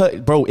That's because,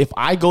 bro, if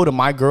I go to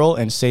my girl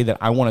and say that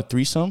I want a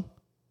threesome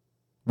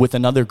with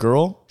another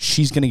girl,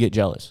 she's gonna get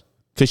jealous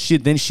because she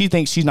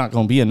thinks she's not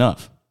gonna be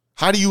enough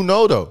how do you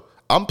know though?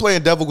 I'm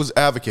playing devil's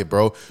advocate,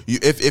 bro.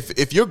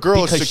 If your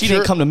girl because is she secure,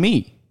 didn't come to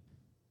me.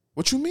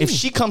 what you mean? If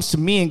she comes to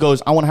me and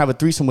goes, I want to have a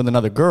threesome with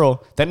another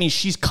girl, that means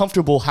she's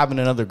comfortable having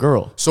another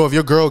girl. So if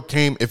your girl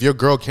came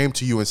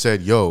to you and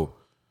said, "Yo,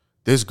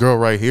 this girl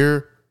right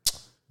here,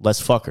 Let's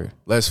fuck her.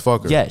 let's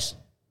fuck her." Yes.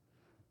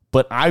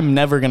 But I'm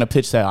never going to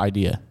pitch that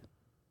idea.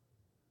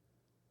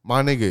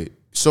 My nigga.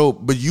 So,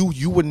 but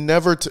you would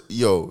never,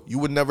 you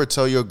would never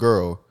tell your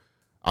girl.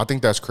 I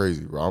think that's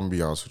crazy, bro. I'm gonna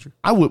be honest with you.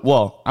 I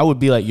would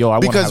be like, yo, I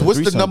want to have Because a what's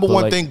the threesome, number but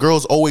one like, thing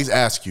girls always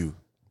ask you?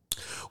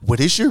 What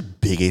is your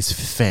biggest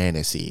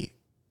fantasy?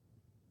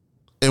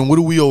 And what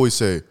do we always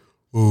say?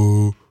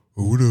 Oh,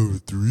 I would have a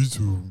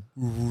threesome.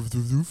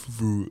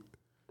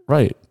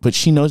 Right. But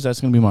she knows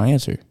that's going to be my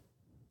answer.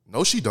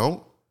 No, she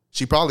don't.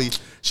 She probably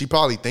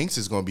thinks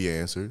it's gonna be an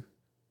answer,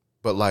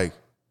 but like,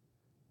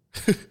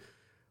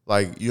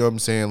 Like, you know what I'm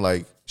saying?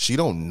 Like, she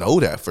don't know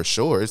that for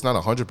sure. It's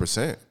not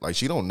 100%. Like,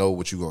 she don't know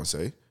what you gonna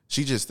say.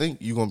 She just think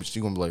she gonna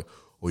be like,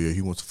 oh yeah,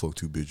 he wants to fuck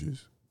 2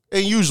 bitches.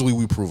 And usually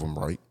we prove him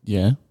right.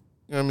 Yeah. You know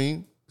what I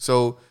mean?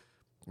 So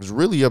it's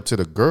really up to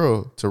the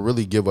girl to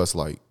really give us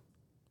like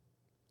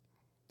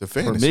the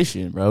fantasy.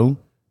 Permission, bro.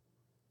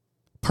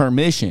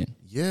 Permission.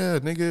 Yeah,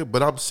 nigga.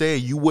 But I'm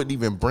saying you wouldn't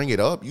even bring it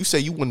up. You say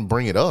you wouldn't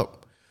bring it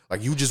up.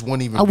 Like, you just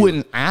wouldn't even. I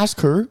wouldn't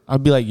ask her.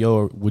 I'd be like,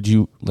 yo, would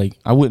you like?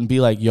 I wouldn't be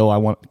like,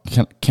 yo,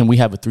 can we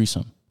have a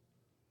threesome?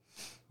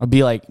 I'd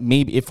be like,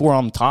 maybe if we're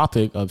on the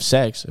topic of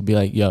sex, I'd be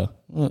like, yo,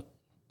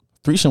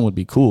 threesome would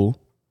be cool.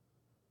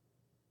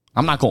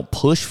 I'm not gonna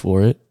push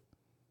for it.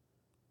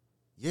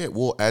 Yeah,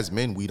 well, as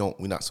men,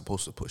 we're not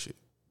supposed to push it.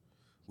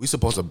 We're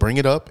supposed to bring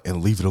it up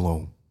and leave it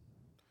alone.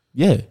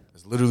 Yeah.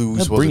 It's literally what we're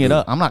Let's supposed bring to it do.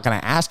 up. I'm not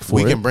gonna ask for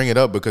it. We can bring it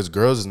up because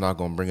girls is not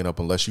gonna bring it up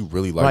unless you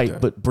really like right,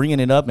 that. but bringing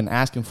it up and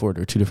asking for it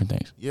are two different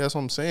things. Yeah, that's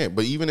what I'm saying.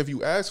 But even if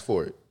you ask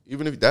for it,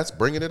 even if that's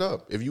bringing it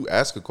up, if you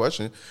ask a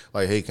question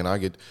like, hey, can I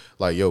get,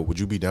 like, yo, would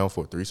you be down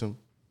for a threesome?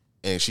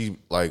 And she,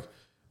 like,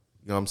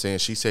 you know what I'm saying?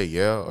 She say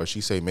yeah, or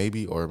she say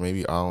maybe, or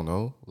maybe I don't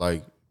know.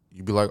 Like,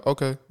 you be like,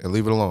 okay, and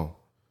leave it alone.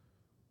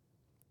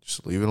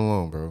 Just leave it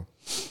alone, bro.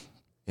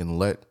 And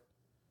let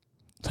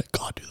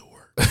God do the work.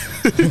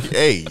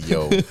 hey,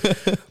 yo,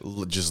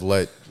 just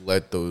let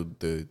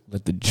the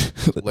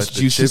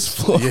juices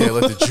flow. Yeah,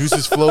 let the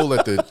juices flow.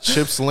 Let the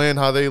chips land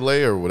how they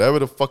lay, or whatever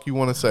the fuck you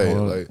want to say.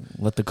 Or like,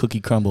 let the cookie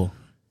crumble.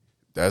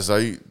 that's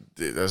what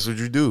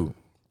you do.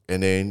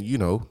 And then, you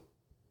know,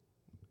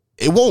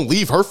 it won't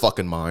leave her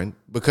fucking mind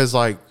because,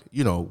 like,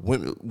 you know,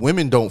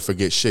 women don't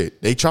forget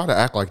shit. They try to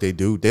act like they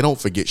do. They don't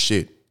forget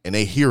shit, and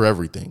they hear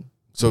everything.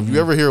 So if you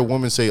ever hear a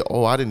woman say,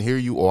 oh, I didn't hear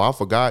you, or I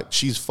forgot,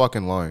 she's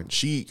fucking lying.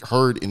 She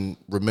heard and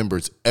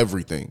remembers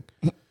everything.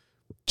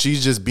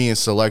 She's just being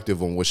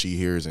selective on what she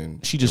hears.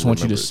 And She just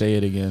wants you to say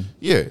it again.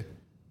 Yeah.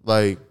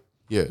 Like,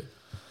 yeah.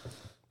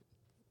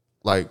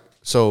 Like,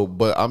 so,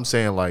 but I'm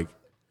saying, like,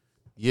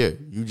 yeah,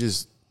 you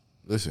just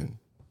listen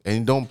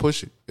and don't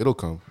push it. It'll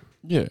come.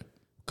 Yeah.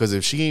 Because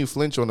if she ain't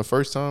flinch on the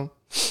first time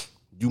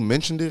you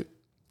mentioned it,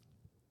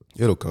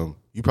 it'll come.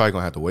 You probably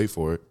gonna have to wait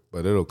for it,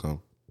 but it'll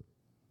come.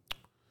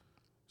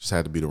 Just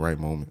had to be the right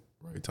moment,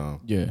 right time.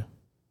 Yeah.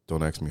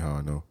 Don't ask me how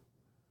I know.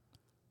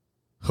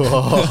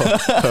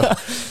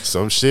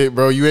 Some shit,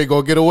 bro, you ain't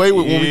gonna get away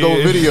with when we go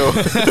video.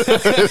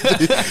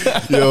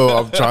 Yo,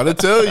 I'm trying to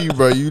tell you,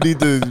 bro, you need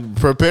to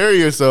prepare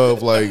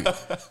yourself. Like,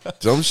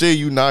 some shit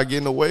you not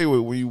getting away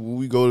with when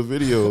we go to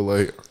video.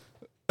 Like,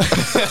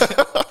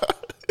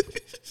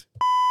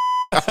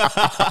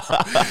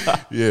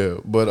 yeah,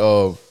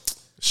 but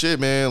shit,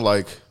 man,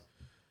 like,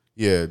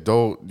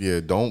 don't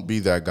be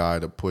that guy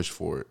to push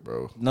for it,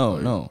 bro. No,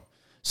 like, no.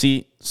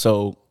 See,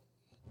 so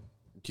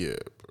yeah,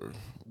 bro.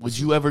 Would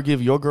you ever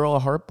give your girl a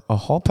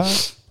hall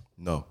pass?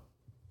 No.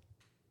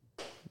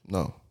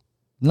 No.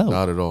 No.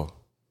 Not at all.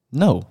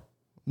 No.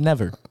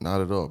 Never.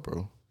 Not at all,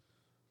 bro.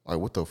 Like,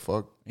 what the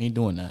fuck? Ain't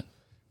doing that.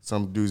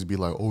 Some dudes be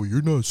like, "Oh,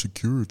 you're not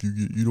secure if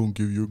you don't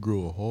give your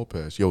girl a hall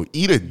pass." Yo,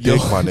 eat a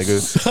dick, my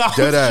nigga.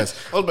 Dead ass.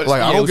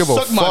 Like, I don't give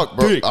a fuck,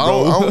 bro. Dick, I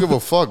don't give a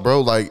fuck,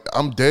 bro. Like,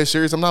 I'm dead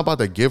serious. I'm not about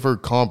to give her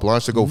carte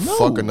blanche to go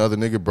fuck another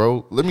nigga,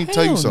 bro. Let me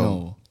tell you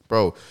something, no.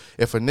 bro.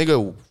 If a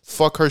nigga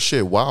fuck her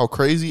shit wild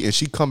crazy and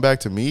she come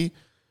back to me,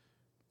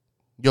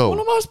 yo, What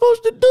am I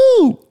supposed to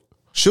do?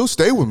 she'll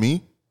stay with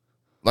me.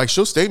 Like,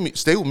 she'll stay with me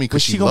But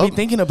because she she gonna love be me.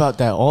 thinking about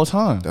that all the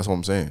time. That's what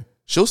I'm saying.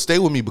 She'll stay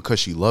with me because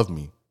she loved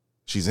me.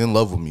 She's in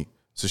love with me.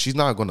 So she's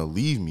not going to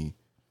leave me.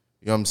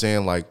 You know what I'm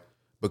saying? Like,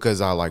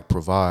 because I, like,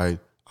 provide,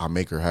 I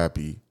make her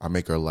happy, I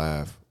make her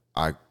laugh,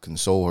 I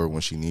console her when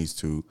she needs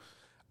to.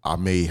 I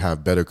may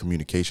have better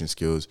communication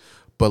skills.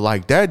 But,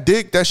 like, that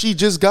dick that she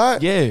just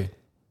got, Yeah.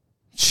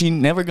 She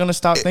never gonna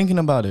stop thinking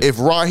about it. if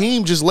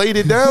Raheem just laid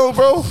it down,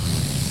 bro,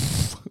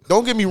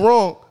 don't get me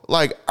wrong.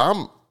 Like,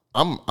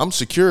 I'm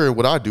secure in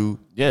what I do.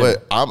 Yeah.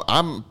 But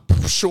I'm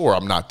sure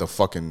I'm not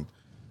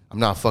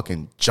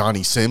fucking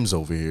Johnny Sims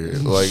over here,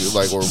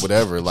 like or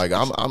whatever. Like,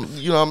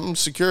 I'm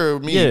secure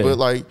with me, Yeah. but,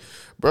 like,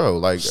 bro,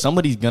 like,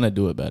 Somebody's gonna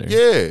do it better.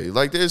 yeah,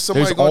 like, there's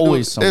somebody There's gonna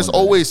always do it. someone There's better.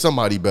 always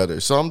somebody better.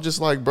 So I'm just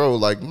like, bro,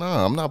 like,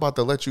 nah, I'm not about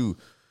to let you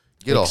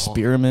get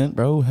Experiment,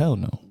 bro. Hell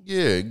no.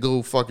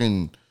 go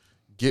fucking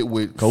get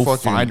with Go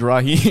fucking find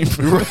Raheem.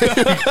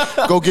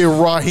 go get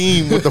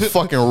Raheem with the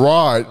fucking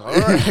rod. All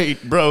right,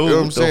 bro. You know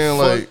what I'm The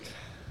saying? fuck?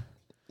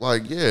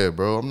 Like, yeah,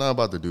 bro, I'm not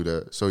about to do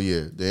that. So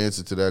yeah, the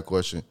answer to that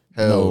question,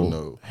 hell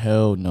no.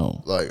 Hell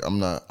no. Like, I'm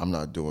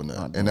not doing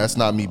that. And that's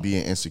not me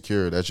being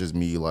insecure. That's just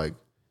me like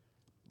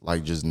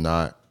just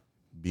not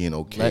being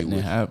okay Letting with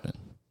it happen.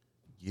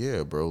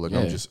 Yeah, bro. Like,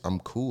 Yeah. I'm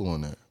cool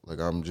on that. Like,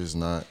 I'm just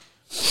not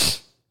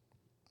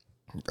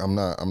I'm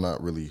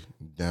not really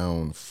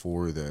down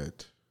for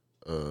that.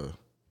 Where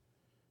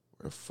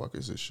the fuck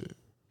is this shit?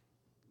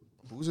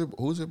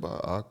 Who's it by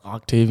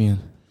Octavian.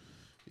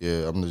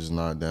 Yeah, I'm just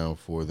not down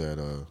for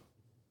that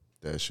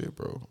shit,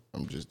 bro.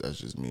 That's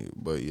just me.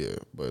 But yeah,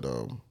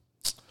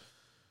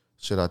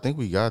 shit, I think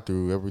we got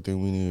through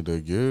everything we needed to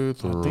get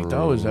through. I think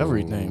that was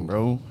everything,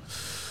 bro.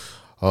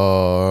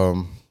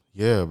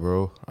 Yeah,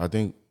 bro. I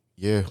think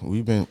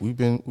we've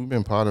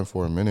been potting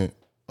for a minute.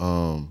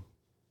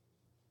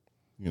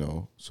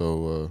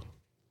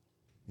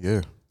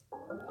 Yeah.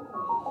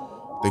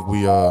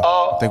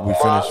 I think we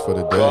finished for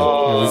the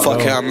day.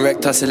 Fuck it, I'm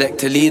wrecked, I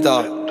select a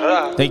leader.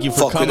 Thank you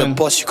for Fuck with the coming.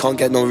 boss, you can't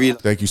get no real.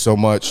 Thank you so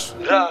much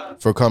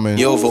for coming,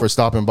 Yo, for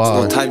stopping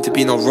by. No time to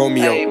be no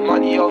Romeo. Hey,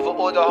 money over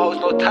all the hoes,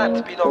 no time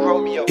to be no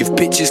Romeo. If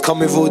bitches come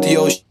with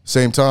audio,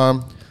 Same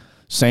time,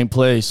 Same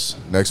place.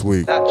 next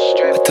week. That's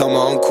straight. I tell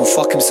my uncle,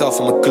 fuck himself,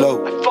 I'm a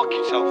glow. Fuck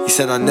yourself. He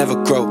said I never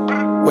grow.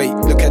 Wait,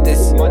 look at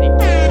this. Money,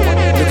 Look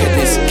at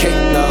this cake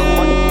now.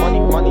 money.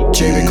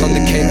 J-Rick on the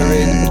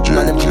catering.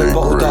 Man, I'm feeling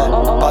bottled up.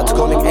 About to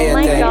go link A Oh and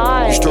my day.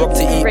 God, Used to up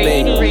to it's eat,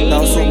 babe. raining.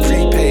 Now it's all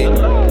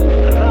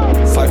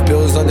prepaid. 5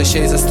 bills on the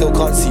shades, I still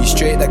can't see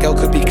straight. That girl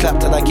could be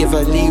clapped and I give her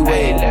Hey,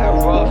 leeway. let her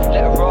off,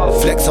 let her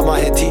off. Flex on my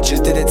head, teachers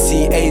didn't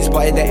see A's,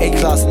 but in the A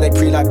class and they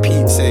pre like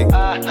Pete saying.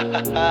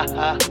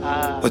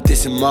 But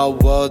this in my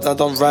world, I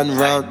don't run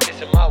round.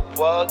 This in my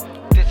world,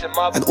 this in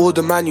my And all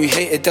the man you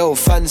hated, they're all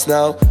fans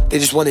now. They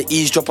just wanna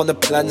eavesdrop on the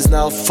plans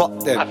now. Fuck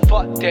I them.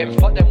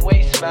 fuck them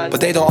waste, man. But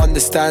they don't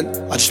understand.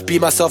 I just be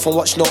myself and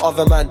watch no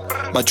other man.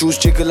 My jewels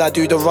jiggle, I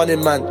do the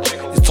running man.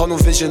 It's tunnel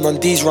vision on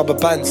these rubber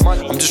bands.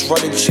 I'm just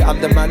running shit, I'm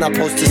the man I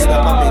post to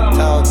snap, I'm in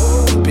town.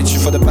 Bitch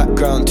for the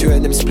background, 2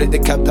 of them split the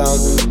cap down.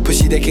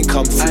 Pussy, they can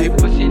come Hey, through.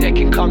 pussy, they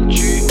can come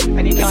true.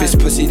 Anytime, If it's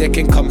pussy, they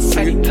can come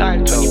through.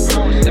 anytime,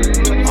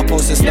 24/7. I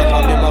post a snap,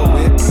 I'm in my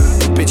whip.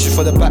 Bitches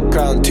for the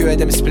background, 2 of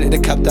them split the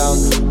cap down.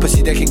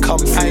 Pussy, they can come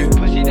Hey, through.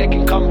 pussy, they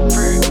can come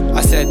through.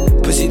 I said,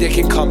 pussy, they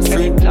can come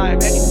through. Anytime.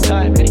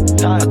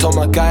 I told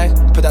my guy,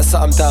 put that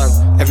something down.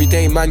 Every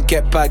day, man,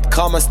 get bad.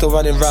 Karma still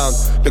running round.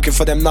 Looking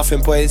for them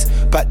nothing boys.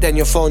 Back then,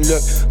 your phone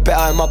look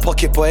better in my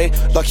pocket, boy.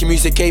 Lucky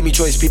music gave me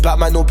choice. Be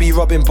Batman or be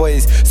Robin,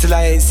 boys. Still,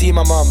 I ain't seen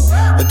my mum.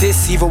 But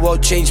this evil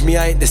world changed me.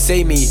 I ain't the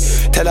same me.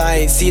 Tell her I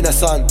ain't seen her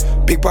son.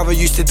 Big brother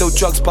used to do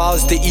drugs, but I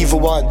was the evil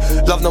one.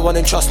 Love no one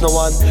and trust no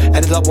one.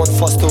 Ended up one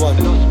foster one.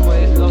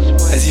 Lost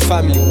boys, As he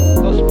family.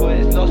 lost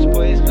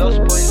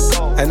boys,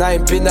 go. And I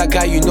ain't been that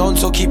guy you known,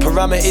 so keep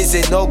parameters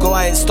in no go.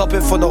 I ain't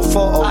stopping for no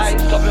photos. I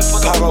ain't stopping for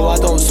no Paro, I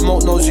don't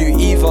smoke no zoo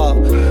either.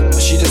 But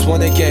she just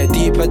wanna get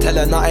deeper. Tell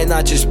her nothing,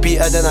 I just beat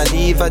her, then I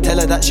leave her. Tell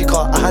her that she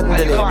can't handle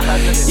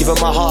it. Even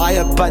my heart, I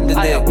abandon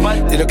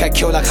it. They look at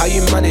Kill like, how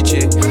you manage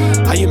it?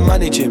 How you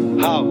manage him?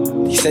 How?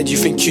 He said, you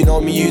think you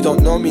know me, you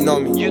don't know me, know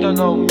me. You don't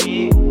know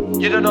me.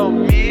 You don't know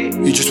me.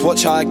 You just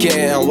watch how I get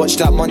it and watch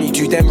that money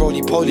do them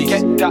roly-polies.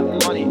 Get that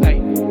money, hey.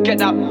 Get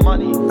that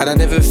money. And I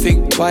never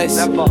think twice.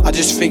 Never. I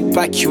just think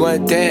back, you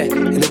weren't there.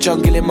 In the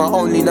jungle in my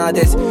only now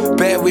there's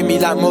bear with me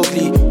like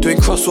Mowgli. Doing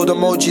crossword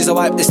emojis, I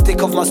wipe the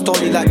stick off my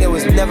story like there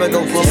was never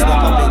no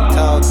snap. I'm in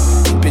town.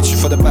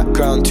 Bitch for the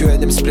background, 2 of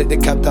them split the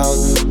cap down.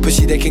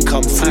 Pussy, they can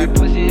come Hey, through.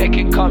 pussy, they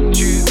can come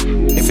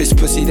true. If it's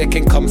pussy, they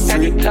can come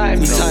through. Anytime,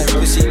 Anytime,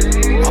 pussy.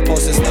 I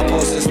post a snap,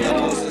 post a snap,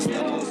 post a snap.